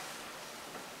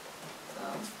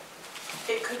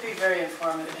 It could be very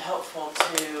informative, helpful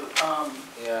to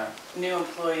Yeah. new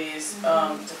employees,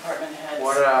 department heads.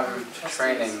 What trustees.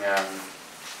 training, what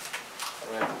do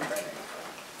we have for training?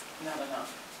 Not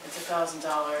enough. It's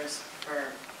 $1,000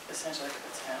 for, essentially for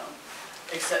the town,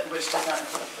 except, which does not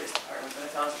include the police department, but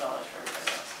 $1,000 for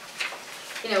everybody else.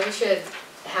 you know, we should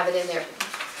have it in there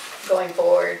going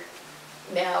forward,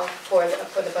 now for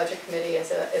the budget committee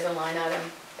as a line item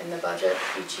in the budget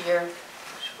each year.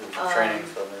 Should be training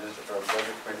for the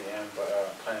budget committee and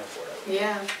planning board. I would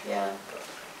Yeah, yeah,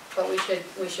 but we should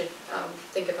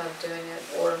think about doing it,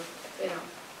 or, you know,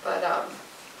 but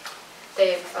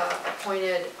they've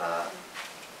appointed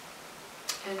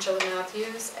Angela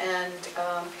Matthews and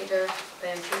Peter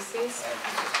Van Keeses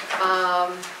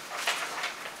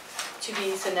to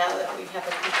be, so now that we have a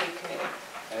complete committee.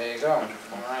 There you go. All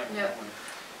right. Yep.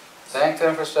 Thank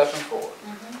them for stepping forward.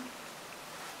 Mhm.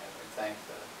 And we thank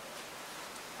the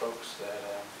folks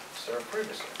that served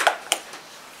previously.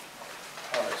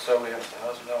 All right, so we have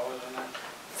 $1,000 in that?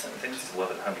 I think it's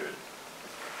 1,100.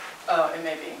 Oh, it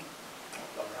may be.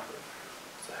 1,100.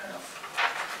 It's a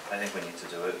half. I think we need to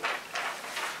do it.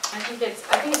 I think it's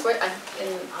great,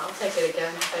 and I'll take it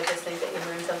again, I just think that you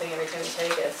learn something every time you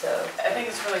take it, so. I think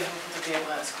it's really helpful to be able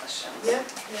to ask questions. Yeah,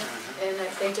 yeah, and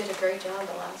they did a great job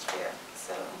the last year,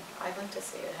 so I'd like to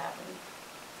see it happen.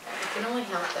 It can only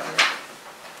help them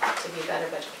to be better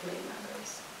budget committee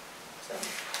members, so.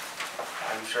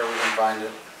 I'm sure we can find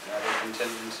it, another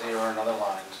contingency or another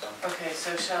line, so. Okay,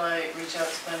 so shall I reach out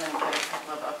to them and get a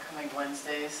couple of upcoming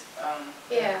Wednesdays?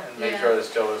 Yeah, And make sure that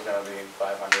still is gonna be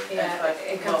 500. Yeah,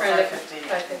 and Well, confirm the,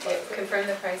 550. confirm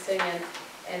the pricing,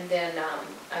 and then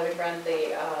I would run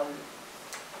the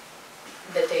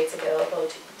dates available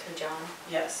to John.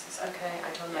 Yes, exactly. Okay, I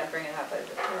told him I'd bring it up, but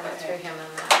that's for Okay. him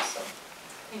on that, so,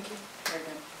 thank you. Very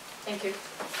good. Thank you.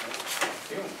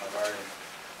 Thank you. I've already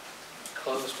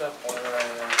closed up what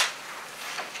I,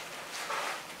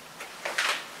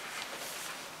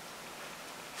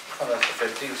 oh, that's the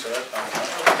 15th, so that's not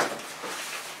much.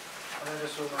 What did I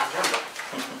just move my agenda?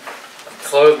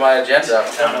 Close my agenda.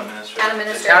 Town Town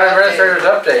administrator. The town administrator's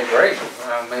update, great.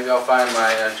 Maybe I'll find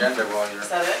my agenda while Is you're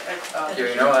that it?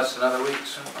 giving, no, that's another week,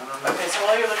 so I don't know. Okay, so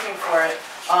while you're looking for it,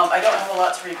 I don't have a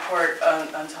lot to report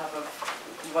on top of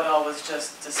what all was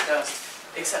just discussed,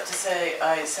 except to say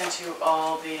I sent you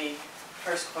all the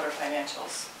first quarter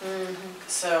financials.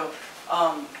 So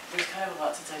there's kind of a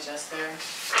lot to digest there,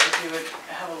 if you would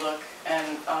have a look.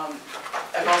 And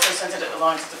I've also sent it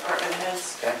along to department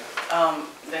heads. Okay.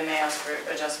 They may ask for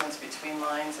adjustments between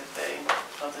lines if they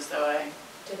felt as though I...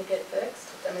 Did it get fixed?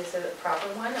 I mean, is it a proper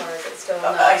one, or is it still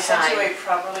not I sent you signed? a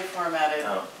properly formatted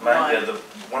Oh, one. yeah,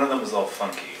 one of them was all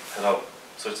funky, had all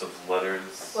sorts of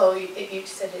letters. Well, you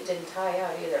said it didn't tie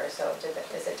out either, so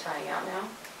is it tying out now?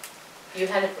 You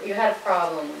had a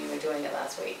problem when you were doing it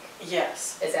last week.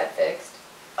 Yes. Is that fixed?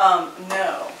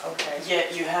 No, Okay,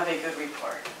 yet you have a good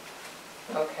report.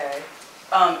 okay.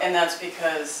 And that's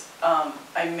because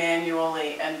I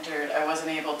manually entered, I wasn't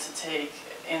able to take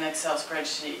an Excel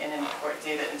spreadsheet and import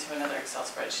data into another Excel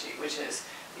spreadsheet, which is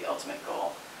the ultimate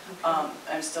goal.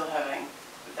 I'm still having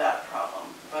that problem,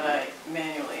 but I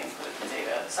manually inputted the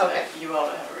data so that you all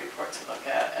would have a report to look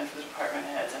at, and for the department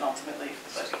heads, and ultimately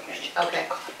for the budget committee. Okay,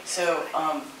 So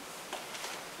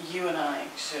you and I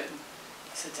should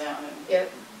sit down and... yeah,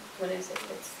 when is it?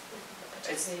 It's,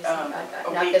 Not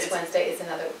a week, this it's- Wednesday, it's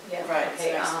another, yeah, Right, it's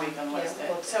okay. next week on yeah, Wednesday.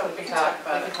 we'll- So we we can can talk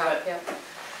about we it, can talk, but- yeah.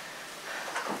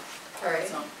 All right.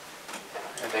 So,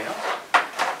 Anything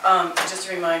else? just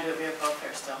a reminder that we have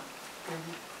welfare still.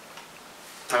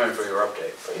 I'm in for your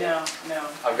update, but yeah. No,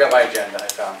 I've got my agenda, I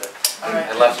found it. all right.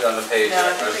 I left it on the page, No, I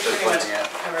I think was we just pretty much looking at.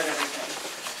 covered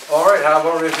everything. All right, how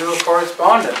about review of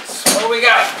correspondence? What do we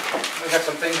got? We got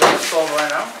some things on the floor right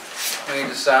now. We need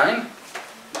to sign.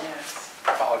 Yes.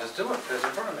 I'll just do it, it's in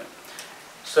front of me.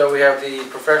 So we have the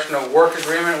professional work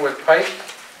agreement with Pike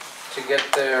to get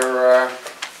their,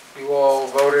 you all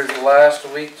voted last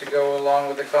week to go along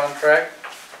with the contract.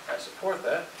 I support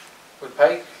that. With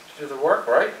Pike to do the work,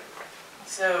 right?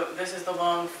 So this is the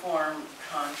long form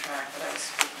contract that I was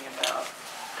speaking about,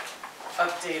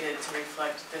 updated to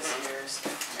reflect this year's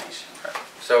information.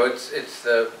 So it's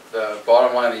the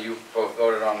bottom line that you both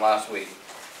voted on last week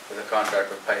with the contract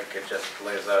with Pike. It just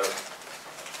lays out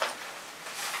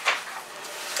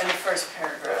And the first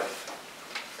paragraph.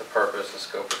 the purpose, the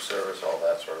scope of service, all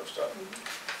that sort of stuff.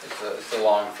 It's the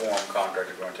long form contract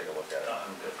if you want to take a look at it.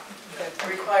 It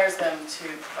requires them to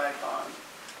provide bond.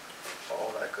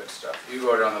 All that good stuff. You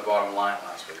voted on the bottom line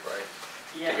last week, right?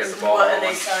 Yes. get the ball Well, and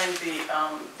they rolling. signed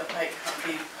the Pike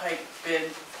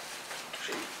bid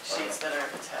sheets that are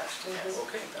attached, yes.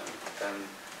 Okay, then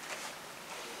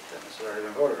it's already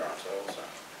been voted on, so it's, all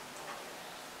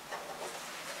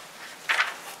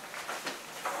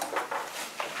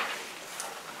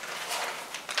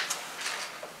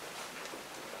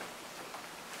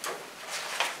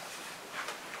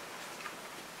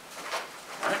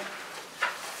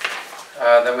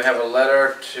right. Then we have a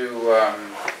letter to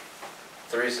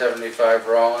 375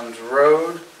 Rollins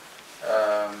Road.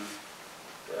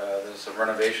 There's some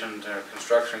renovation or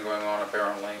construction going on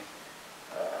apparently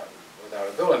without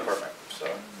a building permit. So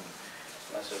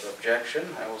unless there's objection,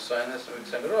 I will sign this and we can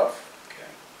send it off.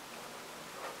 Okay.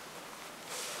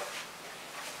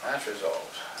 That's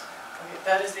resolved. Okay,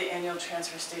 that is the annual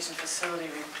transfer station facility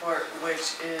report,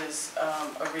 which is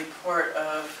a report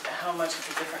of how much of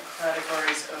the different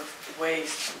categories of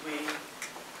waste we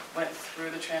went through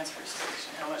the transfer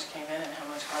station, how much came in and how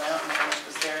much went out and how much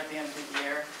was there at the end of the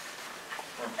year.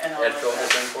 And all Ed of filled that.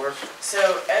 this in for us?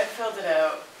 So Ed filled it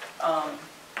out,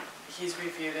 he's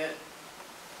reviewed it.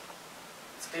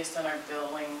 It's based on our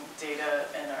billing data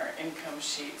and our income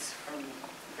sheets from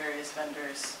various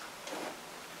vendors.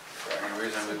 For any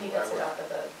reason So he I gets it would. off of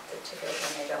the ticket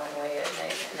when they go away at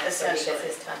night, and that's where he gets Essentially.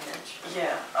 his tonnage.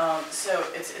 Yeah, so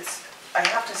it's, I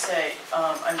have to say,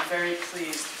 I'm very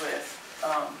pleased with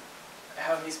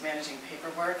how he's managing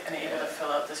paperwork and able to fill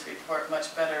out this report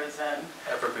much better than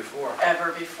Ever before.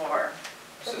 ever before.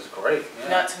 This is great, yeah.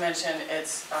 Not to mention,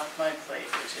 it's off my plate,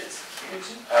 which is huge.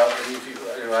 If you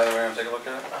either way, want to take a look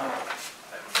at it?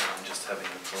 I'm just having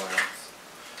the drawings.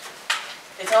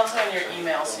 It's also in your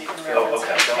email, so you can reference Oh, it.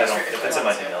 okay, I don't, if if you it's in my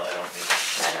want to. email, I don't need I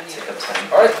don't to take either. up time.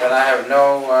 All right, then I have no,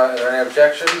 is there any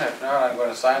objection? If not, I'm going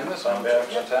to sign this on behalf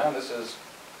of the town. This is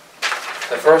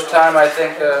the first time I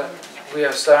think we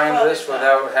have signed this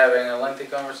without having a lengthy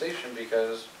conversation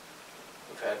because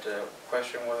we've had to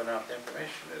question whether or not the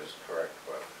information is correct,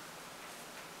 but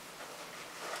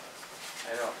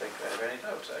I don't think I have any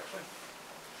doubts, actually.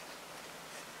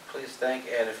 Please thank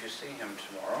Ed if you see him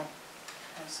tomorrow.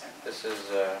 I'm sorry. This is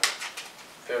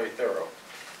very thorough.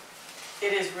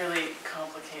 It is really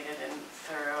complicated and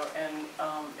thorough, and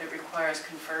it requires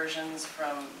conversions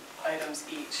from items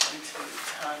each into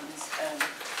tons and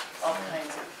all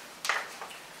kinds of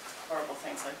horrible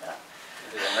things like that.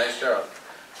 You did a nice job.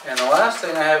 And the last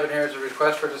thing I have in here is a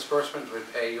request for disbursement to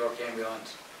repay York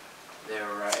Ambulance their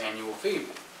annual fee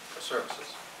for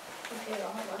services. Okay,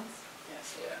 all at once.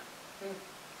 Yes. Yeah. Hmm.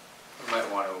 We might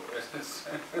want to fix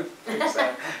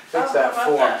that How about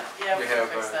form. that? Yeah, We we can have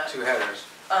fix that. 2 headers.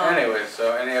 Um, Anyway,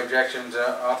 so any objections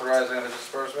authorizing the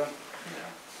disbursement?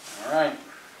 All right.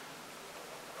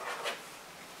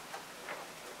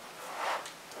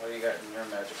 What do you got in your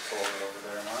magic folder over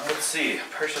there, Miles? Let's see,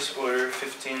 purchase order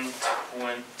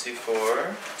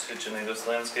 1524 to Genetos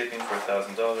Landscaping for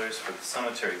 $1,000 for the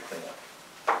cemetery cleanup.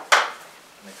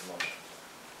 Make a motion.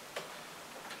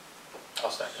 I'll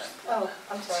second. Oh,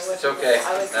 I'm sorry. what- It's okay,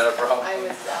 I was- not a problem. I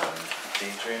was,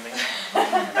 Daydreaming?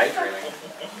 Night dreaming.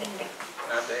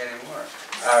 Not day anymore.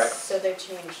 All right, so they've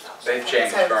changed. They've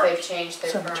changed So firms. they've changed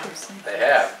their firms. They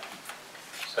have.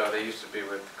 So they used to be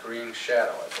with Green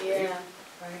Shadow, I believe. Yeah,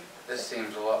 right. This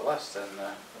seems a lot less than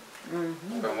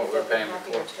Mm-hmm. what we were paying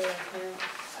Happier before. too,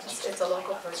 yeah. It's a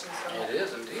local person, so. It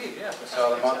is indeed, yeah. I saw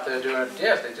them out there doing,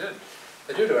 yes, they did.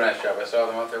 They do a nice job. I saw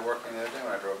them out there working the other day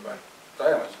when I drove by. So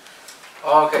anyways.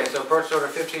 Okay, so purchase order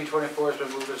 1524 has been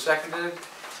moved and seconded.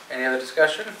 Any other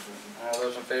discussion? All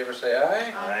those in favor say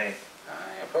aye. Aye.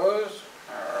 Aye, opposed?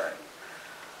 All right.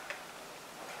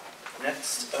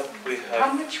 Next up, we How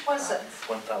have much was it?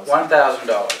 $1,000.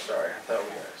 $1,000, sorry. I thought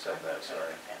we had said that,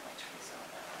 sorry. Family trees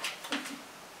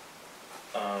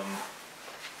on that.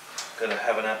 Gonna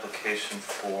have an application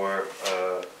for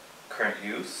current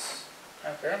use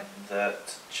Okay.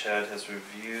 that Chad has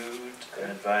reviewed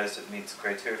and advised it meets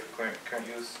criteria for current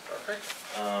use. Perfect.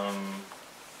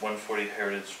 140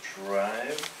 Heritage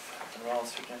Drive in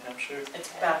Rollinsford, New Hampshire. It's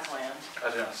backland. I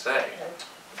was gonna say,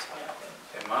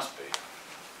 Yeah. it must be.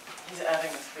 He's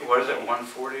adding the 3. What is it,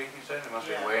 140, you said? It must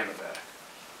be Yeah. way in the back.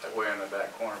 Like way in the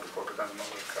back corner before it becomes a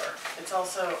mother's car. It's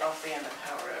also off the end of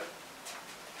Power Road.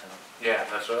 Yeah,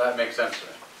 that makes sense to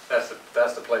me. That's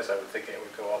the place I would think it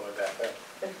would go all the way back there.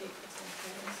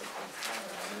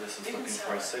 This is You can looking sell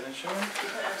for a it. signature. You can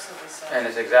absolutely sell And it.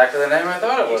 it's exactly the name I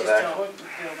thought it You was, just actually. don't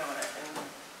build on it and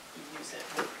use it.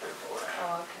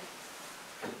 Oh, okay.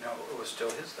 No, it was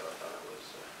still his though. I thought it was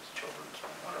his children's,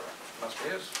 whatever. Must be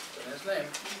his, it's in his name.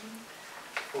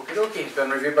 Okey dokey, it's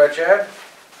been reviewed by Chad.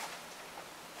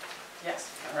 Yes.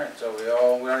 All right, so we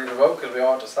don't need to vote because we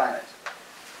all have to sign it.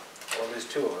 Or at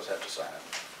least 2 of us have to sign it.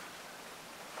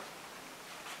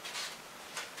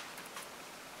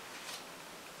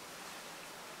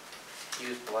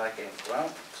 Use black ink.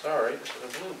 Well, sorry, this is a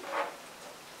blue.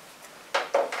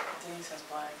 Denise has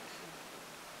black.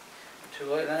 Too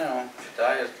late now. The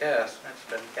die is cast. It's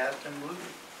been cast in blue.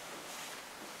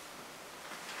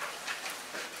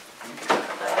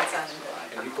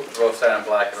 And you put both sign in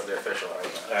black, it'll be official.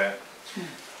 Alright.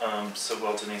 So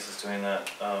while Denise is doing that,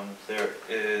 there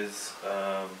is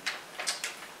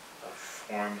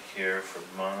form here for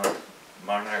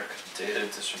Monarch Data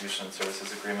Distribution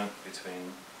Services Agreement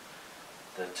between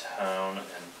the town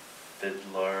and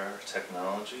Fiddler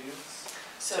Technologies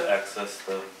to So, access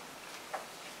the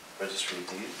registry of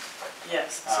deeds.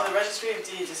 yes, so the Registry of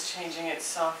Deeds is changing its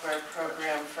software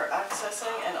program for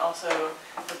accessing and also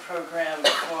the program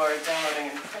for downloading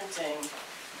and printing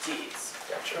deeds.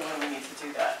 Gotcha. For when we need to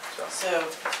do that. So- So,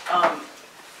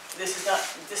 this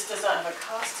does not have a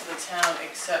cost to the town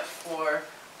except for,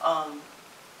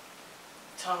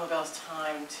 Tom LaBelle's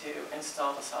time to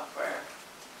install the software.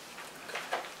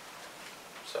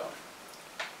 So,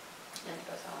 And it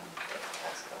goes on the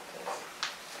tax collectors.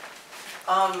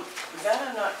 That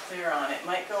I'm not clear on. It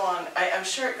might go on, I'm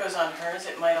sure it goes on hers.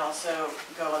 It might also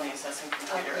go on the assessing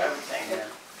computer, I would think. yeah.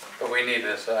 But we need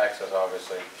this access,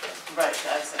 obviously, Right,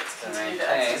 that's it. to Continue to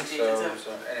maintain, access deeds. It's a-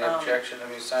 so any objection to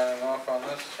me signing off on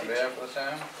this on behalf of the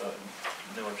town?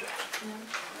 No objection.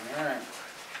 All right.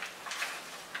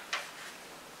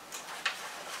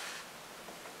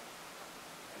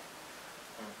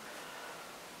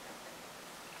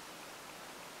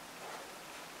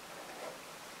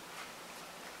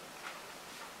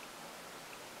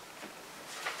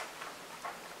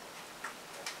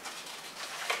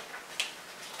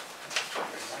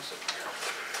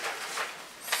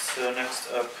 So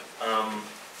next up,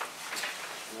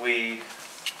 we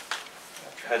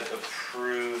had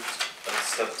approved a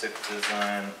septic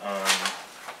design on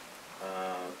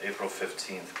April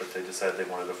 15th, but they decided they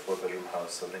wanted a 4-bedroom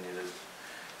house, so they needed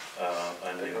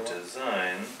a new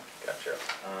design. Gotcha.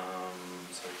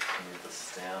 So we need the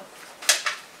stamp.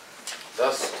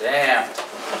 The stamp.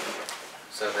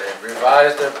 So they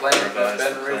revised their plan, it's Revised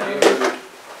been the plan. reviewed.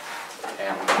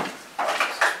 And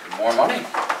more money.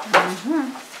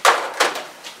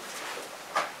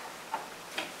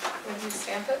 Would you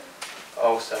stamp it?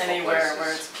 Oh, several Anywhere where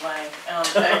places. it's blank. On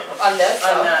this?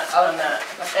 On Oh, that, on okay. that.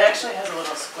 It actually has a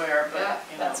little square, Yeah, but,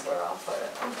 you know. that's where I'll put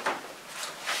it.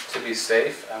 To be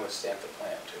safe, I would stamp the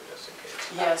plan too, just in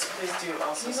case. Yes, please do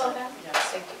also. You sign- hold that? Yes.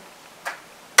 Thank you.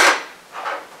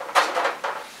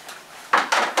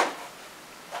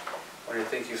 What do you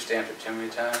think, you stamped it too many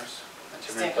times? In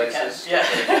too many Stamp again, places? yeah.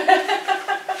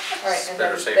 All right, It's and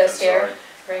better then safe than this here,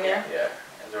 sorry. right here?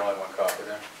 Yeah, is there only one copy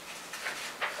there?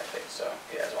 I think so,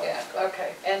 yeah, there's only Yeah, one copy.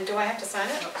 okay. And do I have to sign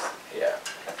it? Yeah,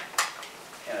 Okay.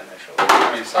 and initial,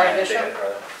 I mean, sign and initial? date it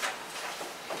rather.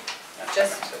 That's what I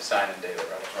Just- meant to say, sign and date it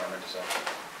rather, that's what I meant to say.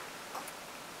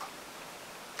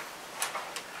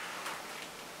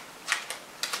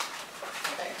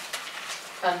 Okay.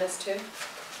 On this too?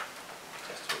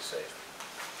 Just to be safe.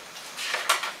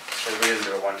 Because we didn't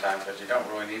do it one time, because you don't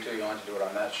really need to, you only have to do it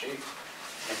on that sheet.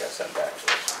 I think I sent back to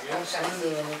us. You don't Okay. send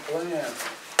it on the plan.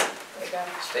 There you go.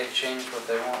 State changed what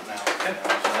they want now. Okay,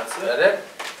 so that's Is it. that it?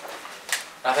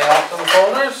 Nothing else in the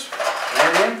folders?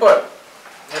 Any input?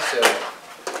 Yes, Celia.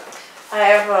 I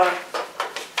have a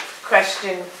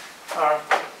question, or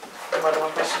more than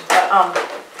one question, but,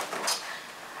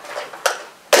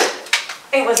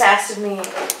 it was asked of me,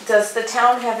 does the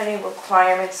town have any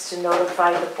requirements to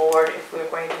notify the board if we're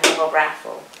going to have a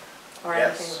raffle or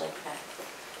Yes. anything like that?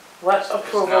 What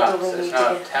approval do we need to It's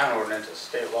not get? town ordinance, it's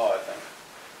state law, I think.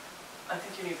 I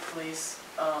think you need police,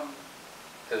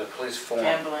 There's a police form.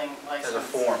 gambling license. There's a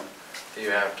form that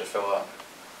you have to fill out.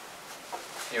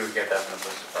 You would get that from the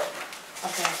police department.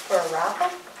 Okay. For a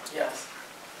raffle? Yes.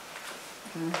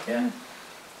 Yeah.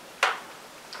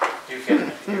 You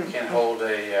can hold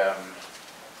a,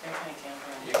 Any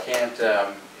kind of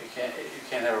gambling. you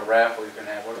can't have a raffle, you can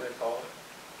have, what do they call it?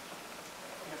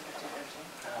 You're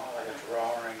 50/50. No, like a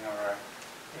drawing or a,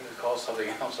 you could call something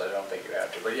else, I don't think you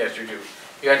have to, but yes, you do.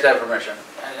 You have to have permission,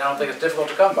 and I don't think it's difficult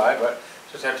to come by, but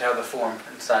just have to have the form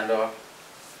and signed off.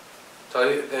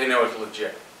 So they know it's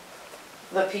legit.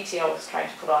 The PTO was trying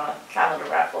to put on a calendar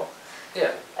raffle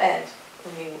Yeah. and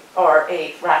or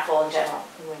a raffle in general,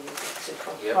 we need to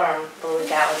confirm the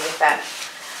legality of that.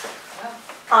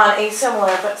 On a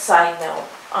similar but side note,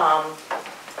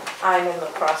 I'm in the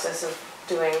process of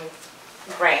doing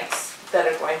grants that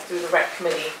are going through the rec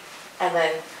committee, and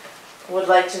then would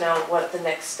like to know what the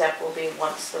next step will be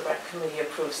once the rec committee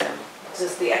approves them.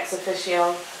 Does the ex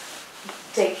officio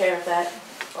take care of that,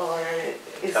 or It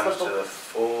is comes to the... the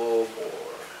full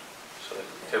board, so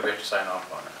we have to sign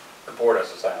off on it. The board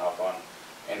has to sign off on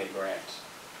any grants,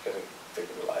 because they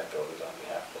could be liabilities on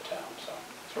behalf of the town, so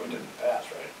that's what we did in the past,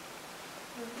 right?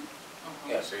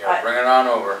 Yeah, so you gotta bring it on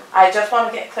over. I just want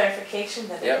to get clarification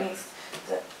that Yep. it means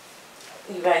that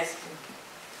you guys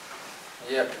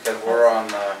can, Yeah, because we're on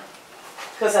the,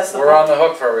 because as the we're on board, the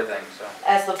hook for everything, so.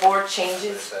 as the board They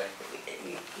changes, say.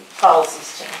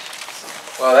 policies change.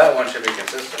 Well, that one should be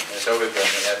consistent. It's always been,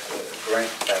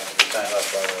 grants have to be signed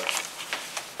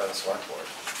off by the select board.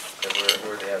 Because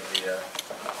we're they have the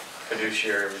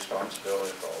fiduciary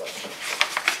responsibility for all that.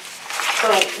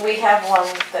 So we have one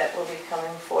that will be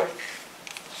coming forth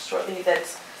shortly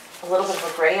that's a little bit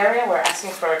of a gray area. We're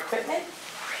asking for equipment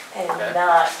and Okay.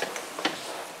 not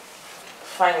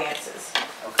finances.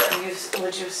 Okay.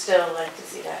 Would you still like to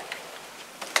see that?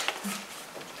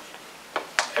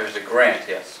 It was a grant,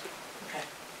 yes. Okay.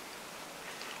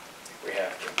 We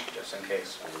have to, just in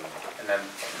case. And then,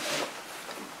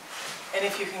 And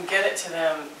if you can get it to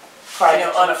them, Friday.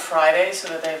 on a Friday so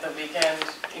that they have the weekend,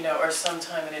 or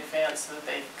sometime in advance so that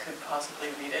they could possibly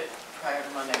read it prior to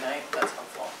Monday night, that's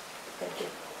helpful. Thank you.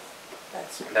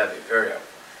 that'd be very helpful.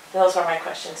 Those are my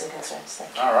questions and concerns.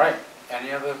 Thank you. All right.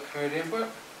 Any other community input?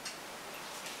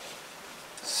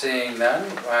 Seeing none,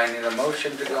 I need a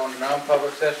motion to go into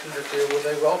non-public session to deal with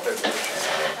a welfare issue.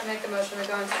 I make the motion to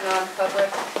go into non-public,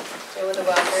 deal with the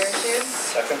welfare issue.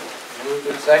 Second? Moved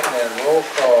and seconded, roll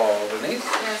call. Denise?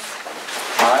 Yes.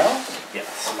 Miles?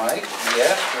 Yes. Mike?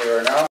 Yes, we are now